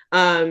me.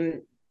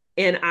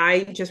 And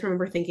I just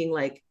remember thinking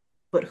like,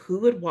 but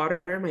who would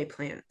water my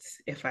plants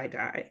if I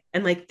die?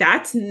 And like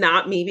that's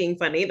not me being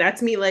funny.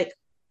 That's me like,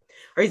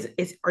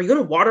 are you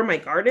gonna water my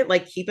garden?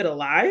 Like keep it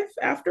alive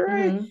after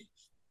I, Hmm.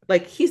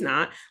 like he's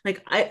not.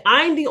 Like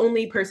I'm the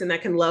only person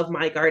that can love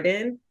my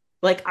garden.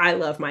 Like I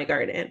love my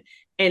garden.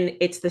 And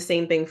it's the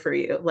same thing for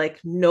you. Like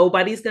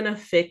nobody's gonna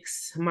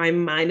fix my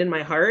mind and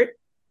my heart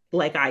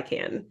like I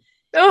can.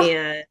 Oh,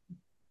 And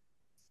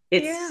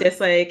it's yeah. just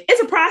like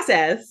it's a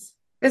process.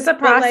 It's a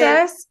But like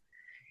process.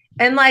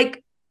 And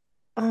like,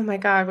 oh my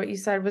God, what you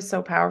said was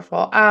so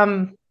powerful.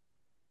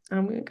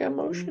 I'm gonna get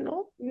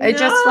emotional. I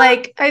just No.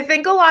 like, I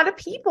think a lot of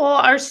people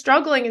are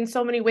struggling in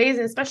so many ways,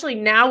 and especially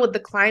now with the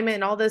climate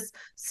and all this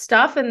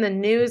stuff in the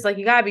news. Like,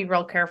 you gotta be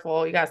real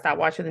careful. You gotta stop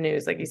watching the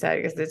news, like you said,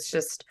 because it's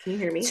just Can you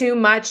hear me? too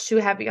much, too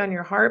heavy on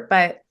your heart.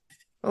 But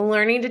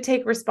learning to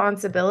take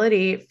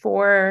responsibility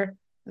for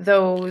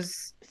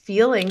those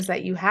feelings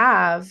that you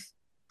have,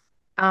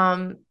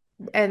 um,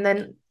 and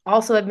then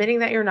also admitting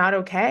that you're not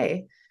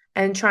okay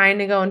and trying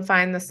to go and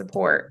find the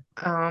support.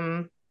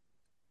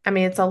 I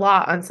mean, it's a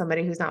lot on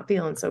somebody who's not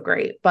feeling so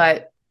great,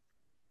 but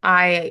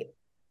I,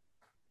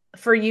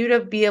 for you to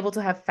be able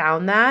to have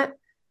found that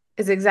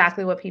is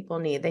exactly what people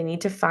need. They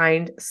need to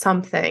find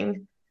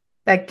something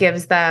that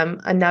gives them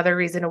another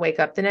reason to wake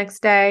up the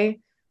next day,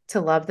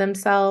 to love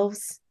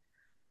themselves,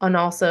 and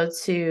also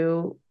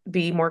to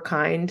be more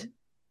kind,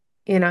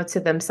 to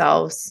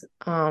themselves.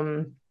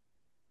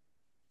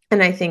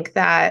 And I think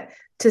that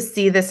to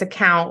see this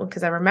account,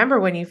 because I remember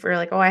when you were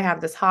like, oh, I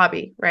have this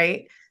hobby,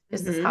 right?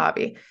 There's this Mm-hmm.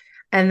 hobby.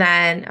 And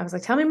then I was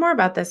like, tell me more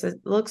about this.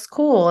 It looks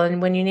cool.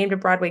 And when you named it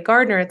Broadway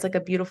Gardener, it's like a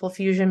beautiful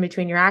fusion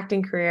between your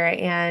acting career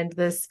and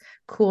this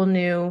cool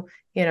new,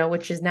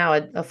 which is now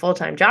a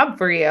full-time job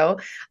for you,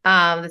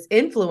 this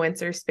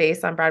influencer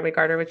space on Broadway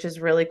Gardener, which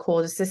is really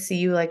cool just to see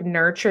you like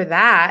nurture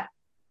that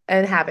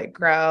and have it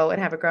grow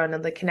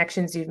and the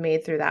connections you've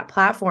made through that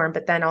platform.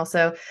 But then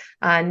also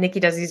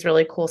Nikki does these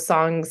really cool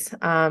songs.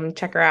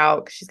 Check her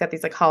out. She's got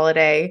these like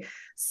holiday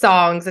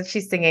songs that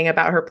she's singing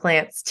about her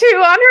plants too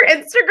on her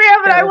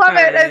Instagram. And I So love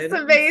it. It's fun.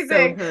 So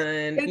amazing. fun.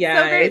 It's so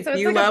Yeah. great. If So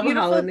it's you like a love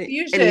beautiful holiday,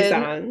 any fusion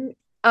song.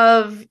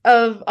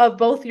 of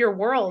both your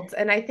worlds.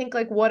 And I think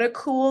like what a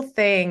cool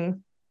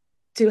thing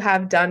to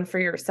have done for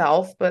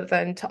yourself, but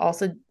then to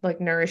also like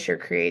nourish your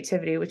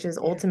creativity, which is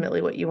Yeah.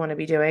 ultimately what you want to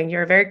be doing.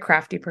 You're a very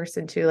crafty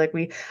person too. Like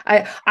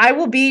I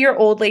will be your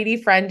old lady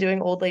friend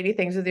doing old lady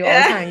things with you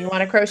all the time. You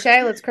want to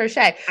crochet? Let's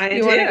crochet. I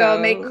You want to go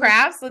make do.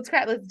 crafts? Let's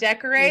I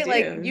decorate.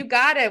 Like do. you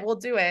got it. We'll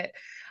do it.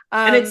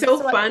 And it's so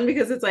So I, fun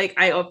because it's like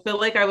I feel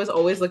like I was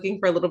always looking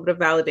for a little bit of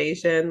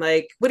validation.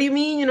 Like, what do you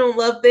mean you don't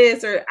love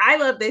this? Or I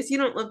love this, you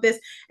don't love this.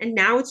 And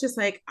now it's just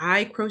like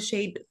I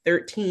crocheted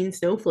 13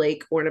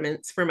 snowflake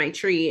ornaments for my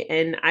tree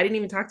and I didn't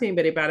even talk to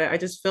anybody about it. I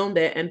just filmed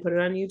it and put it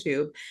on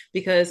YouTube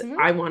because Mhm.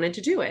 I wanted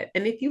to do it.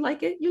 And if you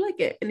like it, you like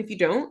it. And if you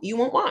don't, you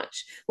won't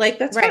watch. Like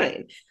that's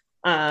Right.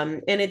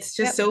 fine. And it's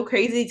just Yep. so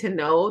crazy to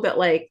know that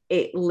like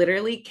it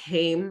literally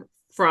came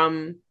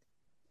from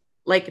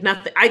like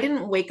nothing. I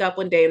didn't wake up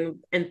one day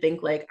and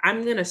think like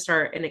I'm gonna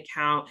start an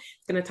account.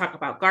 It's gonna talk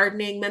about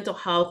gardening, mental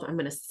health. I'm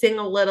gonna sing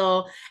a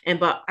little, and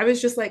but I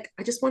was just like,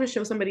 I just want to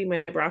show somebody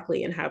my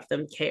broccoli and have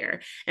them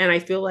care. And I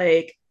feel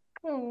like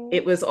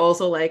it Oh, was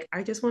also like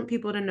I just want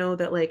people to know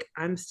that like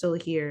I'm still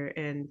here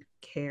and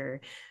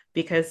care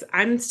because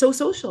I'm so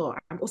social.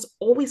 I was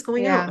always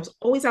going out. I yeah. was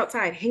always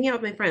outside, hanging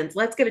out with my friends.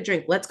 Let's get a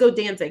drink. Let's go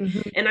dancing.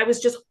 Mhm. And I was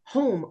just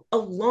home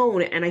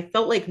alone and I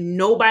felt like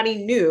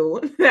nobody knew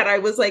that I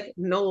was like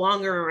no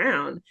longer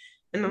around.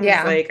 And I was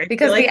Yeah, like, I feel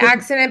because the like with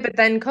accident, but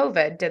then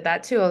COVID did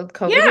that too.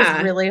 COVID was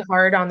yeah. really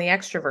hard on the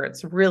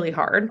extroverts, really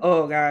hard.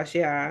 Oh gosh,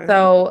 yeah.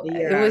 So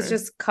it was Yeah.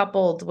 just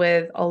coupled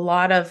with a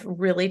lot of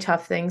really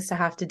tough things to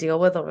have to deal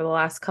with over the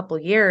last couple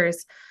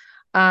years.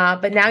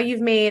 But now you've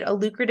made a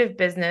lucrative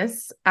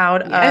business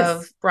out of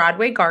Yes.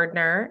 Broadway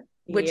Gardener,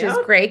 which is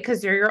Yep. great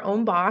because you're your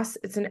own boss.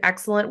 It's an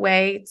excellent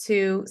way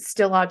to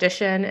still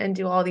audition and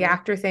do all the Yeah.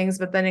 actor things,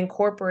 but then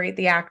incorporate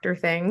the actor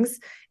things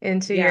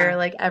into your Yeah.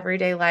 like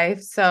everyday life.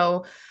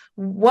 So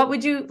what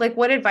would you like,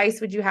 what advice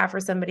would you have for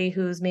somebody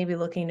who's maybe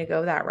looking to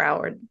go that route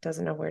or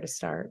doesn't know where to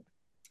start?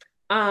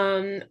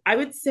 I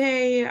would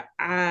say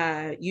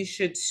you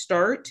should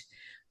start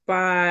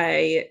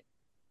by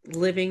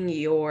living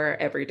your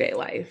everyday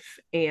life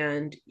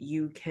and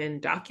you can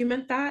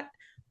document that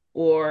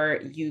or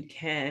you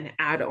can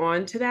add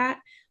on to that,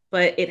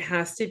 but it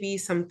has to be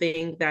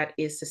something that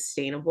is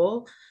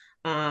sustainable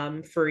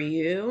for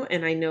you.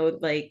 And I know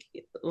like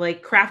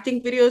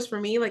crafting videos for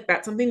me, like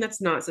that's something that's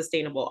not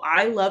sustainable.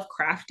 I love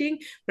crafting,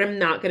 but I'm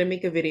not going to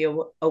make a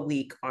video a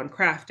week on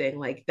crafting.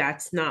 Like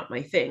that's not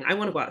my thing. I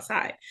want to go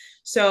outside.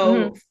 So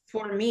Mhm.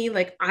 for me,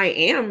 like I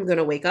am going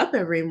to wake up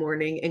every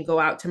morning and go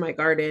out to my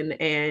garden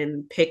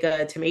and pick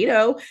a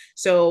tomato.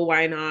 So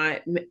why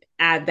not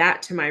add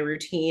that to my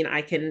routine?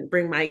 I can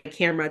bring my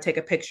camera, take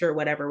a picture,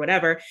 whatever,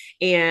 whatever.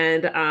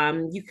 And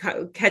you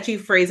catchy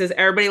phrases.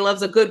 Everybody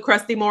loves a good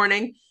crusty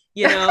morning.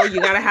 You know, you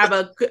got to have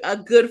a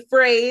good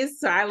phrase.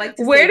 So I like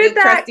to Where say did good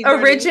that crusty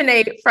morning.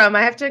 originate from?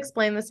 I have to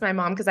explain this to my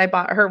mom because I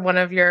bought her one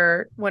of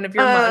your mugs,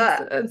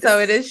 Uh, and so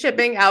it is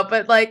shipping out.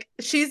 But like,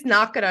 she's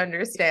not gonna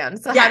understand.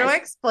 So how do I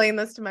yes. explain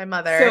this to my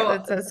mother? So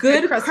That says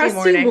 "Good good crusty crusty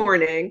morning."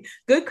 morning.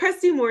 Good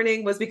crusty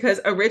morning was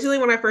because originally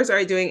when I first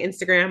started doing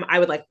Instagram, I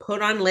would like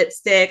put on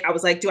lipstick. I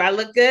was like, do I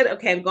look good?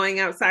 Okay, I'm going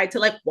outside to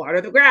like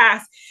water the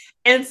grass.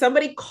 And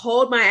somebody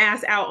called my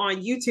ass out on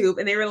YouTube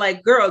and they were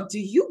like, girl, do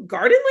you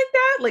garden like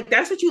that? Like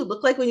that's what you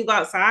look like when you go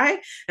outside.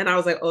 And I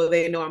was like, oh,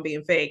 they know I'm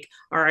being fake.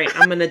 All right,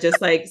 I'm gonna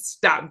just like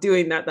stop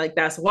doing that. Like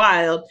that's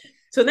wild.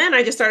 So then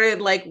I just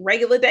started like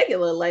regular,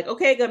 like,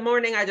 okay, good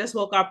morning. I just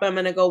woke up. I'm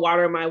going to go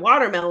water my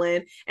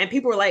watermelon. And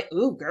people were like,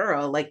 ooh,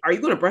 girl, like, are you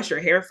going to brush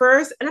your hair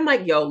first? And I'm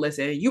like, yo,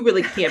 listen, you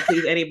really can't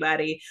please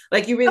anybody.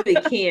 Like, you really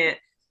can't.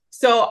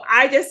 So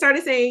I just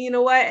started saying, you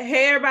know what?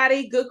 Hey,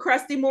 everybody, good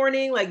crusty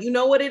morning. Like, you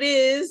know what it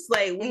is.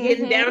 Like, we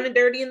getting down and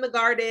dirty in the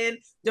garden.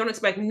 Don't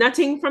expect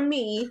nothing from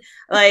me.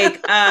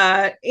 Like,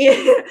 and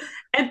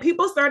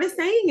people started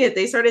saying it.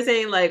 They started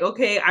saying, like,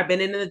 okay, I've been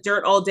in the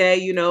dirt all day,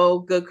 you know,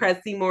 good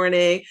crusty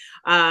morning.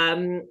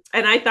 And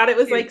I thought it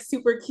was like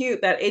super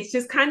cute that it's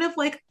just kind of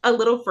like a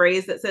little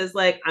phrase that says,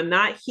 like, I'm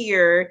not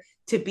here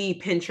to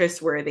be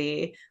Pinterest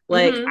worthy.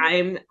 Like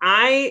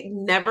I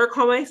never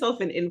call myself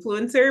an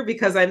influencer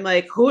because I'm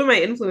like, who am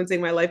I influencing?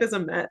 My life is a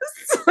mess.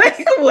 Like,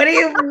 what do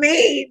you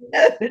mean?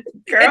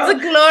 Girl? It's a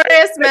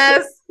glorious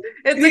mess.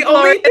 It's a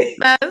glorious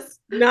mess.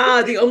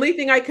 Nah, the only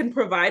thing I can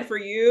provide for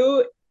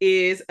you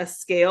is a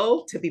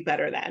scale to be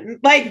better than.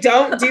 Like,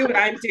 don't do what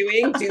I'm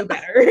doing, do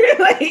better.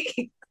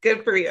 Like,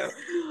 good for you.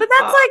 But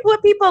that's like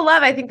what people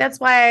love. I think that's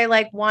why I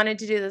like wanted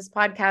to do this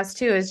podcast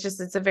too. It's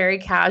just, it's a very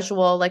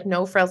casual, like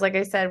no frills. Like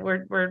I said,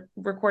 we're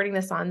recording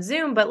this on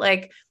Zoom, but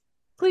like,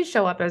 please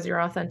show up as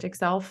your authentic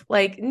self.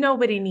 Like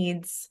nobody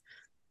needs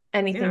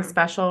anything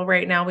special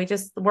right now.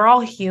 We're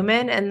all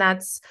human. And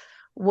that's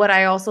what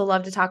I also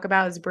love to talk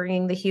about, is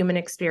bringing the human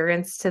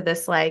experience to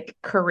this like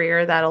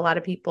career that a lot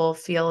of people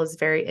feel is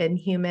very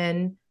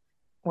inhuman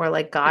or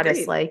like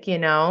goddess like, you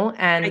know.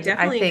 And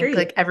I think agree.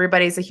 Like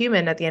everybody's a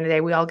human at the end of the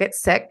day. We all get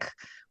sick,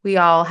 we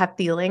all have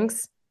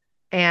feelings,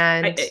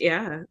 and I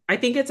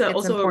think it's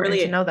also important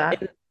really to know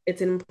that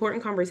it's an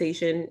important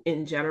conversation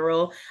in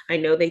general. I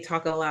know they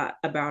talk a lot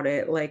about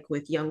it, like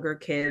with younger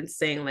kids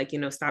saying, like, you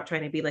know, stop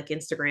trying to be like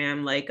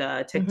Instagram, like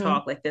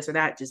TikTok, like this or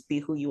that, just be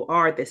who you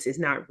are. This is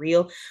not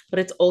real. But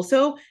it's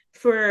also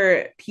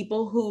for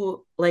people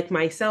who, like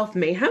myself,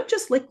 may have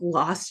just like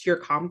lost your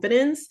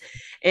confidence,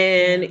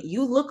 and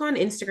you look on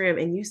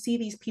Instagram and you see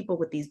these people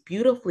with these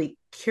beautifully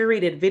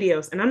curated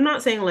videos, and I'm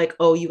not saying like,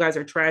 oh, you guys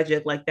are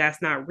tragic, like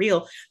that's not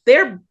real.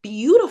 They're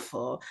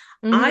beautiful.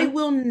 I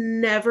will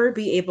never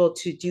be able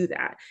to do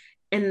that.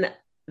 And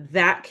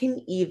that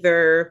can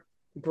either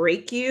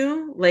break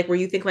you, like where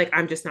you think like,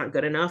 I'm just not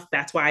good enough,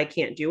 that's why I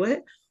can't do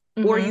it.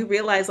 Or you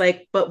realize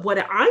like, but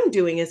what I'm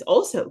doing is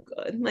also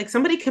good. Like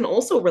somebody can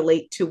also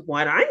relate to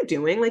what I'm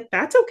doing. Like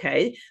that's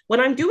okay. What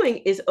I'm doing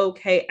is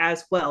okay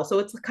as well. So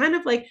it's kind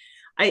of like,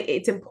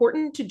 it's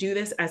important to do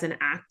this as an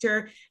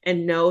actor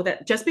and know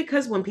that just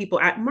because when people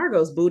at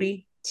Margot's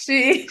booty,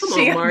 she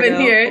up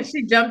in here,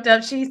 she jumped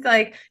up, she's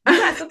like, you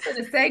got something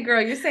to say,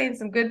 girl, you're saying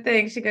some good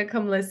things, she could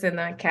come listen.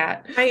 That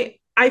cat.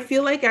 I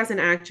feel like as an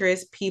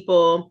actress,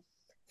 people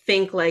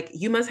think like,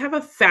 you must have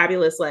a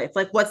fabulous life.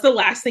 Like, what's the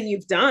last thing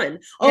you've done?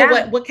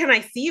 Oh, what can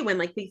I see you in?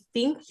 Like, they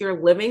think you're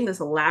living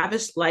this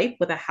lavish life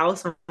with a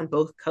house on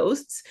both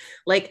coasts.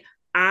 Like,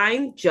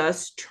 I'm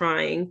just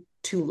trying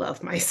to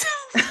love myself.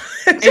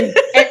 I'm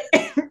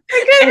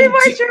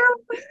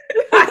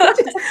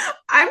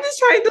just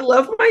trying to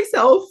love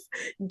myself,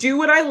 do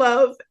what I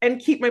love,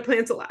 and keep my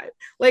plants alive.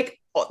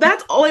 Like,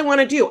 that's all I want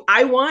to do.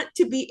 I want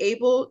to be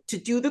able to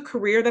do the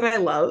career that I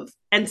love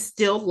and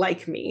still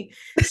like me.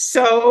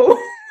 So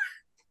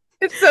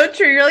it's so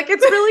true. You're like,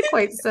 it's really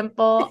quite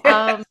simple.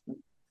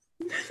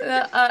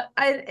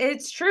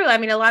 It's true. I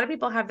mean, a lot of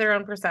people have their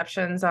own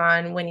perceptions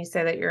on when you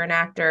say that you're an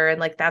actor, and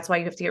like that's why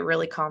you have to get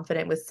really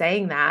confident with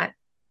saying that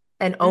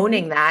and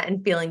owning that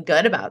and feeling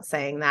good about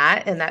saying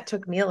that. And that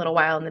took me a little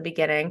while in the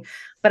beginning.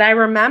 But I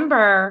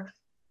remember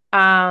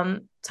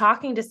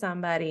talking to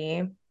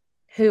somebody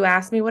who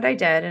asked me what I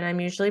did, and I'm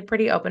usually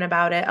pretty open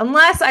about it.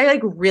 Unless I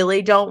like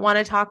really don't want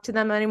to talk to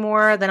them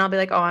anymore, then I'll be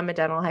like, oh, I'm a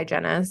dental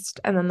hygienist.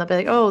 And then they'll be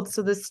like, oh,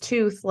 so this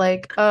tooth,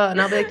 like,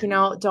 and I'll be like, you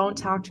know, don't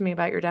talk to me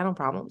about your dental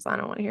problems. I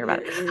don't want to hear about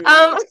it.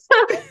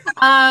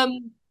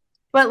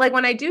 But like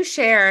when I do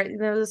share,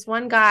 there was this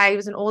one guy, he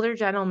was an older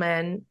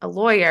gentleman, a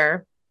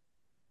lawyer,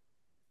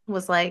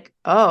 was like,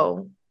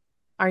 oh,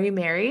 are you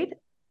married?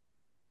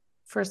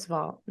 First of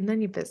all, none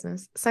of your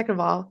business. Second of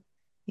all,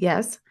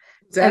 yes.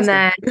 And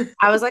then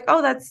I was like,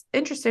 oh, that's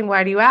interesting.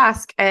 Why do you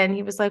ask? And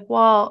he was like,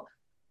 well,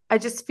 I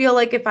just feel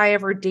like if I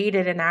ever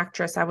dated an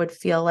actress, I would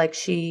feel like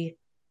she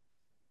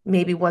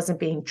maybe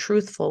wasn't being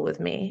truthful with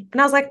me. And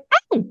I was like,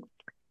 oh,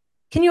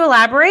 can you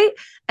elaborate?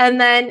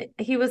 And then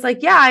he was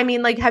like, yeah, I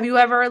mean, like, have you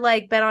ever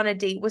like been on a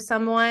date with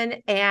someone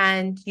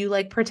and you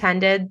like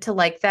pretended to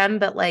like them,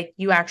 but like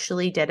you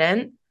actually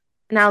didn't?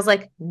 And I was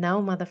like,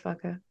 no,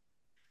 motherfucker.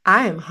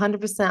 I am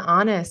 100%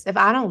 honest. If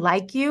I don't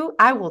like you,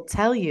 I will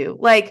tell you.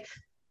 Like,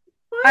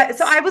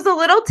 so I was a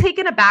little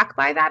taken aback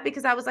by that,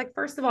 because I was like,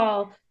 first of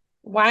all,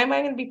 why am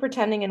I going to be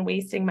pretending and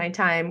wasting my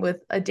time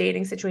with a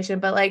dating situation?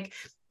 But like,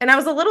 and I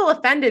was a little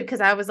offended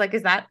because I was like,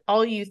 is that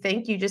all you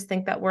think? You just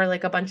think that we're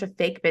like a bunch of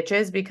fake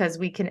bitches because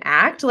we can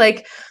act?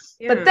 Like,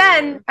 but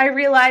then I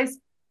realized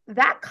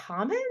that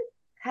comment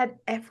had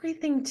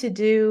everything to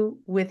do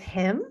with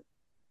him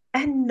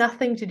and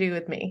nothing to do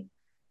with me.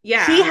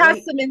 Yeah. He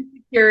has some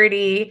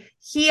insecurity.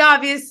 He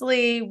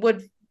obviously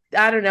would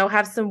I don't know,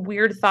 have some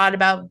weird thought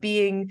about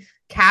being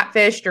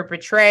catfished or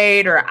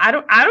betrayed, or I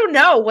don't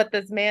know what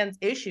this man's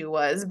issue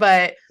was,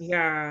 but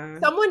Yeah.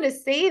 someone to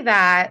say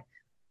that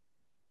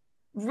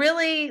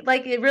really,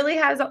 like, it really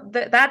has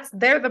that's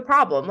they're the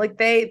problem. Like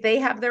they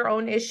have their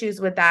own issues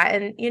with that.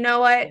 And you know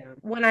what, Yeah.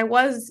 when I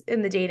was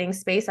in the dating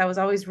space, I was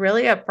always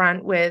really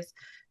upfront with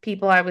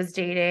people I was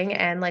dating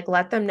and like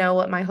let them know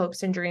what my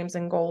hopes and dreams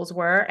and goals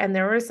were. And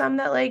there were some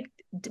that like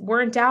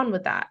weren't down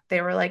with that.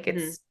 They were like, Mhm.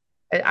 it's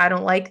I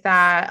don't like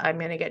that, I'm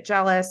gonna get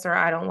jealous, or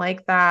I don't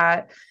like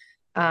that,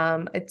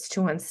 it's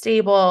too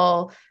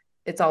unstable,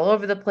 it's all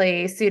over the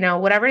place,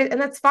 whatever.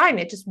 And that's fine.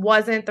 It just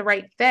wasn't the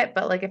right fit.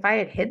 But like if I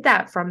had hid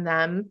that from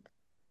them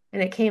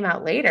and it came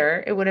out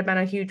later, it would have been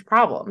a huge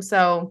problem.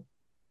 So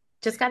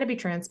just got to be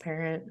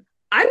transparent.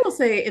 I will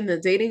say in the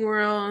dating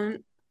world,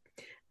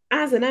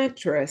 as an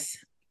actress,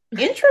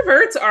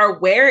 introverts are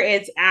where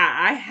it's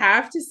at. I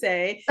have to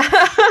say,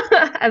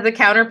 As a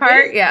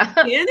counterpart, yeah.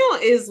 Daniel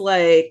is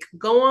like,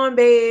 go on,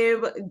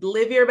 babe,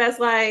 live your best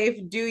life.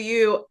 Do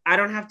you? I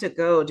don't have to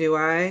go, do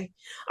I?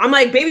 I'm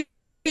like, baby,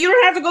 you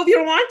don't have to go if you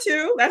don't want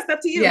to. That's up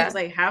to you. He's Yeah.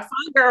 like, have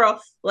fun, girl.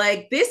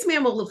 Like, this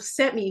man will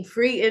set me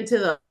free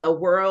into the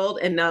world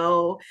and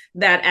know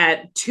that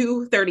at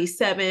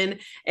 2:37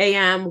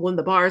 a.m. when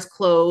the bars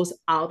close,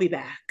 I'll be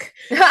back.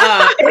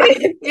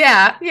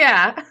 Yeah,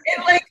 yeah.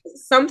 And like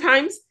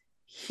sometimes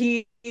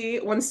he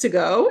wants to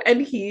go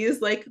and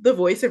he's like the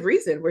voice of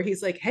reason where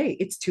he's like, hey,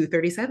 it's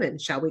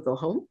 2:37, shall we go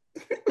home?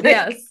 Like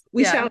Yes.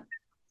 we Yeah. shall.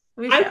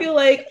 We I shall. feel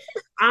like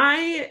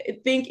I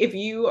think if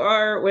you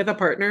are with a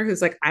partner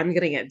who's like, I'm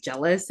gonna get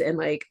jealous and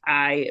like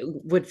I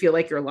would feel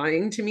like you're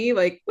lying to me,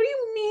 like, what do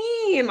you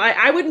mean? Like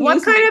I wouldn't What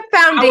use my kind of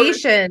powers.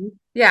 foundation?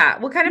 Yeah.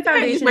 What kind of Yeah,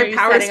 use foundation my are you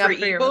powers setting for up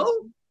for your evil.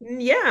 relationship?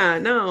 Yeah,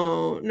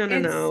 no, no, no,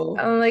 It's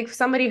no. like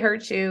somebody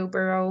hurt you,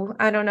 bro.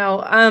 I don't know.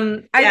 I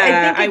Yeah,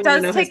 think I it want to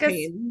does know his take us.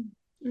 pain.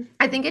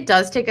 I think it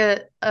does take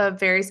a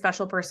very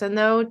special person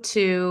though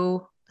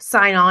to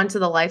sign on to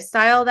the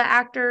lifestyle that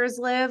actors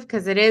live,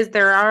 because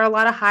there are a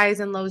lot of highs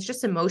and lows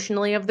just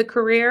emotionally of the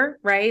career,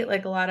 right?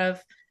 Like a lot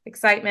of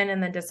excitement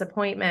and then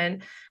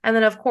disappointment. And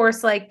then of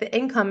course, like the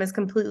income is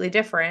completely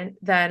different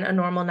than a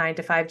normal 9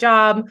 to 5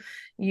 job.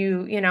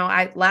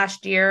 I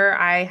last year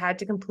I had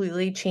to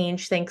completely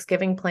change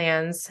Thanksgiving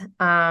plans.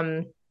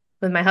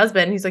 With my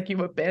husband, he's like, you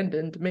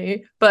abandoned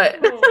me. But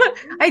Oh,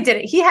 I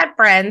didn't. He had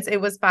friends. It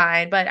was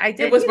fine. But I it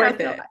did, was worth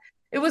it.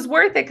 it was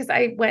worth it because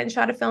I went and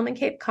shot a film in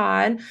Cape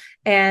Cod.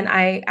 And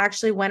I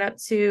actually went up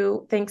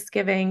to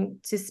Thanksgiving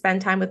to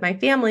spend time with my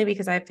family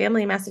because I have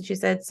family in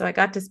Massachusetts. So I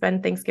got to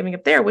spend Thanksgiving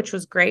up there, which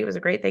was great. It was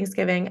a great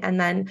Thanksgiving. And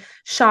then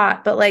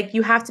shot. But like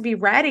you have to be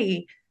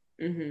ready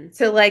Mm-hmm.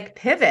 to like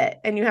pivot,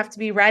 and you have to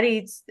be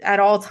ready at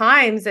all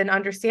times, and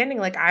understanding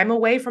like I'm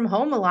away from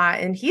home a lot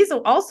and he's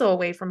also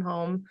away from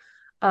home,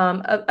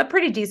 a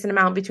pretty decent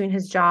amount between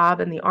his job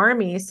and the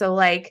army. So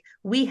like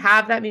we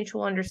have that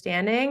mutual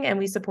understanding and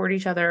we support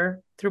each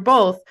other through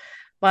both.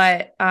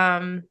 But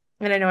and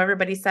I know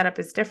everybody's setup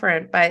is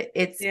different, but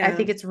I Yeah.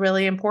 think it's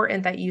really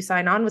important that you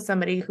sign on with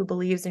somebody who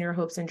believes in your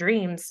hopes and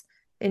dreams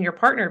in your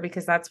partner,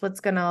 because that's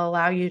what's going to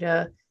allow you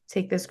to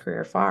take this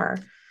career far.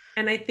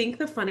 And I think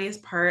the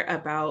funniest part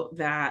about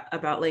that,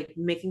 about like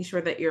making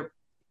sure that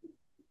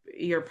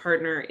your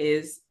partner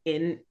is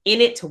in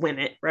it to win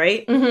it,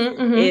 right?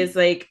 Mm-hmm, mm-hmm. Is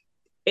like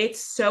it's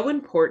so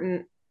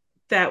important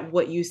that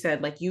what you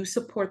said, like you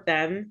support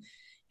them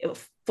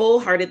full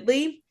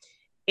heartedly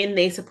and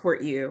they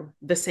support you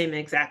the same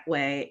exact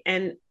way.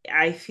 And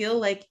I feel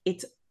like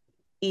it's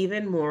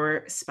even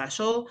more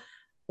special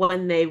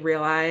when they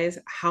realize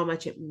how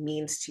much it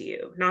means to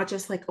you. Not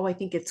just like, oh, I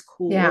think it's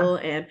Yeah. cool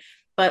and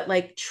but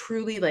like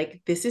truly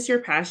like this is your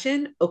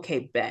passion.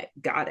 Okay, bet.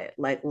 Got it.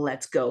 Like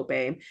let's go,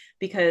 babe.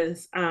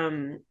 Because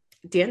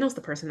Daniel's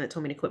the person that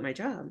told me to quit my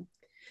job.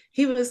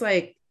 He was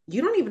like,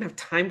 you don't even have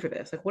time for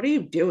this. Like, what are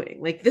you doing?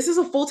 Like, this is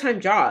a full-time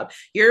job.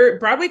 Your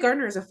Broadway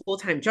Gardener is a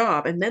full-time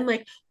job. And then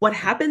like what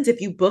happens if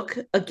you book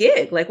a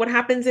gig? Like what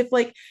happens if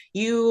like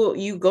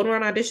you go to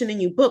an audition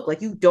and you book?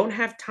 Like you don't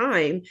have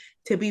time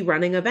to be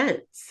running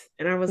events.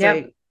 And I was Yep.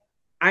 like,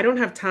 I don't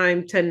have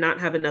time to not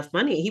have enough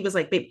money. He was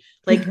like, babe,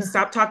 like,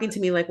 stop talking to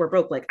me like we're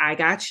broke. Like, I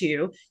got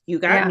you. You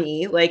got Yeah.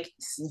 me. Like,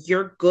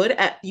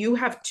 you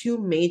have two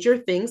major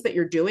things that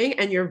you're doing,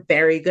 and you're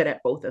very good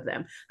at both of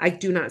them. I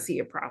do not see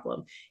a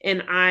problem.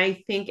 And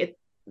I think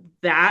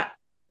that,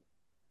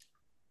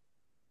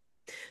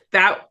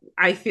 that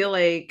I feel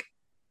like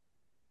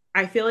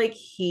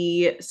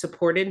he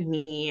supported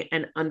me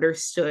and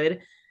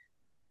understood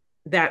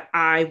that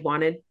I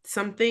wanted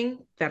something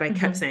that I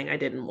kept Mm-hmm. saying I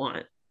didn't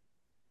want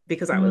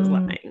because I was Mm,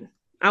 lying.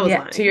 I was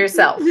yeah, to lying.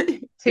 yourself. To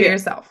Yeah.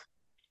 yourself.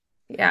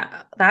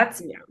 Yeah,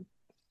 that's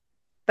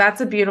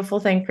a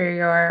beautiful thing for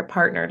your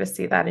partner to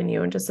see that in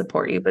you and to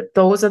support you. But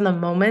those are the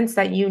moments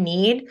that you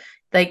need.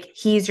 Like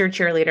he's your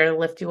cheerleader to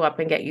lift you up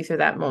and get you through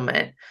that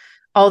moment.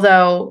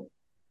 Although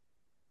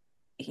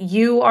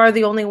you are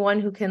the only one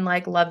who can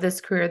like love this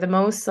career the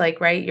most,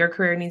 like, right? Your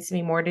career needs to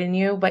be more than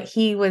you, but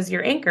he was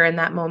your anchor in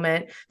that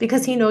moment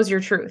because he Mm-hmm. knows your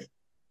truth.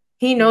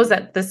 He knows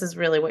Mm-hmm. that this is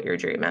really what your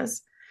dream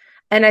is.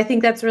 And I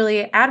think that's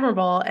really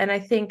admirable. And I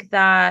think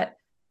that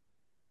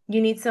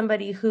you need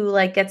somebody who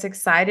like gets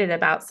excited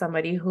about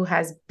somebody who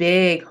has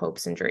big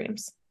hopes and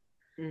dreams,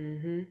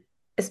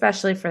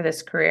 especially for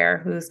this career,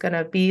 who's going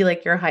to be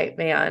like your hype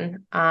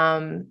man.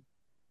 And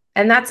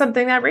that's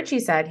something that Richie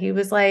said. He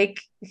was like,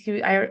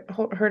 I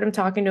heard him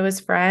talking to his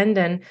friend,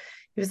 and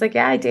he was like,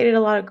 yeah, I dated a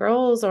lot of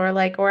girls, or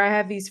I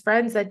have these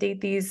friends that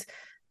date these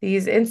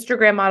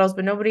Instagram models,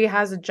 but nobody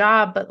has a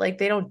job, but like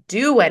they don't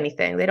do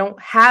anything. They don't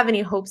have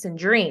any hopes and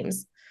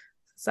dreams.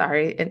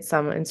 Sorry, and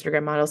some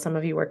Instagram models, some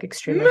of you work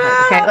extremely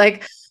hard. Okay.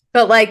 Like,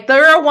 but like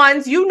there are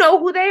ones, you know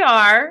who they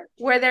are,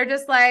 where they're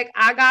just like,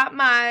 I got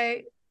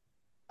my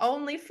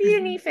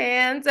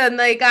OnlyFans and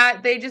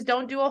they just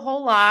don't do a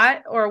whole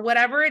lot or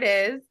whatever it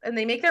is, and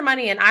they make their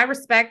money. And I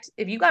respect,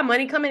 if you got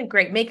money coming,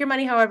 great, make your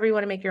money however you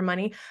want to make your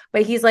money.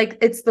 But he's like,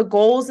 it's the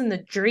goals and the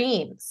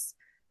dreams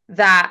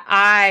that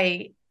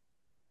I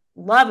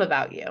love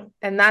about you,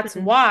 and that's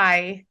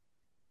why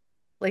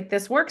like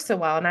this works so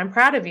well, and I'm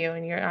proud of you,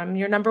 and I'm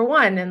your number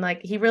one. And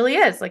like he really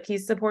is, like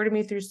he's supported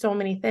me through so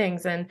many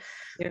things, and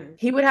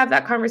he would have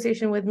that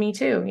conversation with me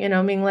too,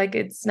 being like,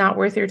 it's not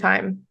worth your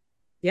time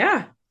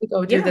to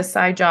go do this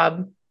side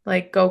job,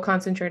 like go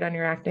concentrate on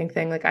your acting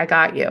thing, like I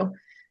got you.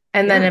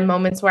 And then in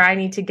moments where I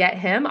need to get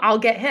him, I'll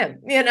get him,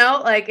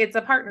 like it's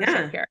a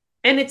partnership here.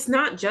 And it's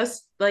not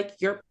just like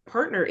your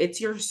partner, it's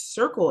your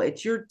circle,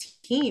 it's your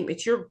team,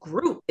 it's your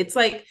group. It's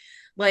like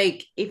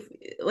if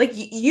like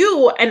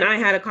you and I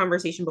had a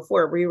conversation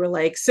before where you were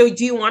like, so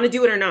do you want to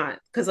do it or not?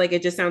 Because like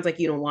it just sounds like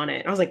you don't want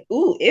it. I was like,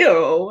 ooh,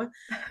 ew.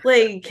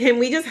 Like, can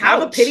we just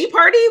have a pity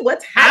party?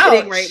 What's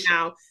happening right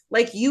now?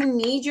 Like, you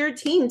need your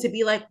team to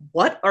be like,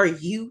 what are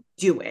you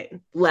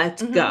doing?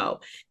 Let's go.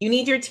 You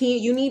need your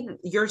team, you need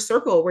your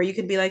circle where you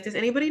can be like, does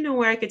anybody know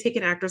where I could take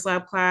an actors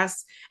lab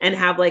class and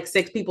have like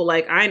 6 people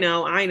like, I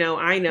know.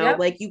 Yep.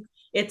 Like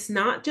it's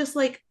not just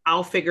like,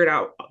 I'll figure it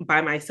out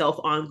by myself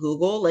on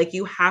Google. Like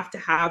you have to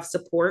have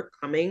support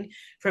coming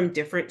from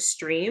different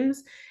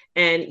streams,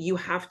 and you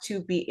have to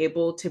be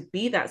able to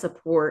be that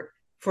support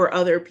for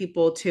other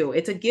people too.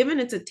 It's a give and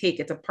it's a take.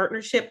 It's a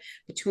partnership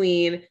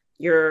between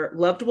your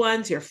loved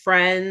ones, your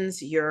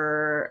friends,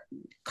 your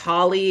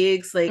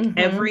colleagues, like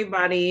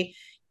everybody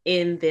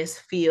in this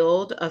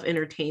field of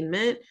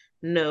entertainment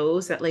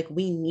knows that like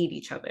we need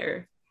each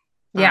other.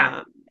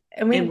 Yeah.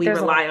 And we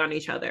rely on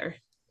each other.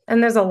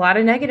 And there's a lot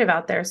of negative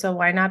out there. So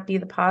why not be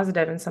the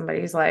positive in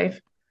somebody's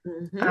life?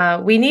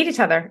 We need each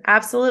other.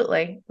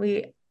 Absolutely.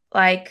 We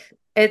like,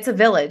 it's a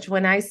village.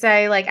 When I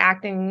say like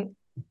acting,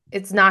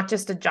 it's not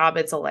just a job,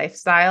 it's a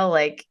lifestyle.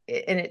 Like,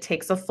 and it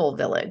takes a full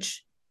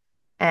village.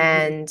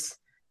 And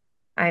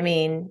I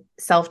mean,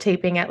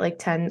 self-taping at like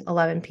 10,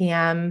 11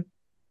 p.m.,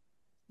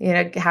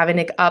 having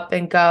to up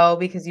and go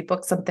because you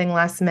booked something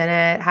last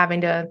minute,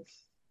 having to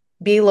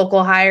be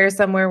local hire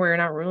somewhere where you're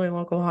not really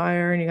local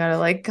hire, and you got to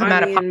like come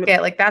out of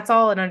pocket. Like that's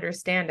all an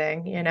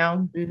understanding,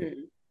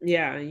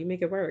 Yeah, you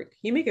make it work.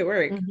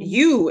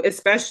 You,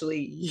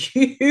 especially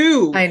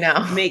you, I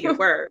know, make it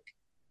work.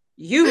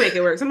 You make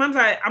it work. Sometimes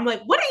I'm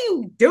like, what are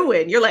you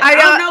doing? You're like, I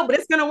don't know, but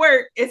it's gonna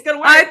work. It's gonna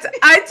work.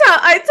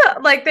 I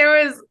tell like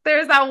there's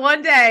that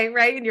one day,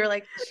 right? And you're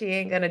like, she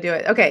ain't gonna do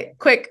it. Okay,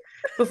 quick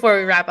before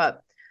we wrap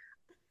up.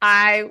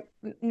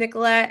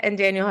 Nichollette and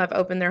Daniel have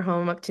opened their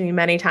home up to me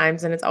many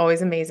times, and it's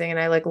always amazing. And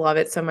I like love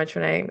it so much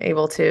when I'm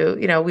able to,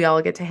 we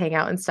all get to hang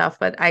out and stuff.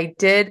 But I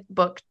did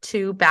book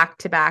 2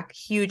 back-to-back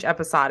huge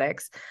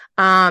episodics.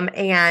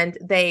 And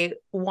they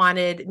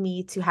wanted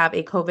me to have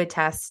a COVID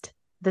test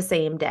the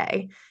same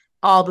day,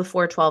 all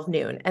before 12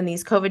 noon. And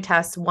these COVID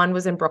tests, one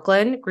was in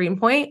Brooklyn,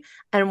 Greenpoint,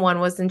 and one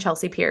was in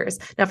Chelsea Piers.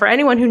 Now, for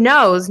anyone who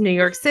knows New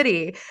York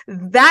City,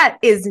 that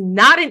is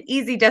not an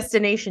easy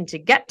destination to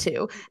get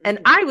to. And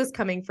I was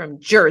coming from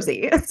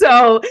Jersey.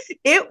 So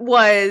it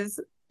was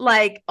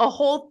like a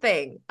whole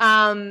thing.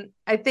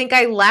 I think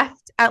I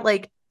left at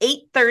like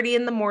 8:30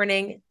 in the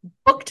morning,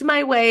 booked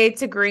my way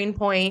to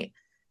Greenpoint,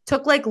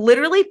 took like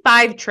literally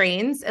 5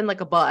 trains and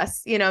like a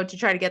bus, to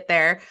try to get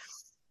there.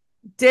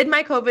 Did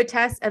my COVID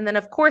test. And then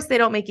of course they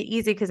don't make it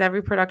easy because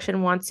every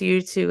production wants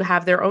you to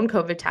have their own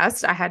COVID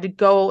test. I had to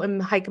go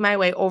and hike my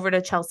way over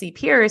to Chelsea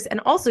Piers and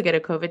also get a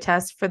COVID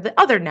test for the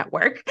other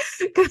network.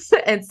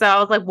 And so I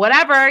was like,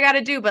 whatever I got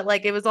to do. But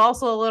like, it was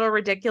also a little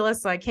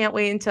ridiculous. So I can't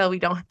wait until we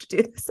don't have to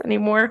do this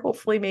anymore.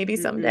 Hopefully maybe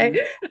someday.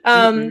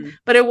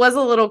 But it was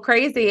a little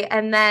crazy.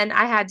 And then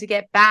I had to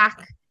get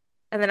back,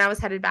 and then I was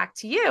headed back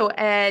to you,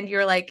 and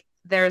you're like,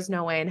 there's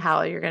no way in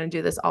hell you're going to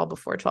do this all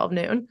before 12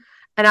 noon.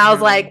 And I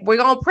was like, we're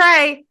going to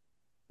pray.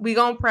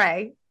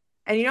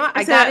 And you know what?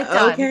 I got it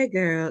done. Okay,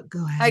 girl,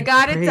 go ahead. I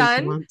got it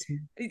done.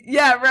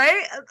 Yeah,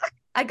 right?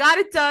 I got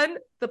it done.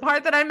 The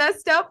part that I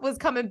messed up was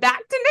coming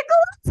back to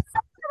Nichollette.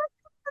 That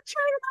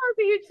was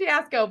a huge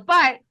fiasco.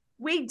 But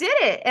we did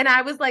it. And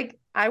I was like,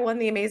 I won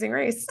the amazing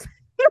race.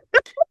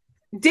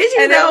 Did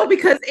you know?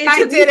 Because it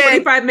took me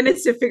 45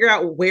 minutes to figure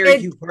out where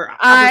you were.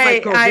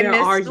 I was like, I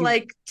missed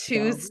like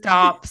 2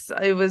 stops.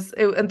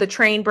 And the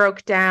train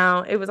broke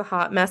down. It was a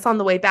hot mess on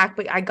the way back,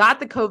 but I got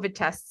the COVID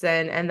tests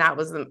in, and that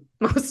was the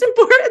most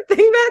important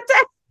thing that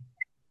day.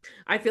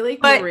 I feel like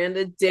But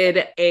Miranda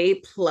did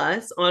A+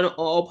 on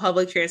all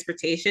public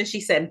transportation.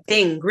 She said,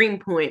 "Bing,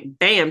 Greenpoint,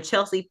 bam,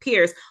 Chelsea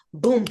Piers,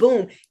 boom,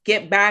 boom,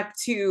 get back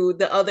to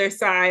the other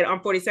side on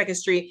 42nd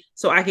Street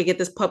so I could get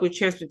this public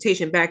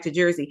transportation back to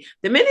Jersey."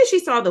 The minute she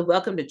saw the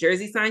 "Welcome to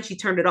Jersey" sign, she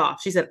turned it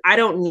off. She said, "I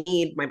don't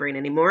need my brain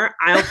anymore.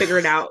 I'll figure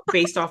it out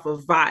based off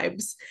of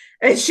vibes."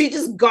 And she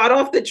just got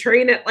off the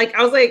train at like,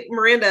 I was like,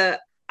 "Miranda,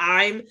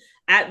 I'm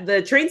at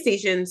the train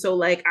station. So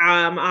like,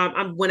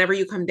 whenever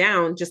you come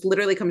down, just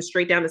literally come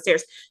straight down the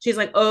stairs." She's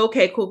like, "Oh,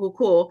 okay, cool, cool,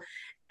 cool."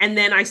 And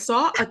then I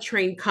saw a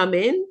train come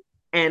in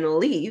and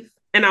leave.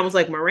 And I was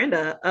like,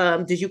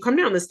 "Miranda, did you come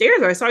down the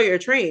stairs? Or I saw your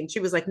train." She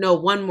was like, "No,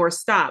 one more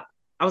stop."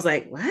 I was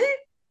like, "What?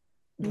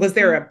 Was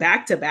there a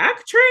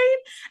back-to-back train?"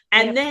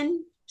 And yep.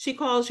 then she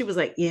called. She was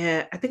like,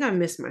 "Yeah, I think I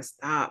missed my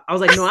stop." I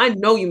was like, "No, I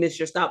know you missed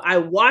your stop. I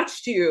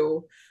watched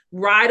you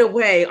ride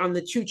away on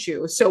the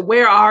choo-choo. So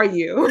where are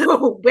you?"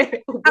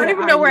 I don't Where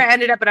even are know where you? I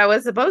ended up, but I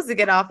was supposed to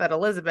get off at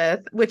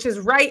Elizabeth, which is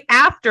right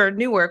after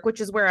Newark, which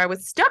is where I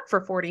was stuck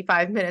for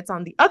 45 minutes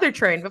on the other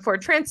train before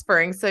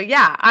transferring. So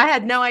yeah, I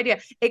had no idea.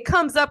 It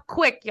comes up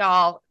quick,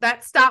 y'all.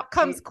 That stop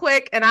comes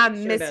quick and I It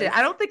sure missed it. does.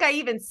 I don't think I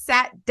even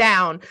sat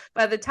down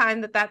by the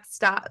time that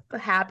stop I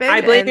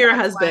happened. blame And your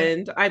that's why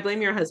husband. I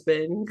blame your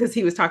husband because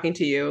he was talking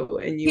to you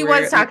and you he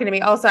was were talking to me.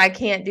 Also, I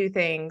can't do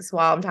things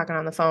while I'm talking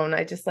on the phone.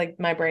 I just like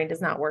my brain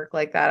does not work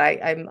like that.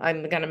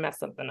 I'm gonna mess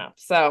something up.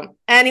 So,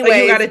 but you got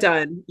anyways, it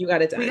done. You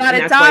got it we done. got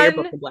And it that's why you're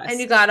done booked and and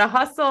you blessed got to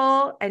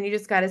hustle and you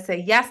just got to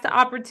say yes to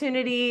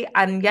opportunity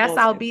and yes all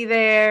the I'll time. be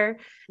there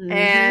Mm-hmm.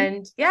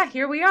 and yeah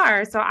here we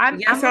are so I'm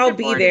Yes, I'll looking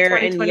be forward to there.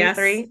 And yes,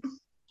 2023.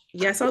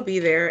 yes, I'll be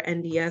there.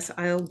 And yes,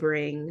 I'll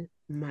bring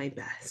my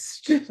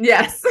best.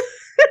 Yes.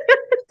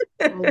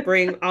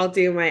 I'll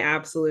do my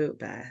absolute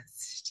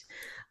best.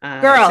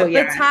 So Girl, the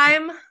yeah.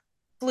 time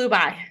flew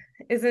by.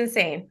 It's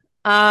insane.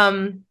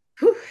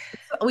 Whew.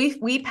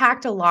 We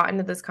packed a lot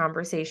into this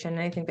conversation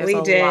and I think there's a We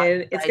lot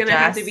did. to It's gonna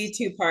have to be digest.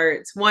 two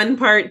parts. One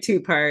part, two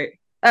part.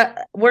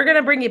 We're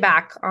gonna bring you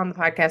back on the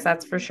podcast,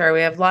 that's for sure.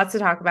 We have lots to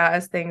talk about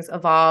as things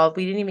evolve.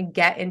 We didn't even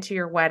get into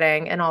your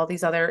wedding and all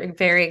these other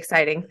very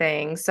exciting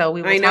things, so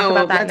we will I talk know.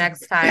 about that Let's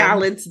next time.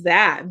 balance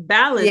that.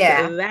 Balance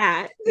Yeah,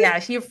 that. yeah,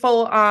 she's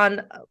full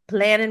on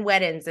planning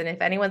weddings, and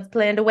if anyone's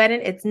planned a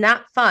wedding, it's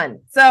not fun.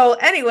 So,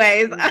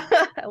 anyways,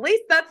 at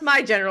least that's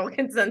my general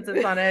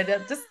consensus on it.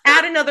 Just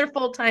add another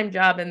full-time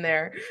job in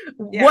there,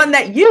 Yeah. one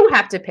that you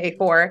have to pay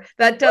for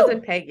that doesn't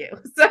Woo. pay you.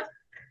 So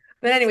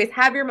but anyways,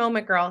 have your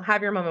moment, girl.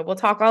 Have your moment. We'll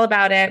talk all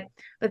about it.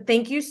 But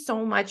thank you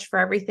so much for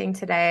everything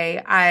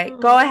today. I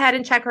go Oh, ahead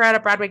and check her out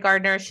at Broadway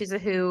Gardener. She's a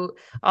hoot.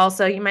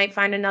 Also, you might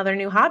find another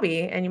new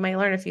hobby and you might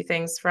learn a few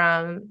things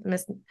from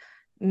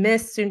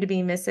Miss soon to be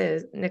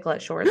Mrs.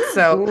 Nichollette Shorts.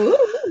 So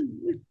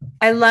ooh.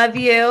 I love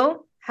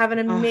you. Have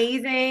an Oh,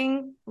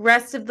 amazing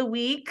rest of the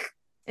week.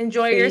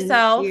 Enjoy thank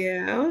yourself.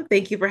 you.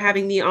 Thank you for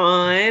having me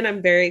on.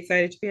 I'm very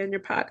excited to be on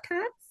your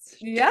podcast.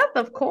 Yes,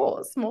 of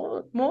course.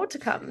 More to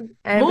come.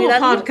 And we More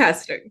love you.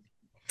 podcasting.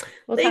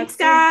 We'll talk Thanks,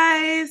 soon.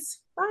 guys.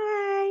 Bye.